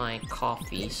replenish my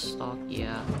coffee stock,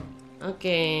 yeah.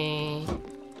 Okay.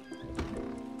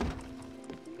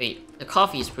 Wait, the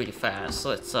coffee is pretty fast, so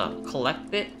let's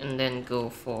collect it and then go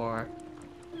for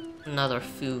another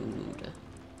food.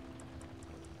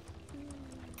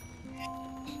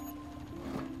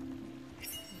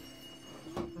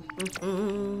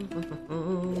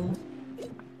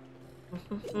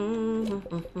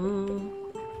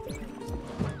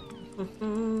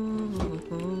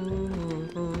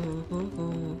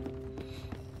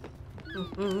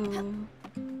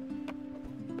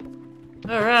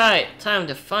 Alright, time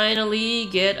to finally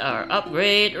get our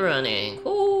upgrade running.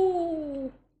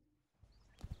 Ooh.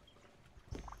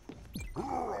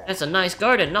 That's a nice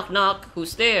garden. Knock knock.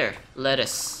 Who's there?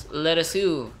 Lettuce. Lettuce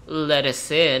who?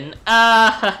 Lettuce in.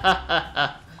 Ah ha ha ha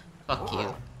ha. Fuck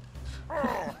you.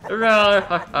 Rawr,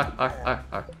 har, har, har, har,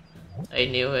 har. I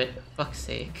knew it. Fuck's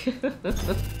sake.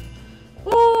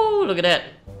 Woo! Look at that.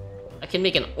 I can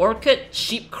make an orchid,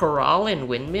 sheep corral, and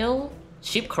windmill.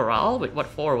 Sheep corral? Wait, what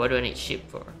for? What do I need sheep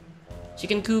for?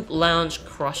 Chicken coop, lounge,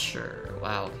 crusher.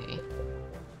 Wow, okay.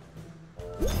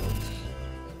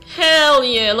 Hell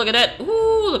yeah! Look at that!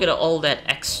 Ooh, look at all that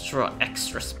extra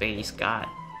space. God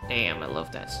damn, I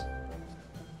love that.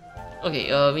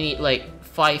 Okay, we need like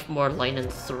 5 more line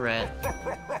and thread.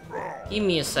 Give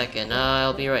me a second,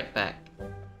 I'll be right back.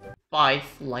 5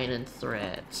 line and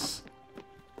threads.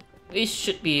 We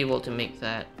should be able to make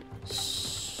that.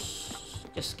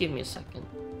 Just give me a second.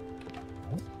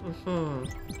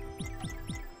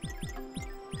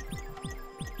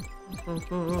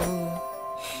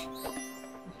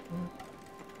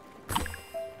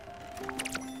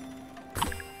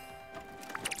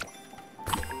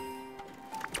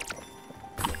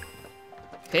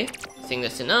 Okay, I think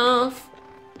that's enough.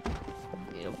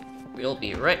 We'll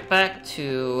be right back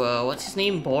to, what's his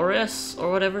name? Boris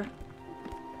or whatever?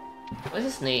 What's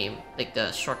his name? Like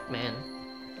the short man.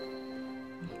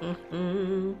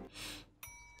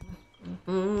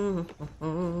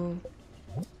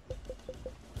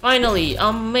 Finally,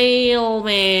 a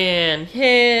mailman!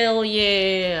 Hell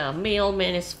yeah!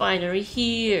 Mailman is finally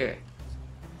here!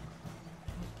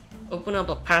 Open up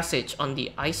a passage on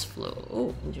the ice floe.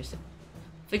 Oh, interesting.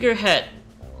 Figurehead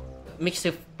makes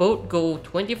the boat go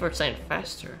 20%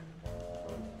 faster.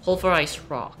 Pulverized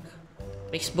rock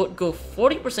makes boat go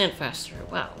 40% faster.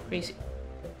 Wow, crazy.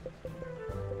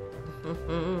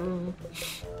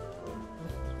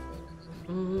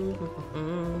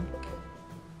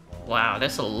 Wow,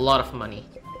 that's a lot of money.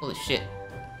 Holy shit.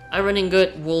 Ironing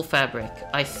good, wool fabric.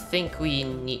 I think we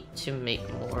need to make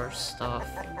more stuff.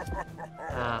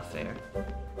 Ah, fair.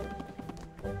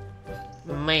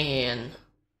 Man,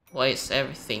 why is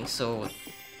everything so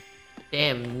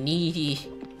damn needy?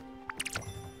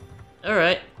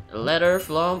 Alright, a letter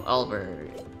from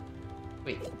Albert.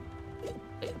 Wait,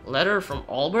 letter from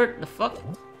Albert? The fuck?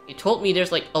 You told me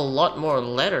there's like a lot more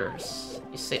letters.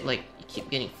 You say like you keep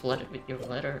getting flooded with your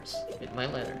letters, with my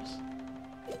letters.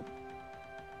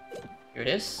 Here it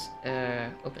is.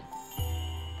 Open.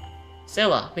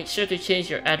 Selah, make sure to change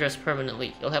your address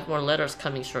permanently. You'll have more letters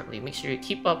coming shortly. Make sure you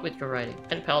keep up with your writing.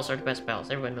 Pen pals are the best pals.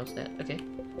 Everyone knows that. Okay.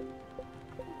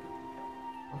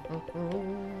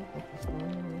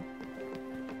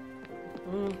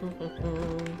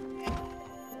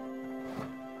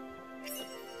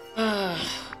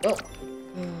 Well.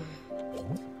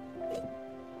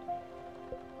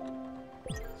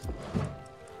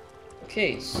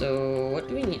 Okay, so what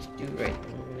do we need to do right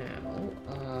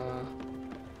now?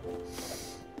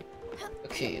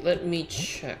 Okay, let me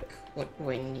check. What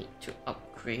do I need to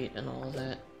upgrade and all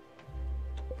that?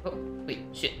 Oh, wait,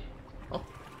 shit. Oh.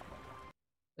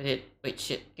 Wait,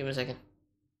 shit. Give me a second.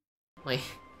 My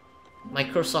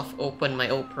Microsoft opened my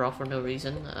Opera for no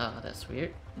reason. That's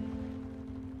weird.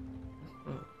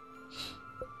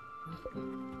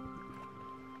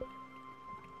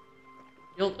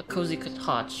 Build a cozy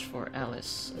cottage for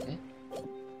Alice. Okay.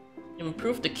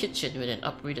 Improve the kitchen with an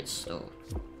upgraded stove.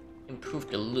 Improve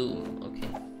the loom. Okay.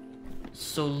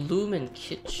 So loom and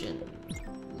kitchen.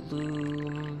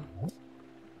 Loom.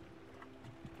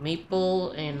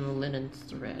 Maple and linen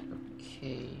thread.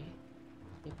 Okay.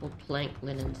 Maple plank,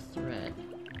 linen thread.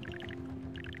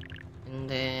 And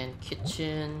then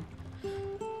kitchen.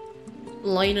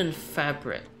 Linen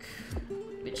fabric.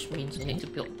 Which means I need to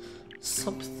build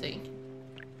something.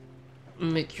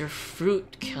 Make your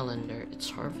fruit calendar. It's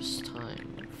harvest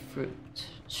time. Fruit.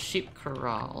 Sheep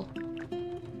corral.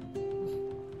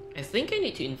 I think I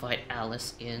need to invite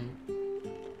Alice in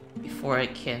before I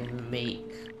can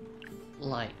make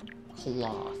like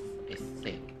cloth, I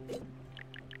think.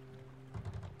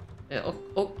 Yeah,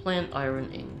 oak plant, iron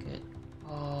ingot.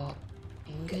 Oh,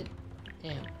 ingot?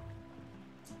 Damn.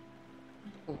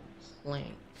 Oak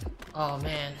plank. Oh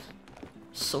man.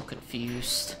 So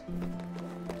confused.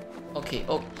 Okay,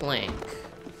 oak plank.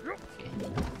 Okay.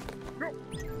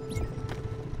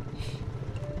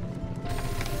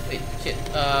 Wait, shit.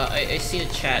 I see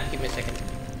the chat. Give me a second.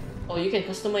 Oh, you can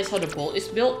customize how the bolt is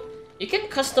built? You can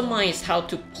customize how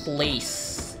to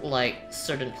place, like,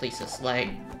 certain places. Like,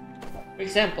 for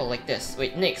example, like this.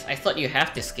 Wait, Nix, I thought you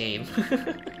have this game.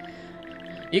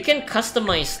 You can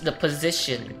customize the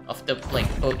position of the, like,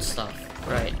 boat stuff,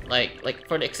 right? Like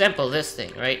for the example, this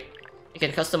thing, right? You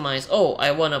can customize, oh,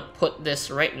 I wanna put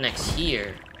this right next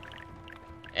here.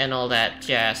 And all that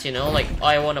jazz, you know? Like,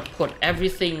 I wanna put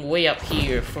everything way up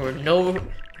here for no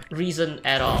reason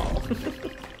at all.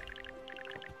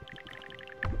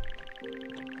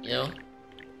 You know?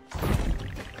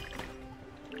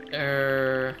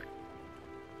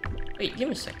 Wait, give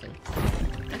me a second.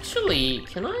 Actually,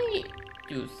 can I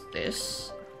do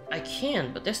this? I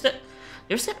can, but there's that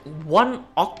one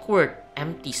awkward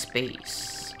empty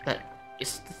space that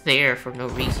is there for no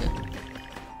reason.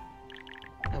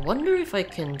 I wonder if I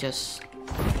can just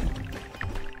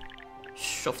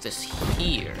shove this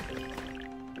here.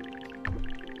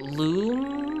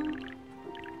 Loom?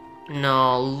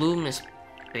 No, loom is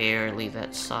barely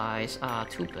that size. Ah,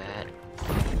 too bad.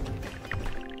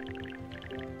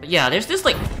 But yeah, there's this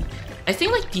like, I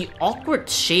think like the awkward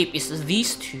shape is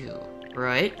these two,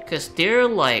 right? Because they're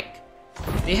like,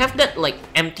 they have that like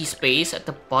empty space at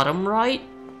the bottom right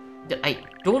that I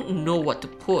don't know what to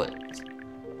put.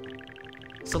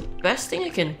 So best thing I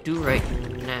can do right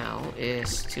now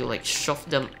is to like shove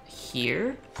them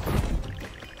here.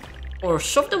 Or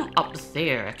shove them up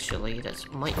there actually,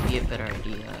 that might be a better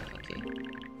idea. Okay.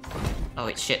 Oh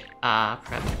wait, shit.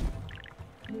 Crap.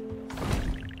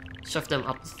 Shove them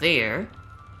up there.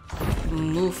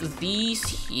 Move these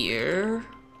here.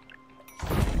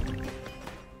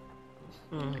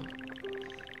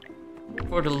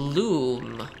 For the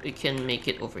loom, we can make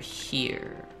it over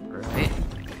here, right?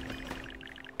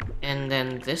 And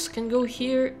then this can go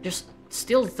here. There's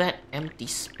still that empty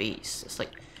space. It's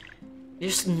like,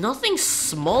 there's nothing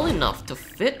small enough to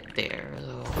fit there,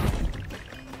 though.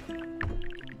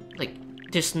 Like,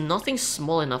 there's nothing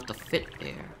small enough to fit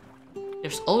there.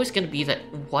 There's always gonna be that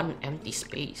one empty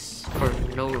space for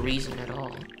no reason at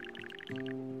all.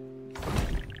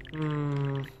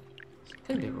 It's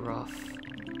gonna be rough.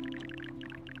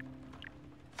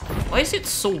 Why is it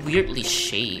so weirdly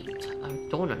shaped? I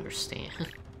don't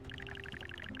understand.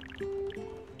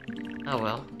 Oh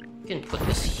well. You can put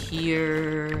this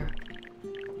here.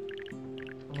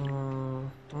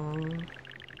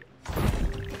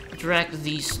 Drag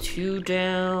these two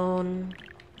down.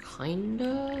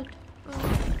 Kinda?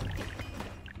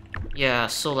 Yeah,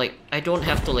 so like, I don't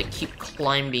have to like keep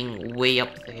climbing way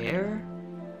up there.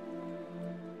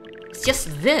 It's just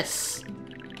this.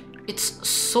 It's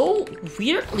so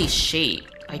weirdly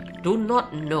shaped. I do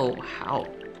not know how.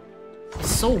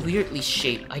 It's so weirdly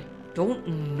shaped. I don't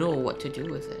know what to do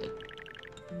with it.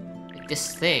 Like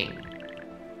this thing.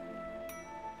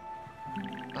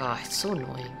 It's so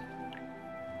annoying.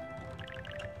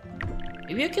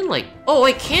 Maybe I can like, oh,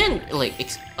 I can like,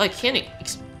 I can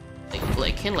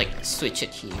switch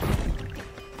it here.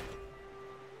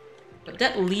 But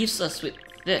that leaves us with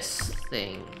this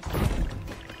thing.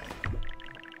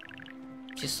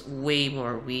 Just way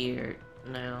more weird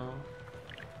now.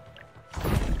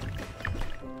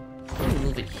 Let me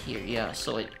move it here, yeah,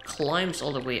 so it climbs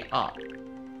all the way up.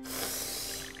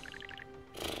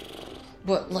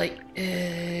 But like,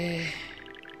 man,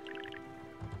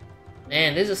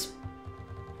 this is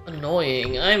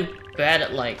annoying. I'm bad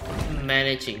at like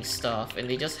managing stuff, and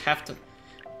they just have to,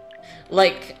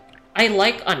 like, I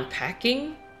like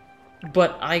unpacking,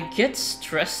 but I get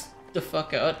stressed the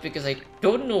fuck out because I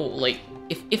don't know, like,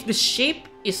 if the shape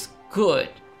is good,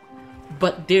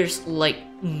 but there's like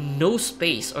no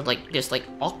space, or like there's like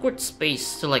awkward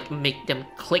space to like make them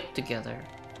click together.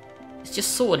 It's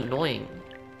just so annoying,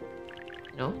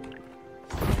 you know?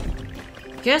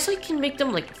 Guess I can make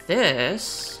them like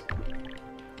this.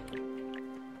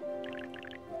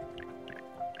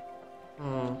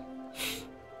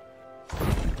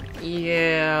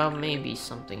 Yeah, maybe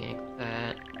something like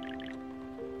that.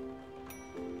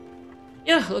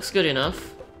 Yeah, looks good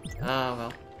enough.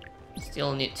 Well,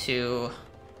 still need to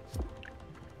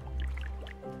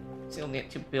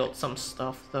build some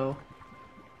stuff though.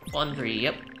 Laundry,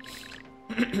 yep.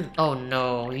 Oh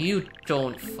no, you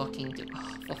don't fucking do.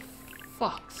 Oh, for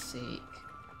fuck's sake.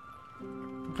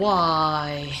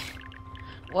 Why?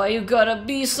 Why you gotta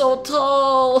be so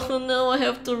tall? Now I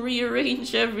have to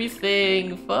rearrange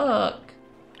everything. Fuck.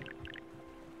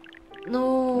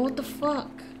 No, what the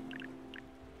fuck? Are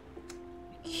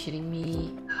you kidding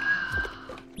me?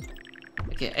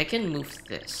 Okay, I can move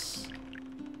this.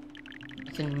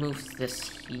 I can move this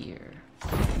here.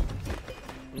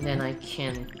 And then I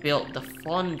can build the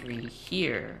foundry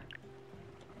here.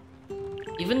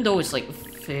 Even though it's like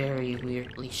very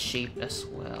weirdly shaped as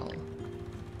well.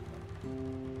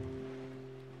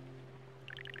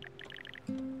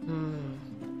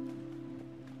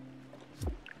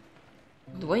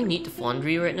 Do I need the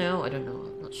foundry right now? I don't know,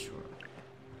 I'm not sure.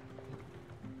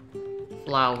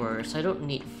 Flowers. I don't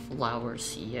need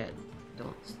flowers yet,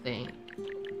 don't think.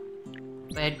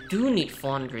 But I do need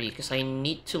foundry because I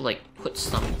need to like put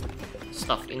some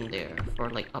stuff in there for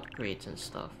like upgrades and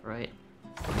stuff, right?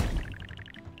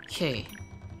 Okay.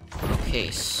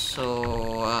 Okay, so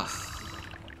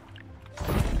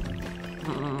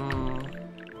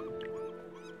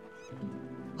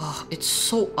oh, it's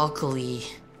so ugly.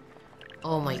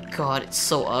 Oh my god, it's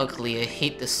so ugly. I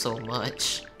hate this so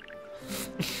much.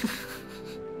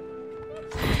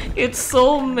 It's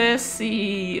so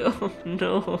messy. Oh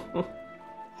no.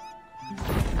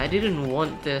 I didn't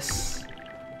want this.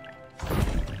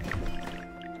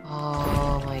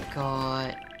 Oh my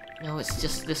god. No, it's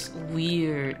just this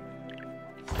weird.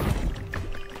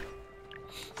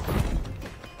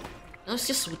 No, it's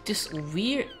just this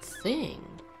weird thing.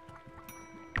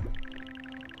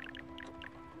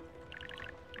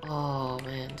 Oh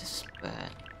man, this is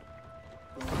bad.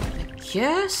 I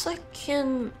guess I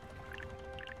can...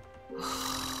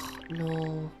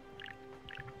 No.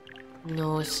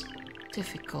 No, it's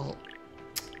difficult.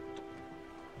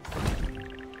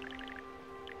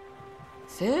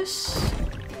 This?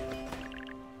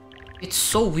 It's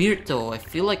so weird though. I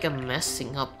feel like I'm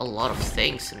messing up a lot of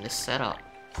things in this setup.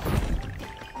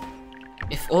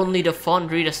 If only the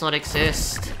foundry does not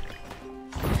exist.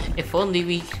 If only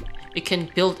we can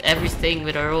build everything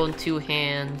with our own two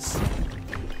hands.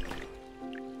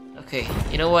 Okay,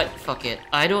 you know what? Fuck it.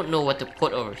 I don't know what to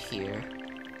put over here.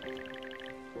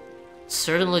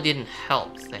 Certainly didn't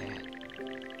help that.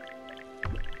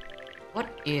 What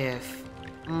if...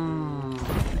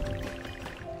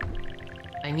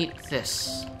 I need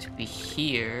this to be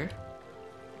here.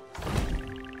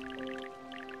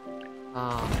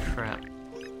 Oh crap.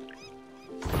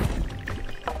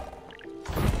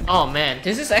 Oh man,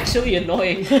 this is actually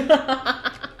annoying.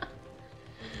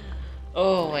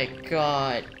 Oh my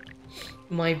god.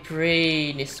 My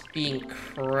brain is being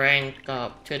cranked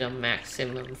up to the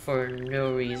maximum for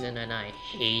no reason and I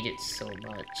hate it so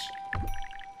much.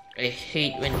 I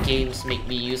hate when games make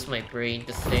me use my brain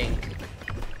to think.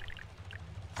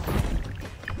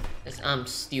 As I'm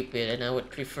stupid and I would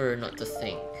prefer not to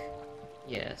think.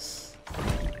 Yes.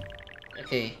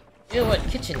 Okay. You know what?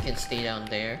 Kitchen can stay down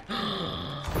there.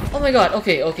 Oh my god,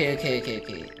 okay.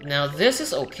 Now this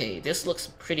is okay. This looks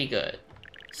pretty good.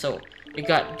 So, we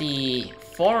got the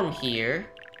farm here.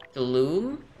 The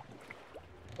loom.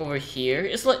 Over here.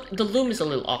 It's like, the loom is a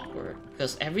little awkward.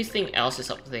 Because everything else is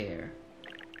up there.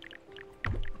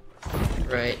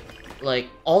 Right? Like,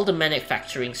 all the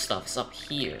manufacturing stuff is up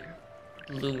here.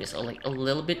 The loom is like a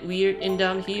little bit weird in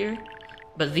down here.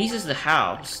 But this is the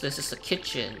house. This is the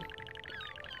kitchen.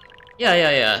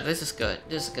 Yeah, this is good.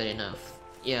 This is good enough.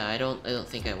 Yeah, I don't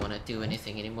think I want to do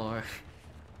anything anymore.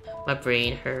 My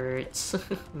brain hurts.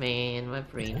 Man, my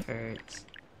brain hurts.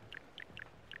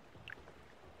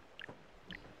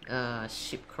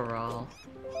 Sheep corral.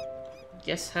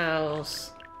 Guest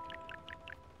house.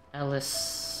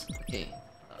 Alice. Okay.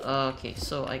 Okay,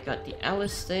 so I got the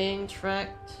Alice thing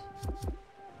tracked.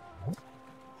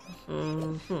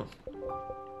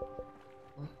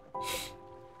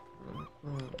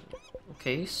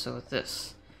 Okay, so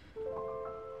this.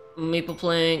 Maple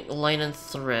plank, line and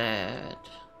thread.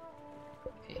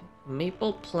 Okay,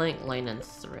 maple plank, line and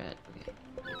thread. Okay,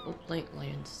 maple plank,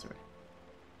 line and thread.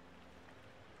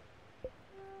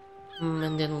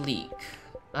 And then leek.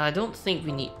 I don't think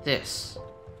we need this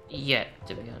yet,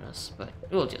 to be honest, but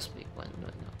we'll just make one. No.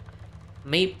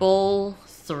 Maple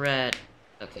thread.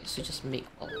 Okay, so just make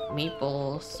all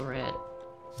maple thread.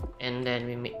 And then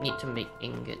we need to make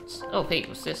ingots. Oh, hey,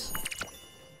 what's this?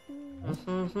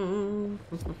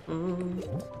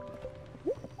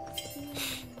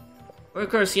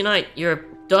 Workers unite! You're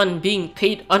done being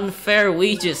paid unfair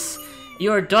wages.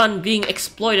 You're done being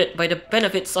exploited by the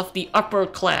benefits of the upper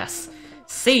class.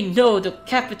 Say no to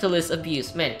capitalist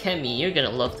abuse. Man, Kemi, you're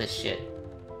gonna love this shit.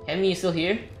 Kemi, you still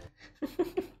here?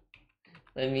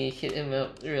 Let me hit him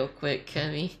up real quick,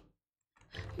 Kemi.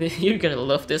 You're gonna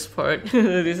love this part.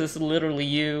 This is literally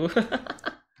you.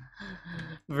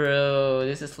 Bro,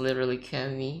 this is literally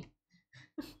Cammy.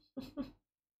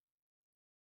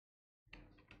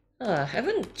 I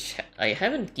haven't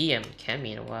DM'd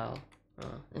Cammy in a while.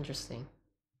 Oh, interesting.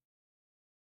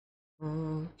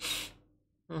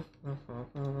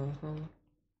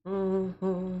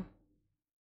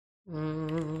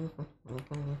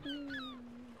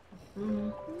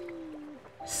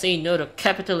 Say no to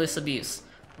capitalist abuse.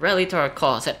 Rally to our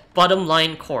cause at Bottom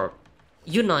Line Corp.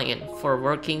 Uniting for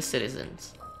working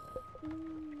citizens.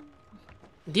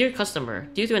 Dear customer,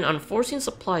 due to an unforeseen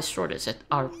supply shortage at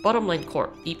our Bottom Line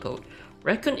Corp depot,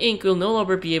 Raccoon Inc. will no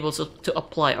longer be able to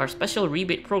apply our special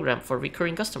rebate program for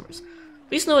recurring customers.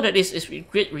 Please know that this is with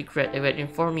great regret I will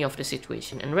inform you of the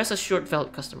situation, and rest assured,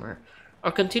 valued customer,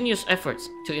 our continuous efforts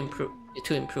to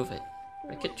improve it.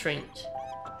 Racket Trent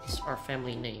is our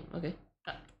family name. Okay.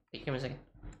 Wait, give me a second.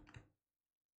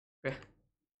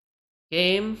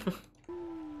 Game.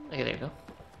 Okay, there you go.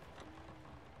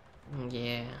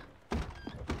 Yeah.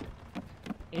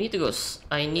 I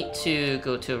need to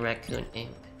go to Raccoon Inc.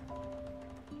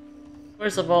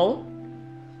 First of all,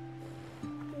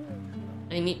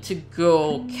 I need to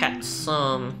go catch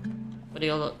some. What do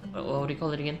you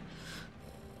call it again?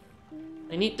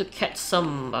 I need to catch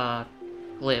some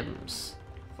glims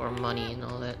for money and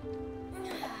all that.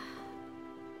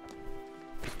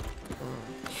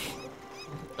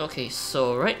 Okay,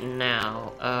 so right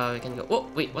now we can go. Oh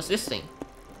wait, what's this thing?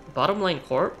 Bottom Line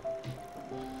Corp.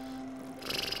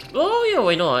 Oh yeah,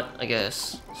 why not? I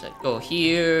guess. So go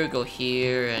here, and go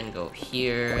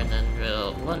here, and then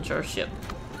we'll launch our ship.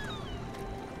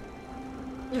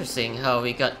 Interesting how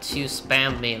we got 2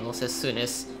 spam mails as soon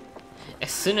as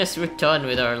we're done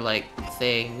with our like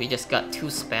thing. We just got 2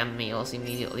 spam mails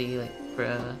immediately. Like,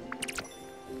 bruh.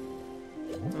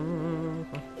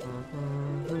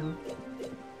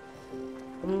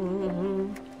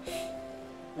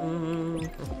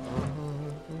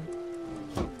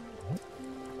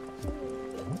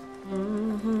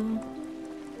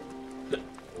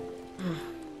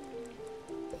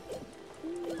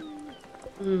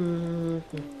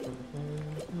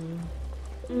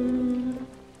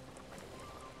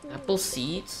 Apple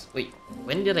seeds? Wait,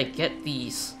 when did I get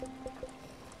these?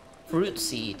 Fruit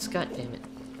seeds, god damn it.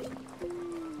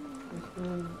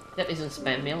 That isn't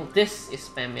spam mail. This is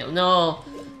spam mail. No!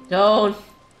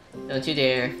 Don't you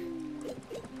dare.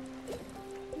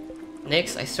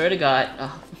 Next, I swear to god.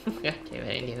 Oh, god damn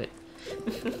it, I knew it.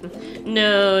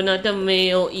 No, not the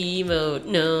mail emote.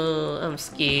 No, I'm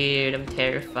scared. I'm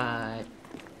terrified.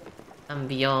 I'm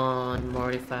beyond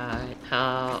mortified.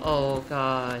 How? Oh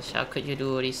gosh, how could you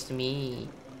do this to me?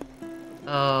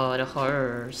 Oh, the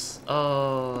horrors.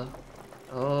 Oh,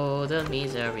 the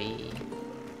misery.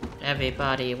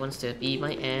 Everybody wants to be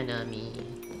my enemy.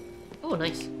 Oh,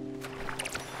 nice.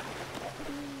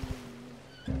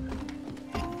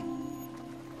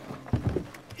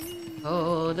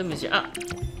 Oh, the misery.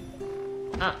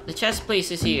 The chest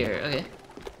place is here. Okay.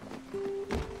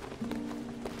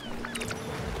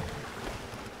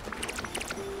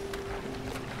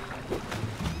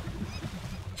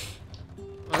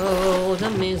 Oh, the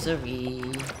misery.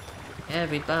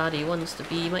 Everybody wants to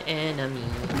be my enemy.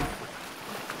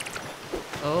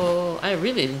 Oh, I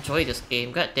really enjoy this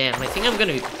game. God damn, I think I'm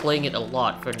gonna be playing it a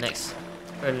lot for next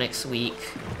week.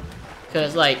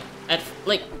 Cause like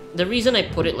the reason I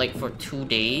put it like for 2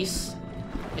 days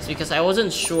is because I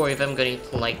wasn't sure if I'm going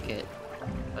to like it.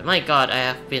 But my god, I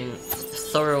have been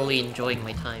thoroughly enjoying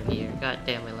my time here. God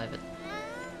damn, I love it.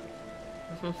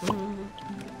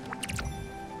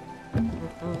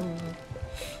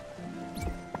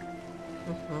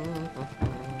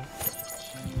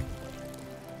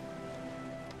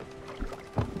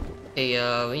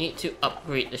 Okay, we need to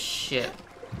upgrade the ship,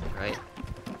 right?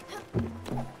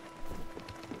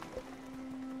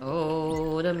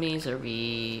 Oh, the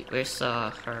misery. Where's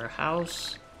her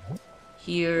house?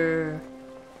 Here.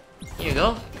 Here you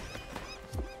go.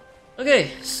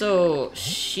 Okay, so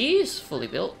she's fully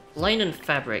built. Linen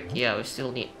fabric. Yeah, we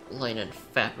still need linen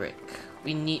fabric.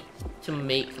 We need to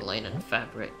make linen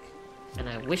fabric. And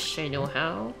I wish I know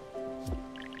how.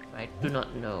 I do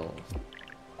not know.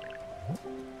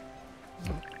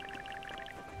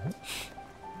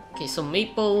 Okay, so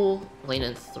maple,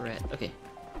 linen thread. Okay.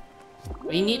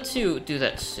 We need to do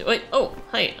that soon. Wait, oh,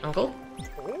 hi, uncle.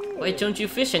 Why don't you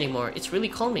fish anymore? It's really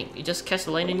calming. You just cast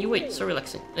the line and you wait. So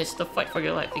relaxing. And it's the fight for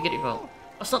your life. You get it wrong.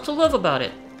 What's not to love about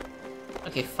it?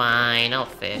 Okay, fine. I'll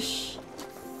fish.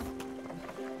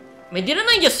 I mean, didn't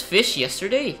I just fish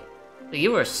yesterday? Like,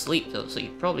 you were asleep though, so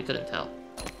you probably couldn't tell.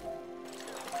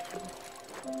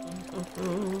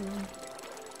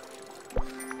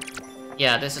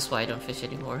 Yeah, this is why I don't fish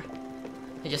anymore.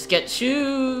 I just get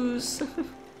shoes!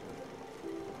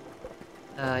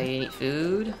 You need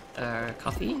food,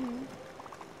 coffee.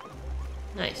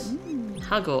 Nice.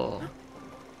 Hago.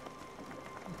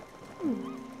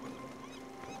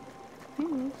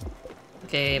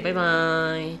 Okay, bye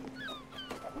bye.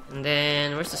 And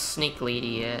then, where's the snake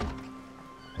lady at?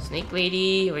 Snake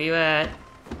lady, where you at?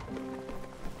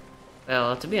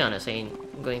 Well, to be honest, I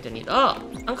ain't going to need. Oh,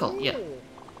 uncle, yeah.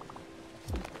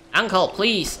 Uncle,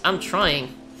 please, I'm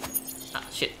trying. Ah,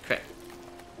 shit, crap.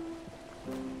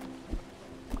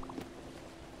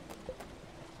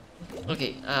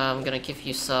 Okay, I'm gonna give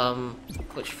you some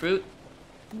poached fruit.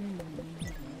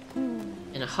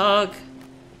 And a hug.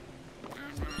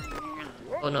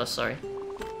 Oh no, sorry.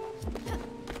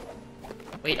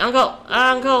 Wait, uncle!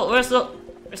 Uncle, where's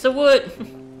the wood?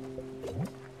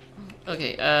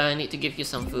 Okay, I need to give you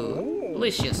some food.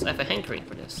 Delicious, I have a hankering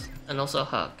for this. And also a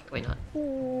hug, why not?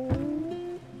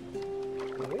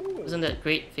 Isn't that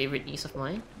great favorite niece of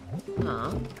mine?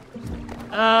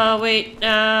 Aw. Wait,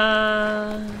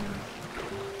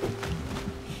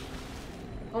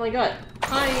 oh my god.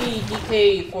 Hi,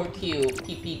 DK4Q,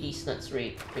 TPD Snuts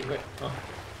Raid. Wait, wait, oh.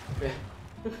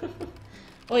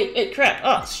 Wait, crap.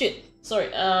 Oh, shit. Sorry,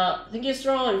 thank you,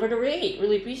 Strong, for the raid.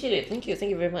 Really appreciate it. Thank you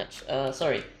very much.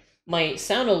 Sorry. My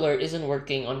sound alert isn't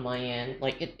working on my end.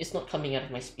 Like, it's not coming out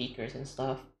of my speakers and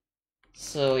stuff.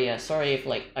 So, yeah, sorry if,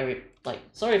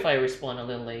 sorry if I respond a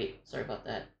little late. Sorry about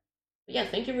that. But yeah,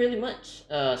 thank you really much,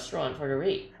 Strong, for the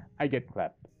raid. I get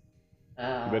clapped.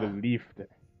 You better leave that.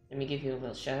 Let me give you a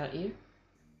little shout out here.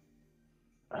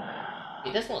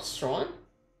 Wait, that's not Strong?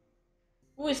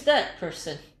 Who is that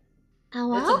person?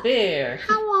 Hello? That's a bear.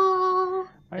 Hello.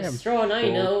 Strawn, I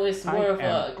know, is more of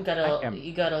a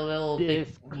he got a little big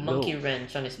monkey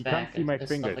wrench on his You back can't see my and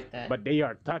fingers, stuff like that. but they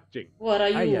are touching. What are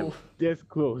I am you? this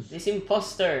close This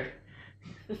imposter.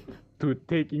 to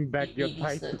taking back your DD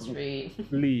title, Snuts Raid.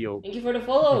 Leo. Thank you for the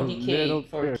follow, Little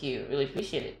DK4Q. Really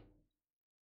appreciate it.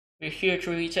 We're here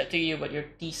to reach out to you, but your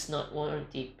teeth not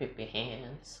warranty pippy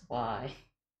hands. Why?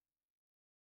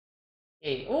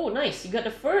 Hey, oh nice, you got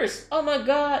the first! Oh my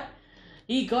god!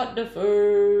 He got the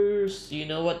first! You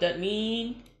know what that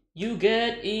means? You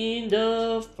get in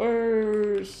the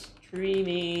first!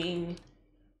 Dreaming.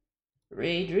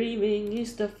 Ray dreaming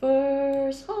is the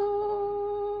first. Oh.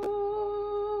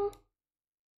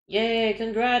 Yay,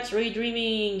 congrats Ray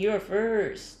dreaming, you're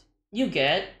first. You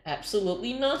get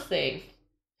absolutely nothing.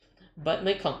 But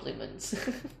my compliments.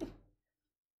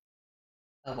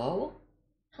 Hello?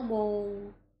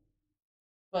 Hello?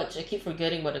 Fudge, I keep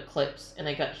forgetting about the clips and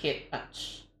I got hit.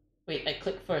 Ouch. Wait, I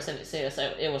clicked first and it says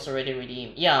it was already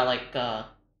redeemed. Yeah, like,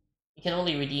 you can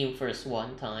only redeem first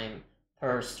one time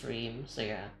per stream, so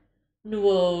yeah.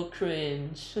 No,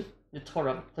 cringe. The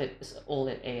Torah clip is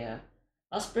OLED AF.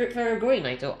 Spiritfarer Gory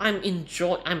Naito,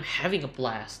 I'm having a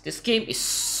blast. This game is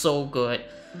so good.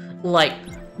 Like,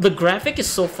 the graphic is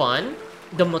so fun,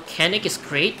 the mechanic is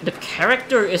great, the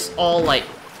character is all like,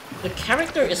 the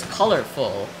character is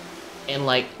colorful, and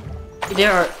like, they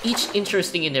are each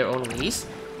interesting in their own ways,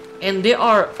 and there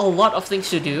are a lot of things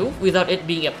to do without it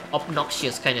being an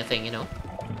obnoxious kind of thing, you know?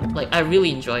 Like, I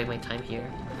really enjoy my time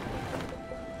here.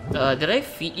 Did I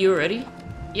feed you already?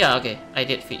 Yeah, okay, I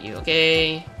did feed you,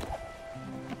 okay.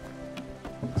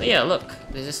 So yeah, look,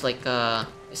 this is like,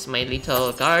 this is my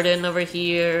little garden over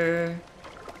here.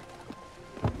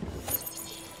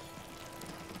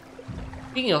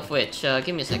 Speaking of which,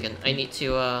 give me a second. I need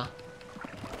to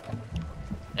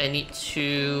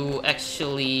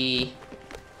actually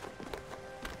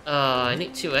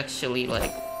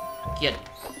like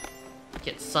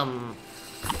get some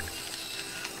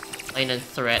line and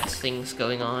threat things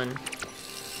going on.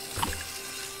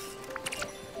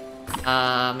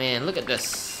 Man, look at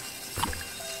this.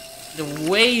 The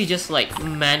way you just like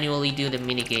manually do the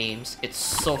mini games, it's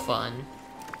so fun.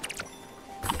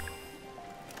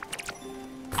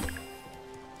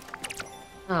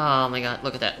 Oh my god,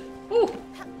 look at that. Woo!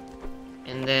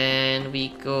 And then we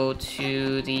go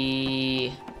to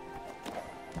the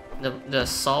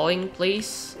sawing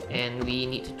place, and we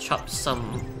need to chop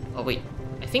some. Oh wait,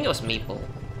 I think it was maple.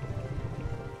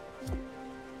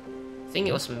 I think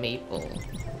it was maple.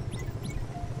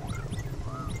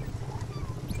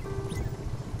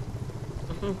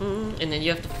 And then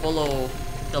you have to follow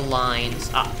the lines.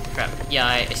 Ah, crap. Yeah,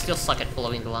 I still suck at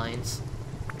following the lines.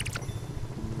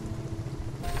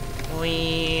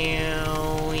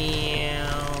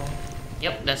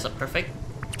 Yep, that's a perfect.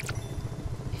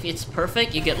 If it's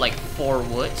perfect, you get like 4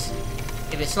 woods.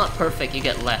 If it's not perfect, you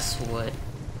get less wood.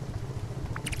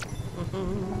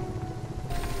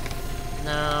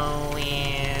 Now,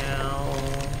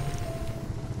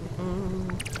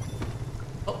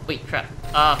 Wait, crap.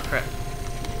 Ah, crap.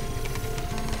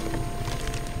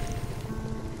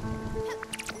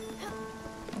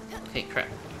 Okay, crap.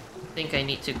 I think I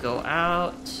need to go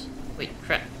out. Wait,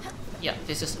 crap. Yeah,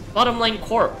 this is bottom line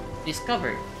corp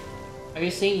discovered. Are you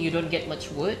saying you don't get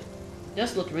much wood? It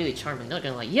does look really charming, not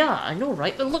gonna lie. Yeah, I know,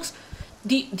 right? It looks...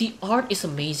 The art is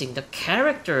amazing. The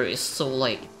character is so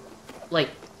like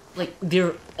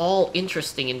they're all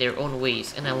interesting in their own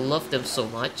ways, and I love them so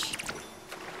much.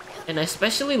 And I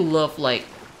especially love like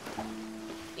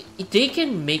they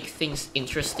can make things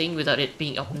interesting without it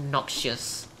being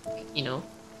obnoxious, you know?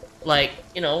 Like,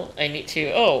 you know, I need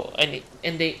to and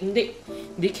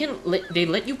they can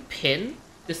let you pin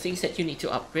the things that you need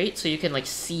to upgrade so you can like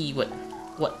see what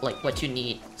you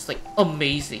need. It's like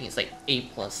amazing. It's like A+.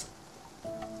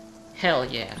 Hell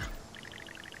yeah.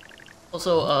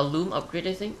 Also, loom upgrade,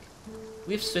 I think.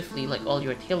 Weave swiftly like all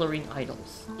your tailoring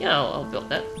idols. Yeah, I'll build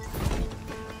that.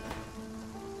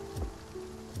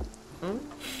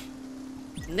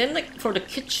 And then like for the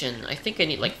kitchen, I think I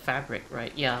need like fabric,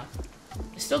 right? Yeah.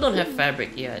 I still don't have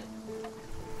fabric yet.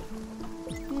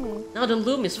 Now the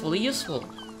loom is fully useful.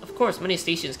 Of course, many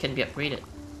stations can be upgraded.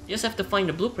 You just have to find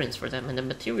the blueprints for them and the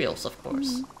materials, of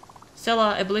course.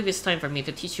 Stella, I believe it's time for me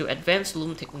to teach you advanced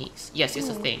loom techniques. Yes, it's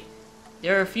a thing.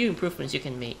 There are a few improvements you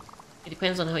can make. It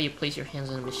depends on how you place your hands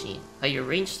on the machine, how you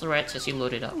arrange threads as you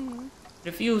load it up. With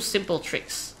a few simple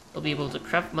tricks, you'll be able to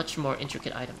craft much more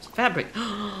intricate items. Fabric!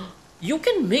 You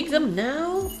can make them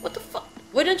now? What the fuck?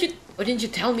 Why didn't you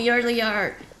tell me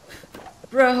earlier?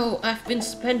 Bro, I've been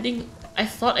spending... I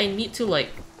thought I need to,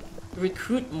 like,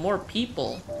 recruit more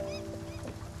people.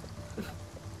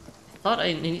 I thought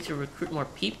I need to recruit more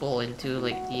people into,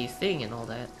 like, the thing and all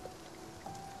that.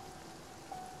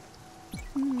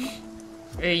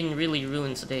 Rain really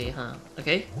ruins the day, huh?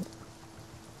 Okay.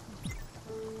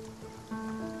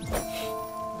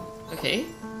 Okay.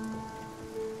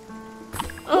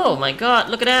 Oh my god,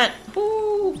 look at that!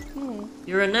 Woo!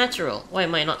 You're a natural. Why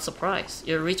am I not surprised?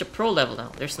 You've reached a pro level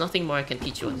now. There's nothing more I can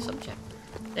teach you on the subject.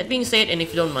 That being said, and if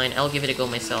you don't mind, I'll give it a go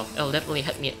myself. It'll definitely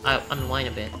help me unwind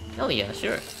a bit. Hell yeah,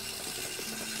 sure.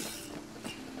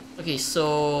 Okay,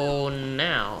 so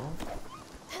now...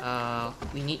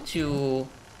 we need to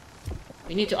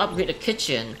upgrade the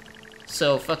kitchen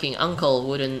so fucking uncle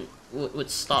would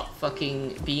stop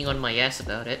fucking being on my ass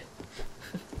about it.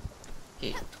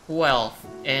 Okay, 12,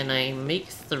 and I make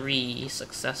 3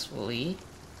 successfully,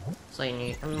 so I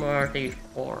need 1 more, 3,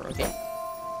 4. Okay,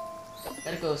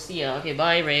 gotta go. See ya. Okay,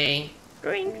 bye, Ray.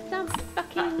 Drink some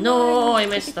fucking no, wine, I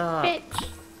messed up. bitch.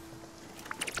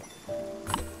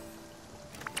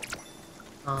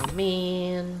 Oh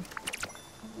man.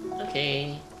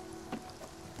 Okay.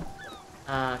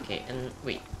 Okay, and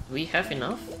wait, do we have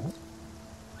enough?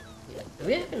 Yeah, do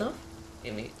we have enough?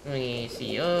 Okay, let me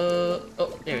see. Oh,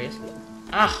 there it is.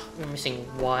 Ah, we're missing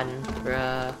 1,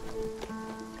 bruh.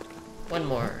 1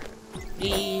 more,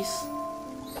 please.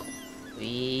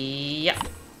 Yeah,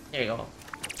 there you go.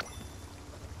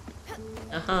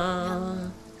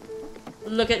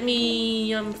 Look at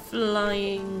me, I'm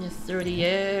flying through the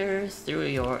air, through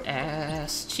your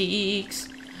ass cheeks,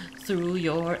 through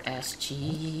your ass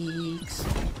cheeks.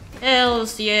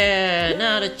 Hells yeah!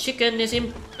 Now the chicken is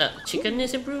improved. The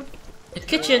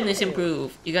kitchen is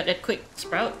improved. You got that quick,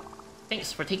 Sprout?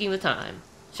 Thanks for taking the time.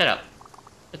 Shut up.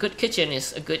 A good kitchen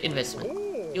is a good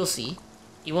investment. You'll see.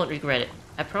 You won't regret it.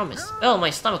 I promise. Oh, my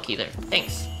stomach either.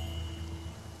 Thanks.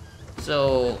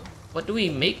 So, what do we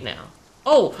make now?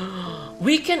 Oh,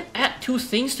 we can add 2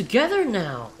 things together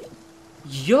now.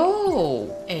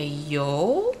 Yo,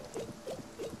 yo.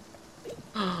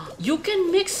 You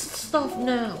can mix stuff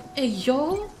now.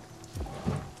 Yo.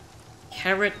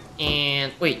 Carrot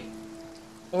and wait.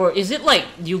 Or is it like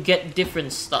you get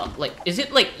different stuff? Like, is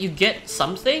it like you get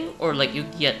something or like you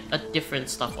get a different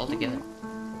stuff altogether?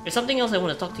 There's something else I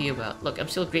want to talk to you about. Look, I'm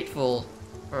still grateful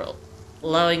for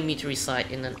allowing me to reside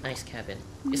in a nice cabin.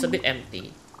 It's a bit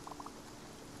empty.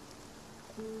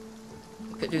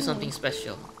 I could do something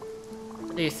special.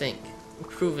 What do you think?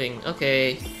 Improving.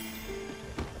 Okay.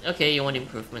 Okay, you want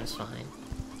improvements, fine.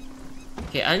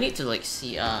 Okay, I need to like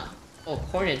see, oh,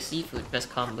 corn and seafood, best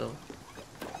combo.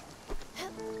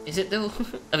 Is it though?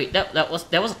 I mean, that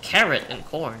was a carrot and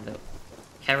corn though.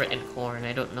 Carrot and corn,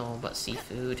 I don't know about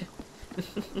seafood.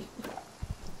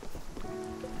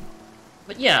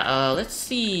 But yeah, let's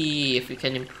see if we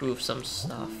can improve some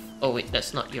stuff. Oh wait,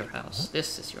 that's not your house.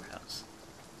 This is your house.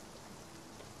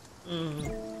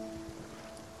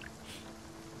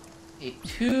 Okay,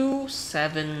 2,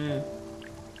 7,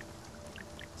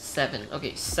 7.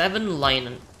 Okay, 7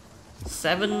 linen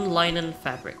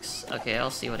fabrics. Okay,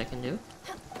 I'll see what I can do.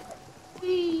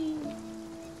 Whee.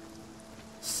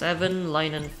 7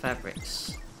 linen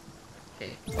fabrics.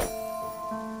 Okay.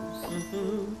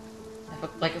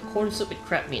 Like a corn soup with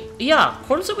crab meat. Yeah,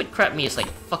 corn soup with crab meat is like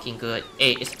fucking good.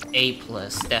 It's A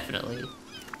plus, definitely.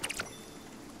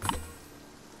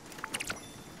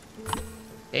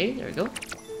 Okay, there we go.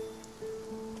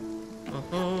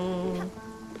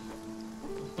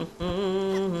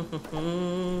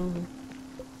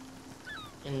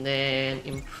 And then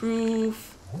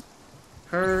improve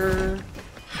her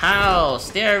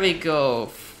house. There we go.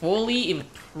 Fully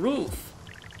improve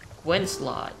Gwen's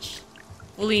Lodge.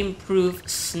 Fully improve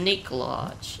Snake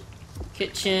Lodge.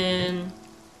 Kitchen.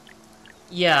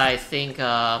 Yeah, I think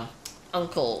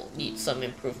Uncle needs some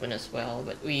improvement as well,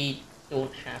 but we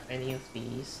don't have any of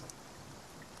these.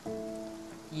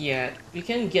 Yeah, we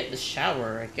can get the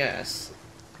shower, I guess.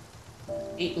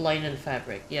 8 linen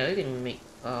fabric. Yeah, we can make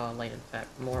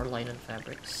more linen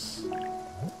fabrics.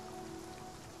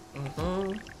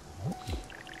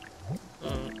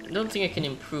 I don't think I can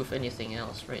improve anything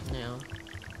else right now.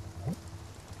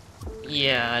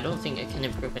 Yeah, I don't think I can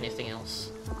improve anything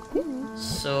else.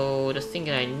 So the thing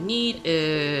that I need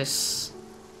is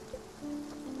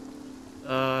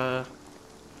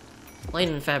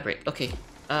linen fabric. Okay,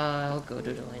 I'll go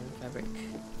do the linen fabric.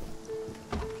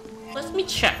 Let me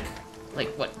check,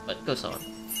 like what goes on.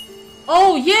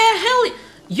 Oh yeah, hell,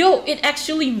 yo, it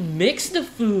actually mixed the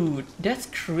food. That's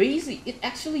crazy. It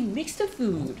actually mixed the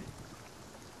food.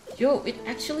 Yo, it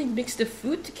actually mixed the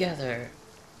food together.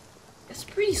 That's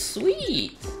pretty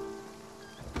sweet.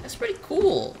 That's pretty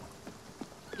cool.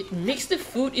 It mixed the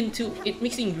food into, it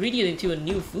mixed the ingredient into a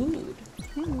new food.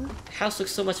 The house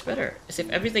looks so much better, as if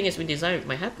everything has been designed with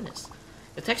my happiness.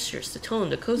 The textures, the tone,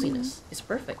 the coziness. It's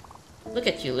perfect. Look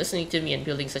at you, listening to me and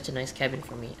building such a nice cabin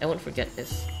for me. I won't forget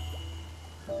this.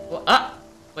 Well,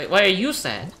 wait, why are you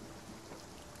sad?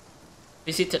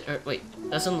 Visited Earth, wait,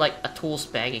 doesn't like a tool's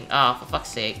bagging. Ah, for fuck's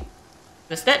sake.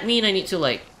 Does that mean I need to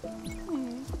like...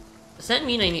 Does that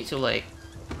mean I need to like...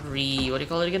 what do you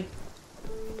call it again?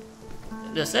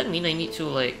 Does that mean I need to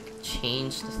like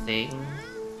change the thing?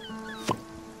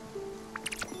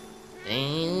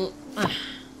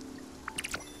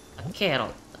 Okay,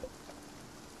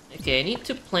 okay, I need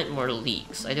to plant more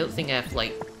leeks. I don't think I have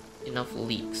like enough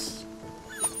leeks.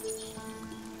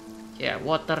 Yeah,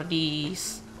 water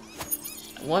these.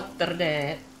 Water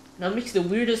that. Now mix the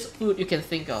weirdest food you can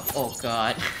think of. Oh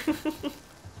god.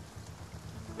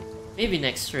 Maybe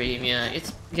next stream, yeah.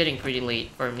 It's getting pretty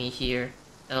late for me here.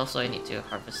 And also I need to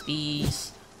harvest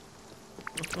these.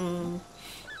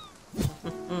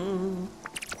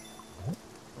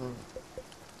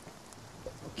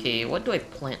 Okay, what do I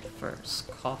plant first?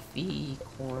 Coffee,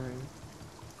 corn.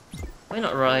 Why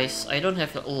not rice? I don't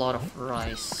have a lot of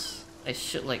rice. I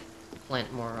should like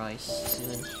plant more rice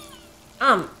soon.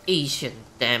 I'm Asian,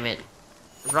 damn it.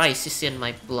 Rice is in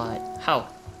my blood. How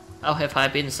have I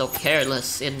been so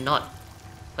careless in not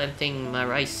planting my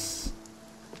rice?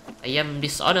 I am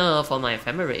dishonor for my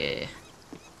family.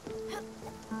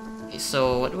 Okay,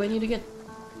 so what do I need again?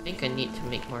 I think I need to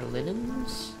make more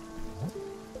linens.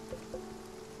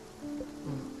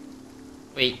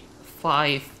 Wait,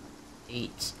 5,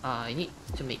 8. I need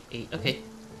to make 8. Okay.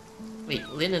 Wait,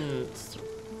 linen.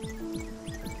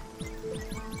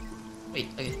 Wait,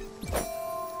 okay.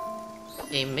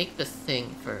 Okay, make the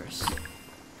thing first.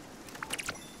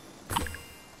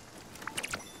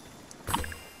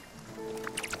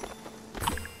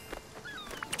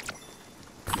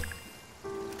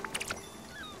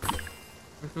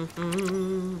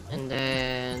 And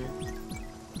then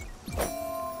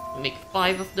make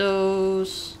 5 of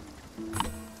those.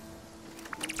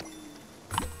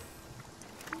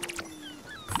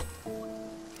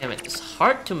 Damn it, it's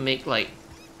hard to make like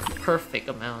perfect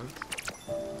amount.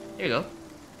 There you go.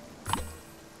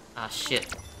 Ah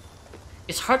shit.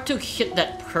 It's hard to hit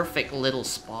that perfect little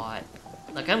spot.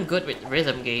 Like I'm good with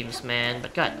rhythm games, man,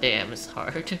 but goddamn, it's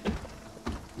hard.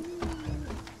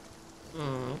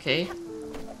 Okay.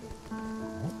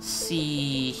 Let's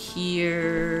see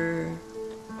here.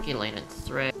 Okay, linen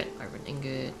thread, iron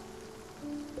ingot.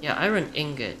 Yeah, iron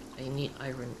ingot. I need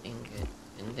iron ingot.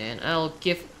 And then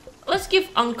let's give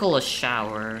Uncle a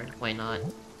shower. Why not?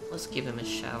 Let's give him a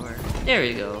shower. There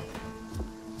we go.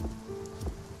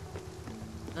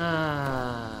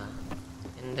 And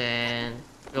then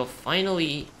we'll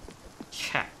finally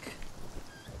check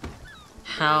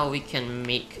how we can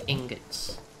make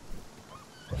ingots.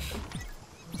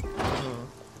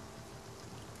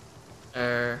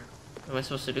 What am I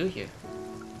supposed to do here?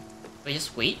 Do I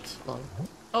just wait long?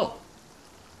 Oh!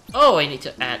 Oh, I need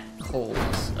to add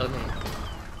coals. Okay.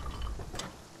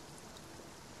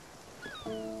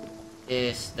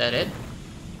 Is that it?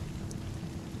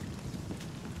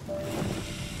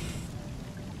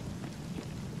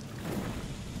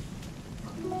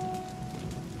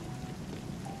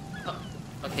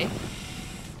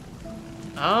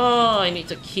 Oh, I need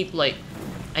to keep like...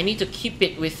 I need to keep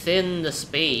it within the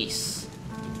space.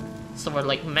 So we're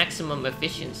like maximum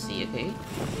efficiency, okay?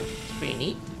 It's pretty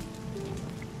neat.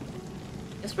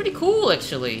 It's pretty cool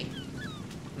actually.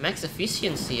 Max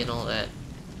efficiency and all that.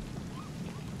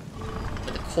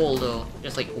 But the coal though,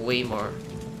 there's like way more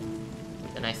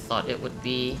than I thought it would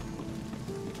be.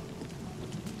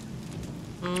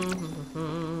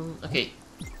 Okay.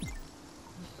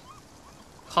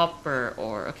 Copper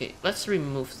ore. Okay, let's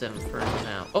remove them for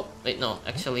now. Oh, wait, no.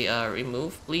 Actually,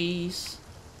 remove, please.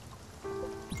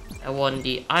 I want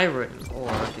the iron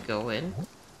ore to go in.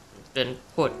 Then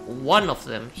put one of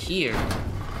them here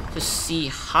to see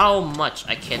how much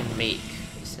I can make,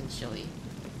 essentially.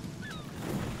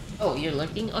 Oh, you're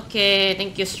lurking? Okay,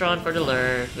 thank you, Strawn, for the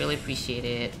lurk. Really appreciate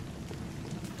it.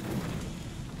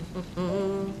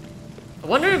 I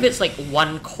wonder if it's like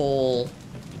one coal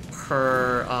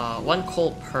per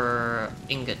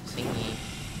ingot thingy.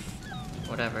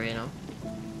 Whatever, you know.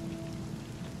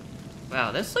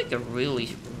 Wow, that's like a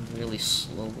really, really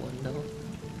slow one though.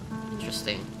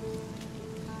 Interesting.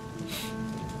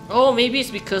 Oh, maybe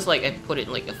it's because like I put it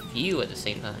in like a few at the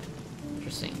same time.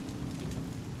 Interesting.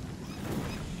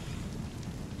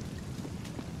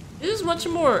 This is much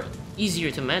more easier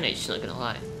to manage, not gonna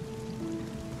lie.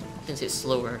 Since it's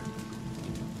slower.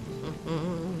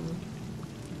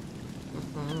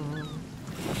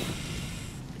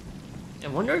 I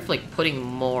wonder if like putting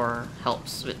more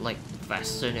helps with like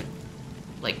faster,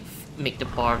 like make the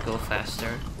bar go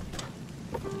faster.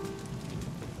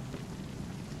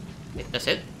 Wait, that's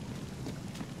it?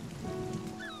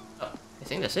 Oh, I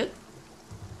think that's it?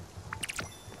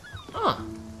 Oh,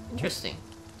 interesting.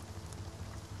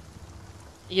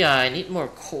 Yeah, I need more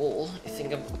coal. I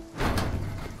think I'm...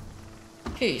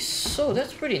 Okay, so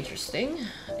that's pretty interesting.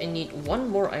 I need one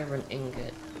more iron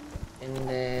ingot. And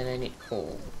then I need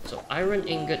coal. So iron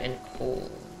ingot and coal.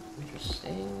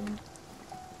 Interesting.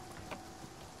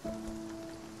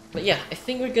 But yeah, I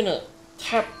think we're gonna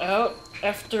tap out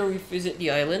after we visit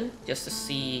the island. Just to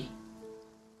see...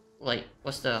 like,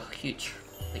 what's the huge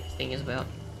like, thing is about.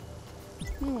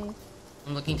 I'm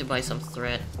looking to buy some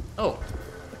thread. Oh!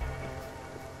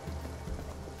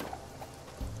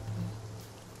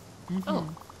 Oh,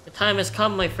 the time has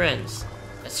come, my friends.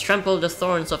 Let's trample the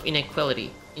thorns of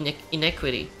inequality,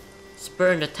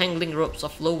 spurn the tangling ropes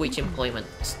of low-wage employment,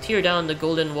 let's tear down the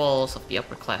golden walls of the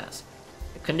upper class.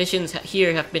 The conditions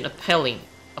here have been appalling.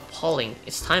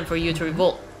 It's time for you to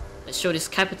revolt. Let's show this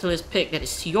capitalist pig that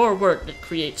it's your work that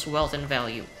creates wealth and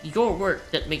value, your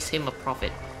work that makes him a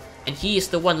profit, and he is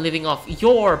the one living off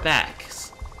your backs.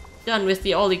 Done with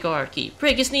the oligarchy.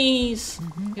 Break his knees!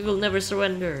 We will never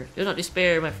surrender. Do not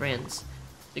despair, my friends.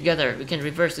 Together, we can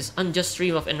reverse this unjust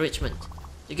stream of enrichment.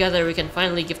 Together, we can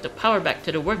finally give the power back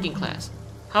to the working class.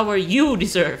 Power you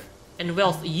deserve, and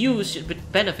wealth you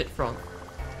should benefit from.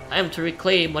 Time to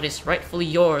reclaim what is rightfully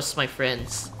yours, my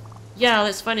friends. Yeah,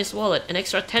 let's find his wallet. An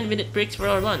extra 10-minute breaks for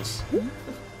our lunch.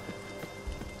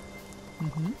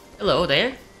 Hello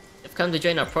there. You've come to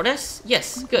join our protest?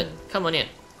 Yes, good. Come on in.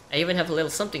 I even have a little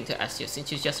something to ask you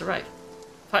since you just arrived.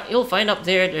 You'll find up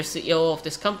there the CEO of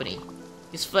this company.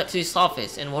 He's fled to his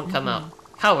office and won't come out.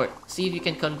 Coward, see if you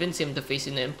can convince him to face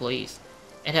in the employees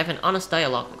and have an honest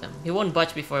dialogue with them. He won't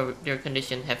budge before their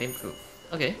condition have improved.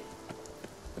 Okay.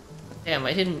 Damn,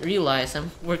 I didn't realize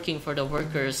I'm working for the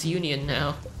workers' union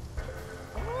now.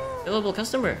 Available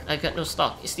customer, I've got no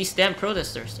stock. It's these damn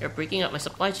protesters. They're breaking up my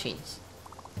supply chains.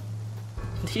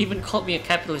 They even called me a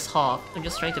capitalist hog. I'm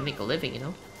just trying to make a living, you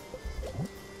know?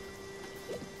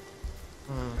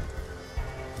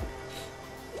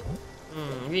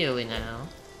 Really now?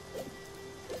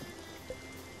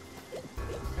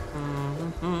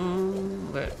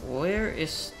 But where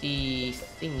is the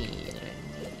thingy that I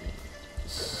need to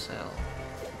sell?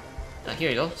 Ah,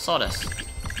 here you go, sawdust.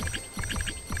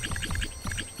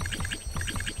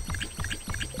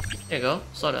 There you go,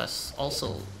 sawdust,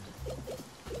 also.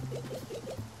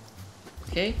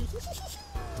 Okay.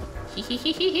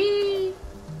 Hehehehe.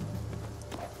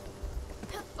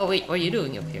 Oh wait, what are you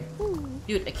doing up here?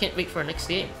 Dude, I can't wait for our next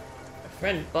game. Our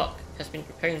friend Buck has been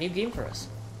preparing a new game for us.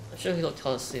 I'm sure he'll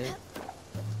tell us soon.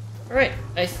 Alright,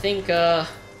 I think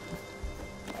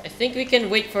we can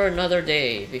wait for another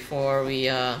day before we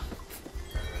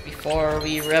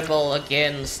rebel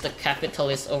against the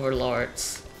capitalist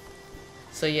overlords.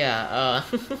 So yeah,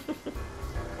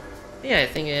 yeah, I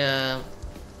think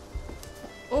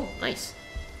oh, nice.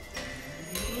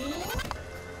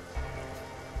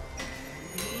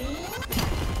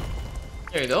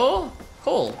 There you go.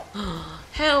 Coal.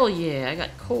 Hell yeah, I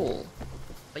got coal.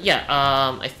 But yeah,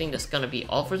 I think that's gonna be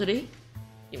all for today.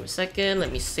 Give me a second,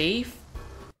 let me save.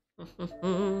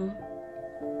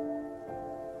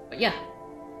 But yeah,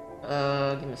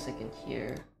 give me a second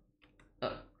here.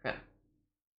 Oh crap.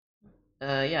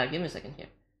 Yeah, give me a second here.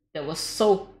 That was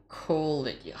so cold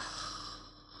that you.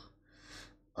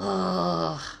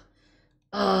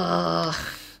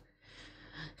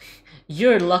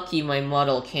 You're lucky my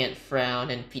model can't frown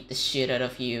and beat the shit out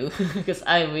of you, because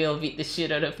I will beat the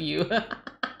shit out of you.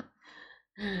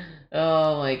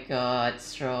 Oh my god,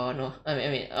 Strawn. I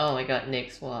mean, oh my god,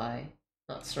 Nyx, why?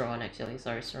 Not Strawn, actually.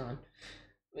 Sorry, Strawn.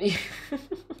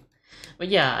 But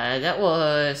yeah, that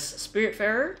was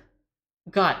Spiritfarer.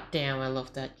 God damn, I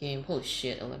love that game. Holy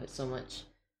shit, I love it so much.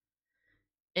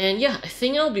 And yeah, I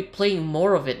think I'll be playing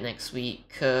more of it next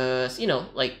week, cause, you know,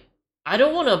 like, I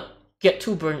don't want to get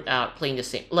too burnt out playing the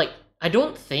same. Like, I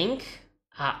don't think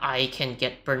I can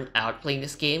get burnt out playing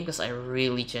this game, because I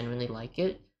really genuinely like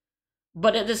it.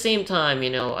 But at the same time, you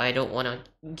know, I don't want to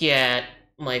get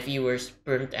my viewers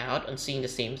burnt out on seeing the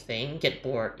same thing, get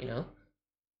bored, you know.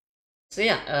 So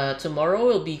yeah, tomorrow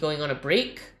we'll be going on a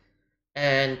break,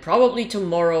 and probably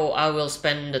tomorrow I will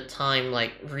spend the time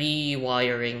like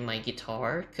rewiring my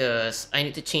guitar, because I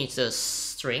need to change the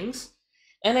strings.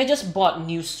 And I just bought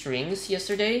new strings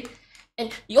yesterday.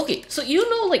 And okay, so you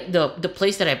know, like the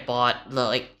place that I bought,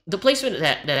 the place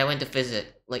that I went to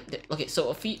visit, okay,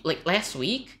 so last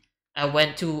week I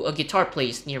went to a guitar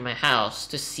place near my house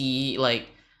to see like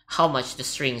how much the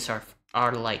strings are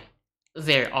like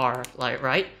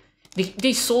right?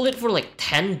 They sold it for like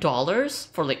 $10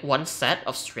 for like one set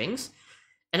of strings.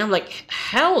 And I'm like,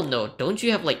 hell no, don't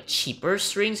you have like cheaper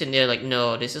strings? And they're like,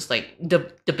 no, this is like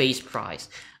the base price.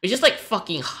 It's just like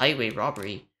fucking highway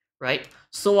robbery, right?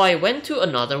 So I went to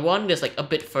another one that's like a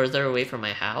bit further away from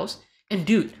my house. And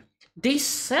dude, they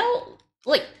sell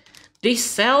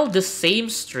the same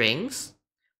strings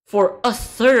for a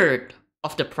third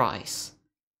of the price,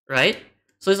 right?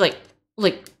 So it's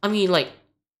I mean,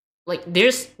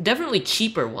 there's definitely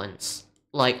cheaper ones,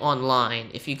 like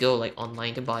online, if you go like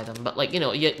online to buy them, but like, you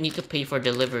know, you need to pay for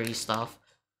delivery stuff.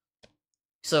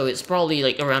 So it's probably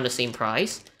like around the same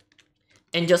price.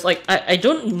 And just like, I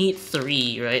don't need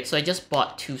 3, right? So I just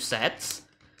bought 2 sets.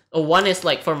 One is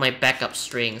like for my backup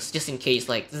strings, just in case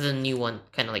like the new one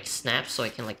kind of like snaps, so I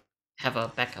can like have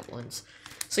a backup ones.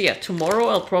 So yeah, tomorrow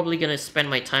I'll probably gonna spend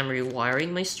my time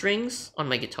rewiring my strings on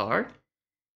my guitar.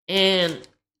 And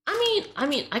I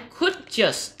mean, I could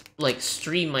just like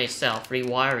stream myself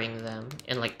rewiring them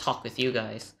and like talk with you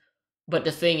guys. But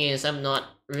the thing is, I'm not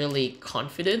really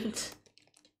confident.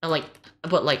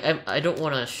 But like I don't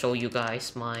want to show you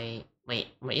guys my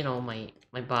you know, my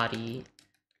body,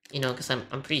 you know, because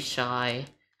I'm pretty shy.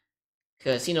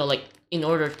 Because, you know, like in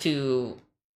order to,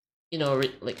 you know,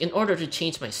 like in order to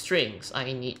change my strings,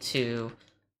 I need to,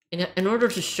 in order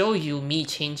to show you me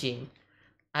changing,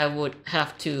 I would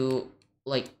have to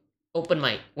like open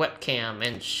my webcam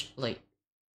and like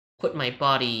put my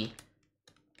body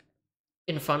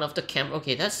in front of the camera.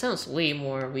 Okay, that sounds way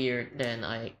more weird than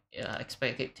I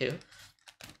expected to.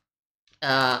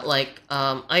 I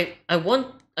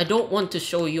don't want to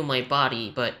show you my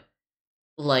body, but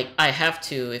like I have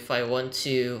to if I want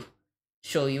to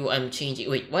show you I'm changing.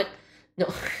 Wait, what?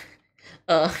 No.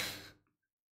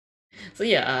 So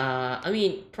yeah, I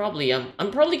mean, probably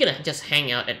I'm probably gonna just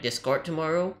hang out at Discord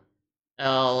tomorrow.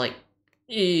 Like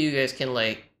you guys can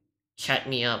like chat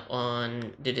me up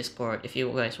on the Discord if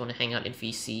you guys want to hang out in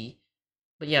VC.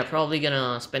 But yeah, probably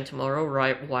gonna spend tomorrow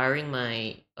wiring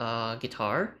my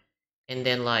guitar and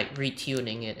then like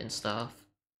retuning it and stuff.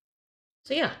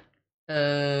 So yeah,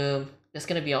 that's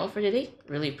gonna be all for today.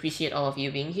 Really appreciate all of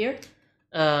you being here.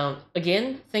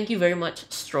 Again, thank you very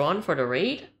much, Strawn, for the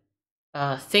raid.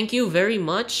 Thank you very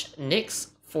much, Nyx,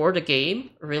 for the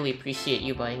game. Really appreciate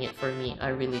you buying it for me. I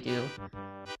really do.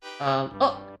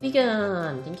 Oh,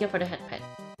 Vegan! Thank you for the head pet.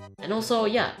 And also,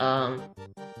 yeah,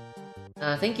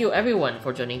 thank you everyone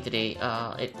for joining today.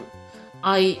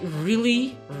 I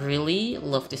really, really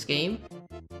love this game.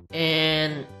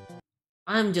 And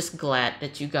I'm just glad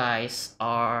that you guys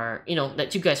are, you know,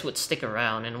 that you guys would stick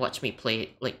around and watch me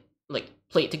play, like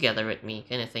play it together with me,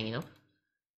 kind of thing, you know?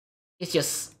 It's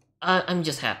just, I'm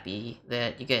just happy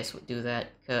that you guys would do that,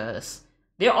 because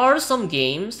there are some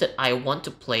games that I want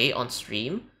to play on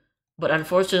stream, but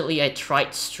unfortunately I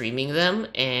tried streaming them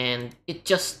and it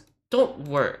just don't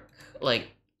work. Like,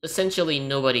 essentially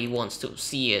nobody wants to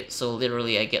see it, so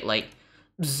literally I get like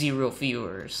 0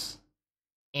 viewers.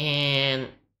 And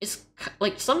it's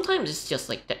like, sometimes it's just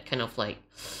like that kind of like,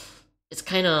 it's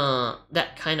kind of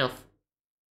that kind of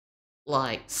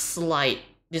like slight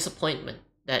disappointment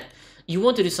that you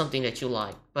want to do something that you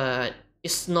like, but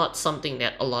it's not something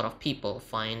that a lot of people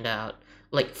find out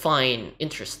like find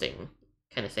interesting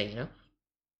kind of thing, you know.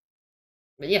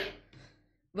 But yeah.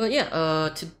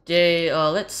 Today,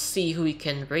 let's see who we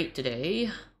can rate today.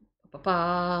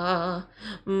 Ba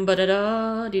ba da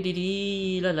da dee dee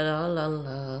dee la la la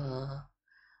la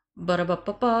ba da ba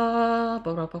ba ba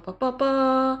ba ba ba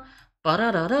ba ba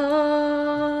da da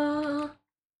da.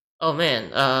 Oh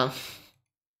man,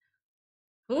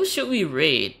 who should we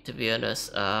rate? To be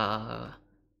honest, ow,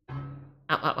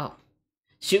 ow, ow.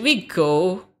 Should we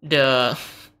go the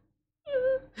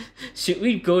should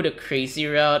we go the crazy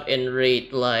route and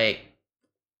rate like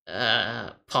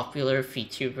popular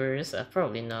VTubers?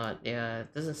 Probably not. Yeah,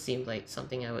 it doesn't seem like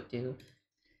something I would do.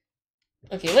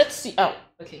 Okay, let's see. Oh,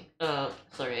 okay.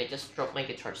 Sorry, I just dropped my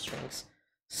guitar strings.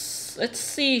 Let's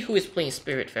see who is playing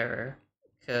Spiritfarer,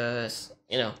 cause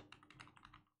you know.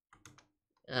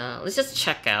 Let's just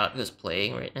check out who's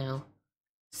playing right now.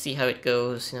 See how it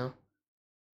goes, you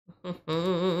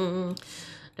know.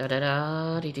 Da da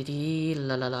da dee dee dee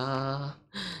la la la.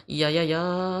 Yeah yeah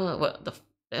yeah. What the?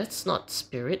 That's not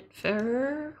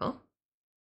Spiritfarer, huh?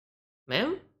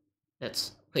 Ma'am?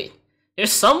 Wait.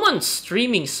 There's someone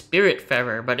streaming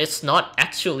Spiritfarer, but it's not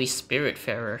actually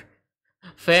Spiritfarer.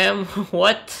 Fam,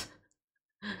 what?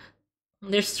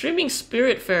 They're streaming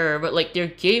Spiritfarer, but like their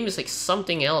game is like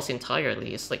something else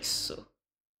entirely. It's like so.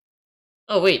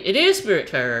 Oh wait, it is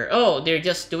Spiritfarer. Oh, they're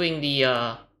just doing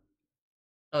the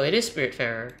Oh, it is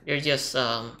Spiritfarer. They're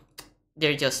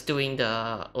just doing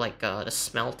the like the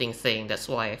smelting thing. That's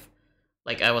why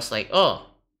like I was like, "Oh.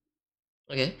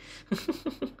 Okay."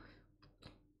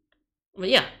 But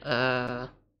yeah,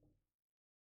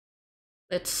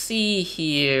 let's see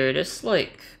here. There's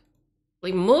like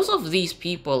most of these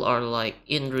people are like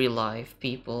in real life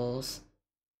peoples.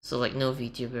 So like no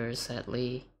VTubers,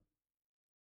 sadly.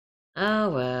 Ah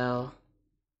well.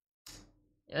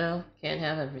 Well, can't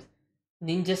have everything.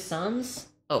 Ninja Sans?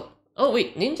 Oh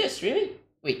wait, Ninja streaming?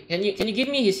 Wait, can you give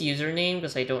me his username?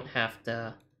 Because I don't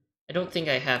think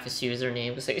I have his username,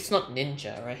 because it's not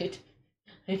Ninja, right?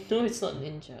 I know it's not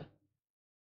Ninja.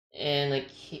 And like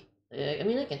I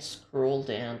mean I can scroll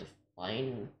down to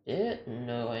find it.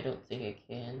 No, I don't think I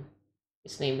can.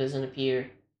 His name doesn't appear.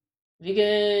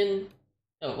 Vegan.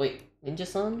 Oh wait, Ninja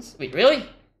Sans? Wait, really?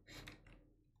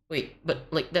 Wait, but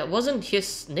like that wasn't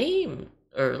his name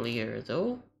earlier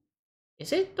though.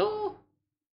 Is it though?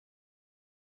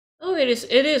 Oh, it is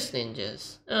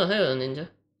Ninjas. Oh, hello Ninja.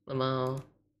 Lamau.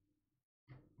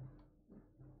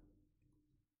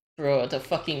 Bro, the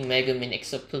fucking Megamin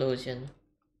explosion.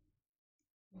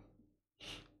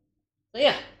 So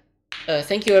yeah,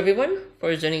 thank you everyone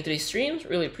for joining today's streams.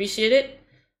 Really appreciate it.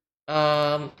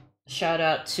 Shout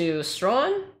out to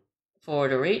Strawn for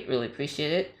the rate. Really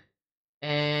appreciate it.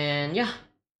 And yeah,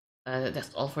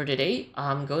 that's all for today.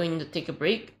 I'm going to take a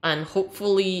break, and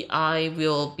hopefully I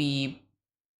will be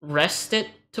rested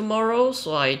tomorrow,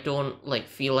 so I don't like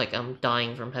feel like I'm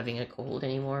dying from having a cold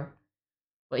anymore.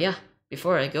 But yeah,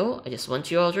 before I go, I just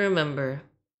want you all to remember: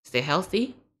 stay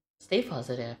healthy, stay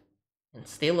positive, and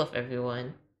stay love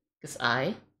everyone, because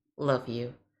I love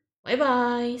you. Bye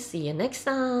bye, see you next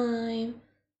time.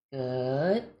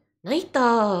 Good night.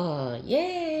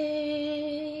 Yay!